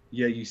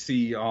 yeah, you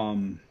see,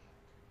 Eggsy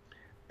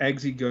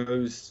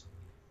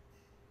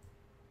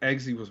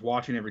was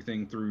watching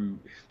everything through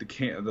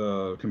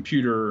the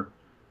computer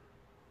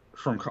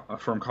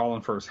from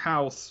Colin Firth's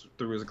house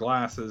through his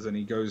glasses, and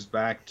he goes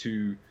back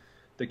to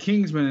the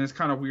Kingsman, and it's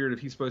kind of weird if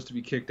he's supposed to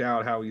be kicked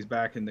out, how he's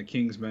back in the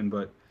Kingsman,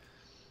 but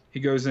he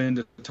goes in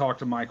to talk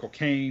to Michael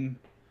Caine,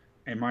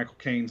 and Michael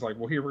Caine's like,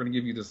 well, here, we're going to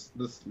give you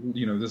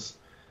this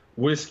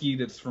whiskey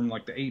that's from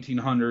like the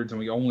 1800s, and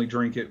we only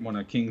drink it when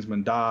a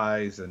Kingsman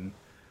dies, and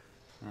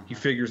he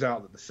figures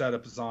out that the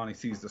setup is on. He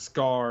sees the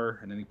scar,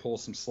 and then he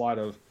pulls some sleight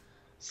of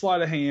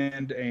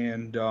hand,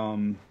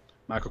 and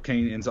Michael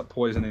Caine ends up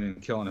poisoning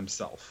and killing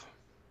himself.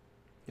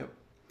 Yep.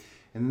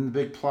 And then the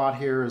big plot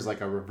here is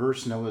like a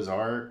reverse Noah's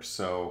Ark.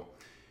 So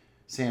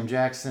Sam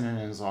Jackson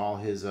and all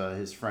his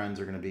friends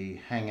are going to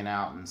be hanging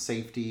out in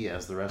safety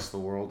as the rest of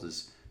the world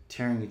is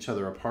tearing each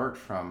other apart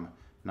from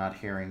not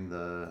hearing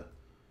the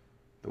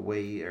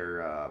way,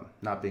 or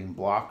not being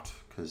blocked,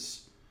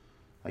 because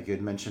like you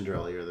had mentioned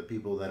earlier, the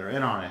people that are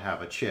in on it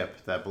have a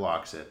chip that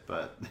blocks it,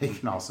 but they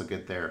can also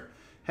get their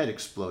head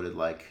exploded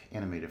like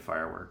animated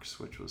fireworks,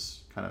 which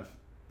was kind of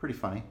pretty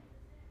funny.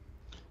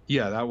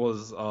 Yeah, that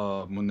was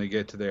when they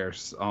get to there.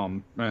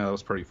 Man, that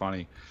was pretty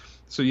funny.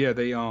 So yeah,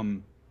 they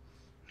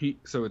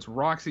so it's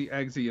Roxy,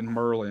 Eggsy, and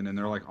Merlin, and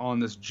they're like on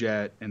this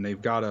jet, and they're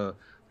gonna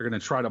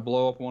try to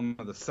blow up one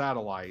of the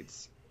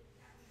satellites.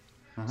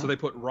 So they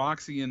put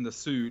Roxy in the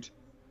suit,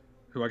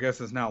 who I guess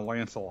is now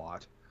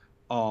Lancelot.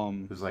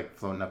 Who's like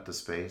floating up to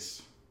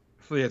space.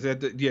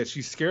 Yeah,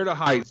 she's scared of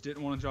heights,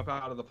 didn't want to jump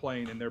out of the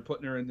plane, and they're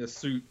putting her in this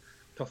suit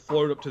to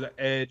float up to the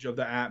edge of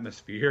the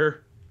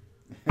atmosphere.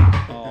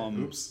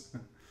 Oops.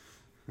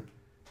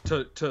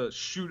 to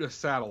shoot a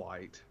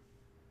satellite.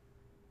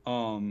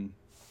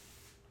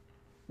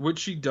 Which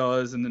she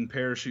does, and then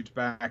parachutes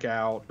back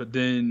out, but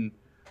then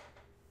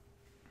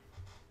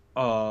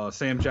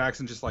Sam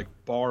Jackson just like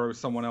borrows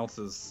someone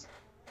else's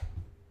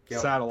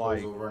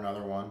satellite. Pulls over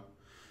another one.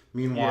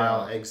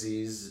 Meanwhile,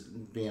 Eggsy's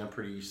being a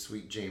pretty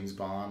sweet James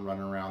Bond,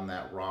 running around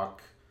that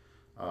rock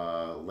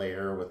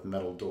lair with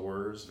metal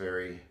doors.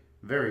 Very,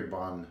 very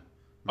Bond.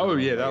 Oh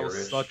yeah, that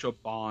was such a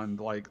Bond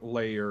like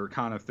layer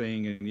kind of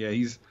thing, and yeah,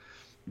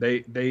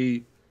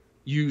 they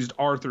used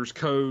Arthur's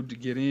code to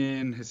get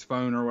in, his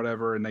phone or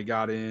whatever, and they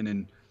got in,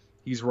 and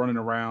he's running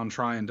around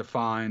trying to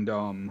find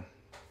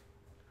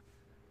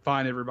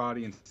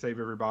everybody and save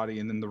everybody,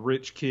 and then the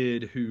rich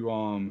kid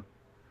who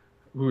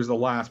was the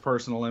last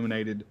person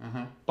eliminated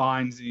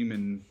finds him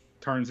and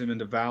turns him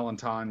into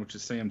Valentine, which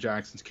is Sam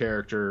Jackson's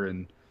character,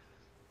 and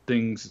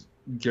things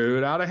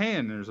go out of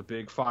hand. There's a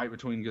big fight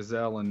between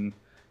Gazelle and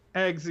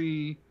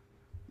Eggsy,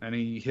 and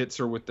he hits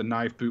her with the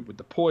knife boot with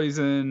the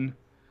poison,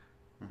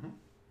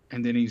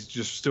 and then he's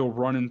just still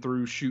running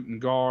through shooting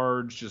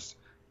guards, just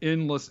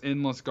endless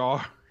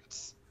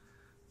guards.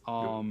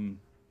 And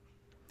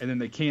then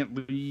they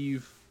can't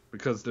leave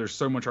because there's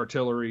so much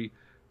artillery,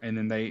 and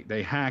then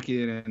they hack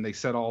it and they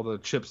set all the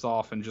chips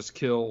off and just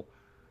killed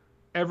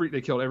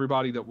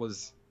everybody that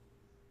was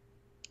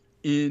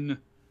in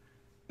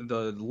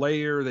the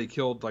lair. They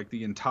killed like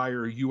the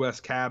entire U.S.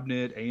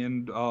 cabinet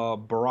and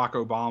Barack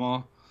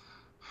Obama.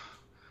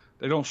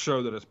 They don't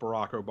show that it's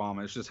Barack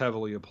Obama. It's just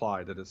heavily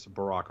implied that it's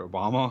Barack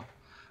Obama.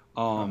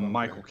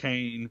 Michael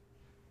Caine.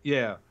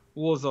 Yeah.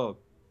 Was a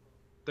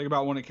think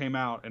about when it came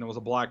out, and it was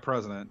a black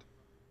president.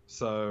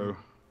 So.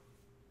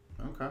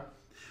 Okay.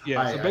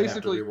 Yeah. So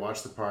basically, I have to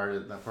rewatch the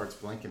part. That part's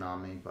blinking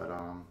on me, but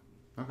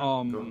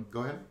okay,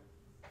 go ahead.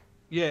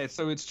 Yeah.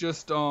 So it's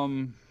just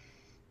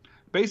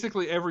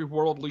basically every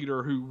world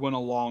leader who went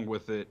along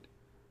with it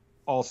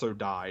also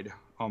died.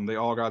 They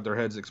all got their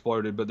heads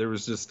exploded, but there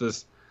was just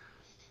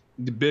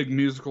the big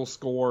musical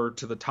score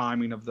to the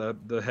timing of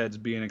the heads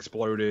being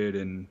exploded.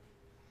 And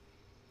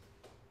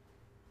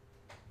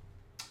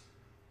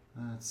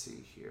let's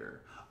see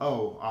here.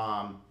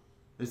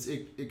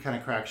 It kind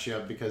of cracks you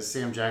up because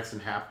Sam Jackson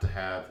has to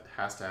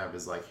have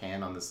his like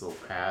hand on this little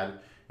pad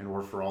in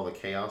order for all the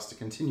chaos to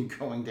continue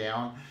going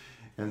down,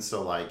 and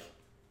so like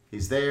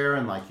he's there,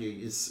 and like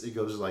it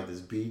goes to like this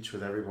beach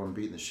with everyone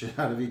beating the shit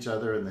out of each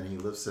other, and then he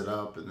lifts it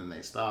up, and then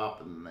they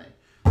stop, and then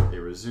they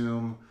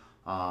resume.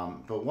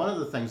 But one of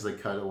the things they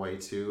cut away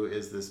to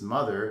is this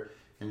mother,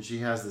 and she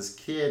has this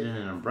kid in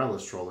an umbrella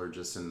stroller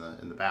just in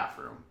the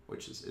bathroom,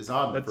 which is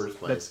odd in the first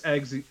place.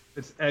 That's Eggsy.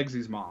 It's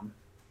Eggsy's mom.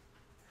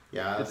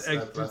 Yeah, it's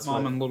Eggsy's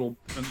mom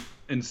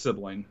and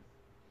sibling.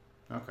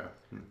 Okay.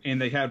 And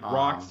they had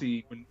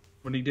Roxy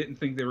when he didn't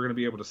think they were going to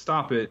be able to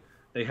stop it.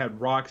 They had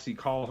Roxy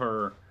call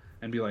her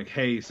and be like,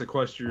 "Hey,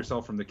 sequester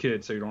yourself from the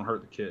kid so you don't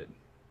hurt the kid."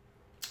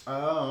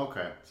 Oh,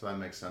 okay. So that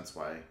makes sense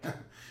why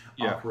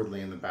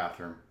awkwardly in the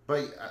bathroom.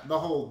 But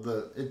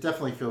it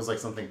definitely feels like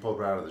something pulled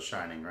right out of The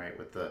Shining, right?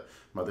 With the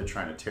mother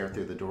trying to tear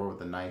through the door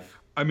with a knife.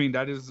 I mean,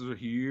 that is,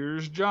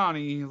 here's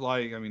Johnny.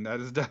 Like, I mean, that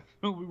is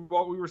definitely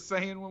what we were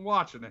saying when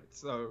watching it.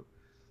 So.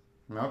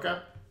 Okay.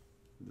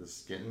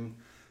 Just getting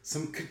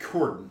some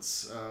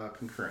concurrence.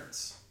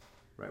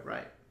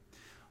 Right.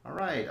 All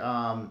right.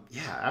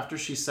 After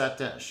she shot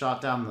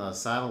down the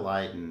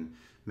satellite and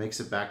makes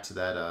it back to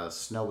that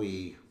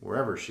snowy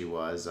wherever she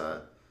was,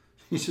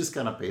 he's just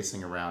kind of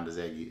pacing around as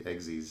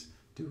Eggsy's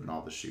doing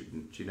all the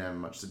shooting. She didn't have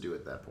much to do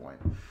at that point.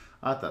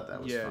 I thought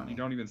that was funny. Yeah, you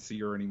don't even see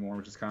her anymore,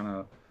 which is kind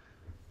of...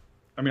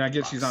 I mean, I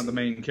guess she's not the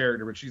main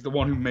character, but she's the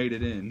one who made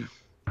it in.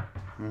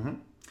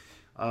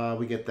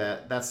 we get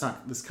that that's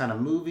not this kind of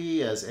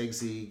movie, as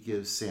Eggsy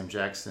gives Sam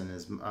Jackson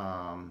his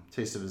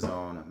taste of his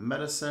own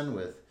medicine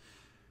with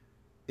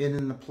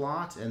in the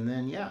plot, and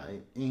then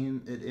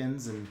it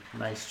ends in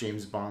nice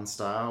James Bond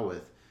style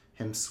with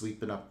him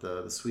sweeping up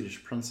the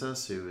Swedish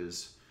princess who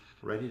is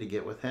ready to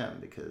get with him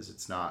because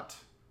it's not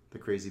the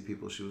crazy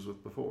people she was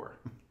with before.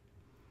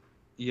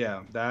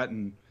 Yeah, that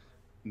and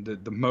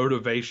the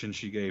motivation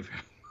she gave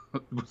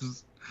him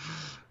was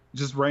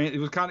just ran. It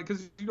was kind of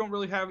because you don't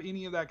really have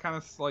any of that kind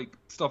of like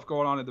stuff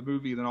going on in the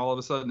movie. Then all of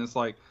a sudden it's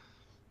like,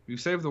 you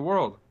saved the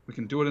world. We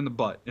can do it in the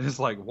butt, and it's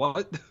like,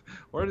 what?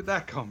 Where did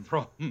that come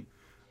from?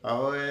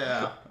 Oh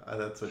yeah,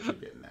 that's what you're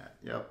getting at.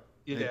 Yep.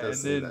 Yeah, it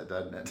does say that,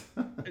 doesn't it?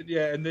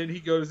 Yeah, and then he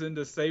goes in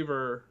to save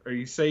her, or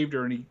he saved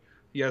her, and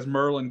he has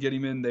Merlin get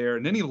him in there,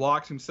 and then he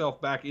locks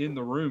himself back in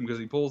the room because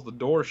he pulls the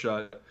door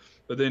shut.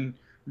 But then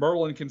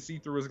Merlin can see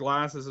through his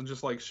glasses and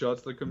just like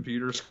shuts the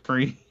computer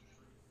screen.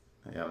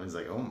 Yeah, he's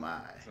like, oh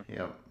my.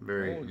 Yep,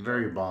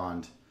 very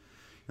Bond.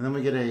 And then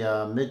we get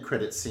a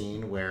mid-credit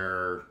scene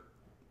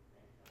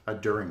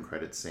during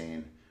credit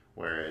scene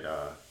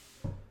where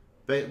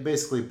it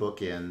basically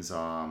bookends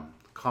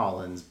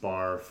Colin's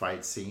bar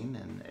fight scene,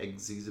 and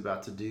Eggsy's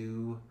about to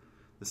do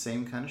the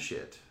same kind of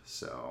shit.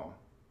 So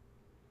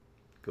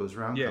goes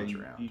around, comes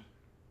around.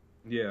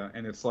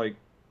 And it's like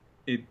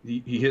he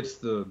hits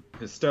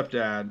his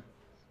stepdad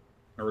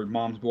or his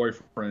mom's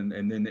boyfriend,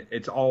 and then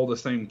it's all the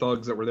same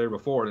thugs that were there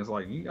before, and it's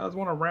like, you guys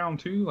want a round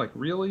two? Like,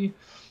 really?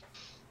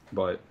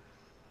 But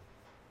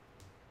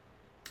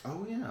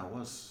oh yeah, it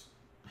was.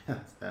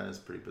 That is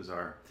pretty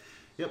bizarre.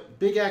 Yep,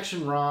 big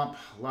action romp,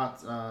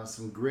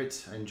 some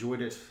grit. I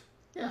enjoyed it.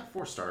 Yeah,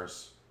 4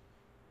 stars.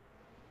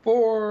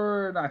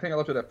 I think I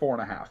left it at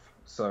 4.5.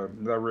 So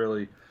I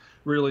really,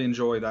 really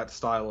enjoy that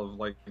style of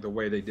like the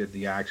way they did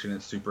the action.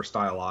 It's super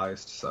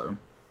stylized. So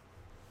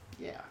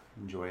yeah,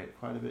 enjoy it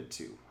quite a bit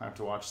too. I have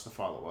to watch the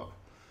follow-up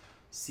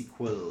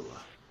sequel.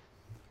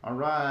 All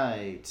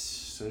right,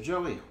 so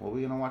Joey, what are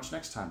we gonna watch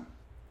next time?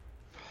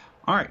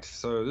 All right,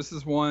 so this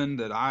is one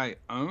that I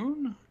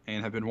own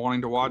and have been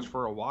wanting to watch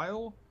for a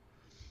while.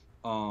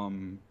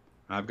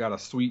 I've got a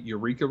sweet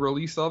Eureka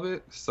release of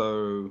it,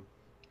 so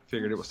I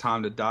figured it was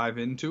time to dive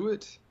into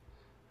it.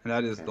 And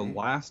that is The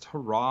Last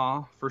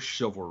Hurrah for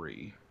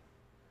Chivalry.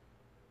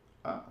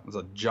 It's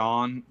a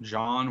John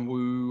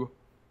Woo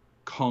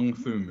kung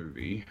fu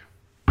movie.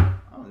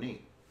 Oh,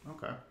 neat.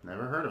 Okay,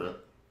 never heard of it.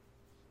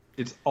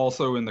 It's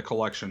also in the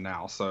collection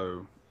now,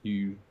 so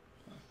you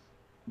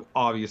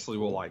obviously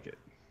will like it.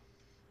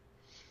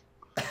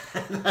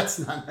 That's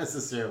not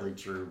necessarily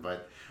true,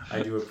 but I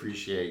do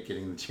appreciate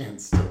getting the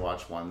chance to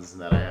watch ones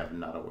that I am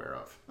not aware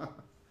of.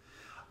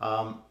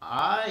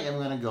 I am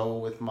going to go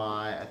with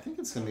I think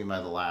it's going to be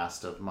the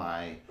last of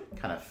my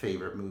kind of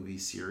favorite movie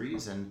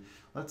series, and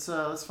let's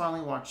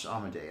finally watch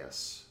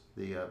Amadeus,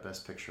 the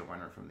Best Picture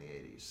winner from the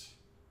 80s.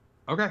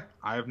 Okay,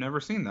 I have never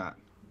seen that.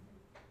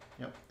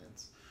 Yep,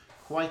 it's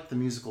quite the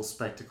musical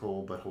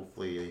spectacle, but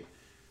hopefully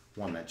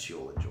one that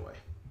you'll enjoy.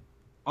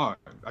 Oh,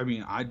 I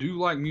mean, I do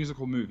like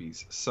musical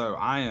movies, so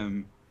I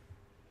am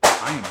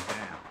down.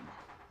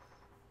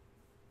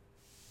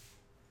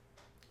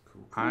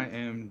 Cool. I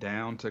am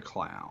down to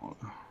clown.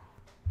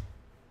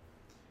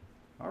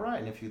 All right,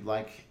 and if you'd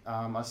like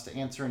us to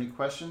answer any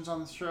questions on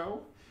the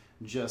show,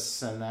 just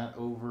send that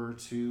over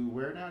to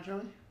where now,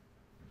 Joey?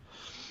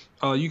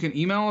 You can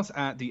email us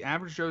at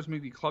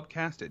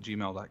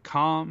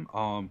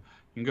theaveragejoesmovieclubcast@gmail.com.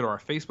 You can go to our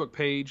Facebook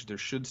page. There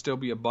should still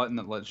be a button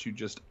that lets you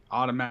just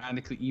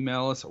automatically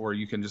email us, or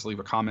you can just leave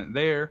a comment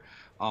there.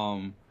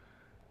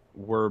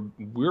 We're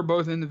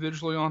both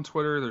individually on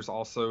Twitter. There's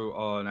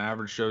also an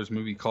Average Joe's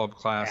Movie Club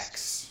class.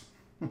 X.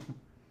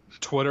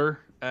 Twitter,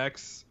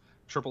 X,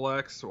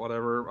 XXX,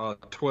 whatever.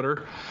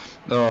 Twitter,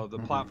 the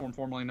platform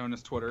formerly known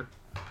as Twitter.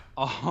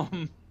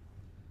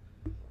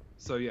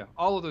 So yeah,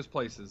 all of those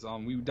places.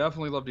 We would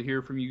definitely love to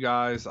hear from you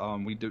guys.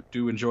 We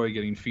do enjoy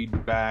getting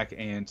feedback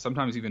and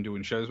sometimes even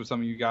doing shows with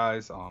some of you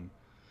guys.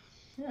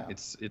 Yeah,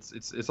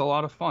 it's a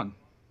lot of fun.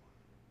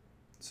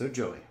 So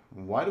Joey,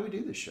 why do we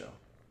do this show?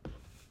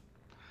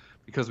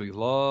 Because we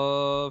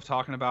love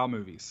talking about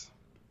movies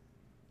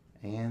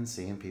and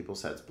seeing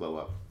people's heads blow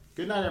up.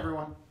 Good night,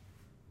 everyone.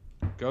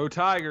 Go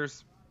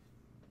Tigers!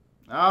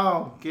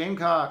 Oh,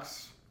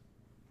 Gamecocks.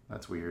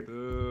 That's weird.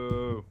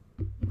 Boo.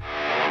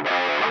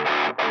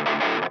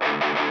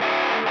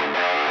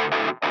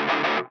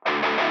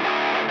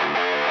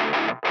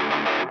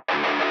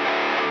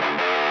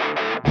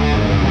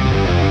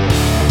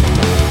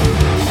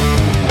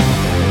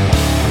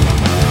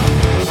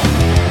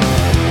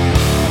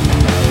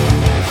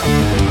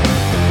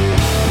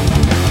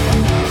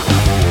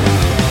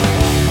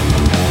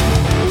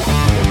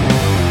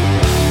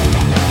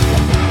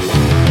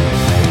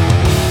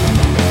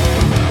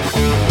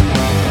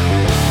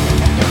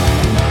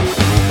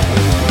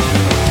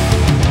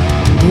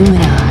 You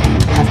and I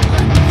have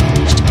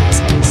unfinished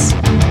business.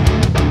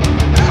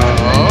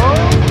 Oh?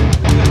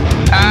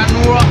 And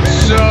what's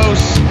so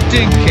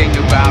stinking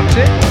about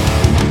it?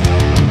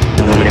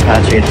 The moment of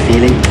heart-rate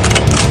feeling,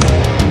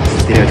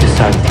 spirit to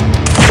start.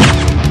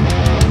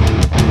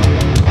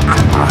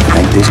 I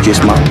think this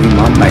just might be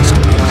my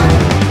masterpiece.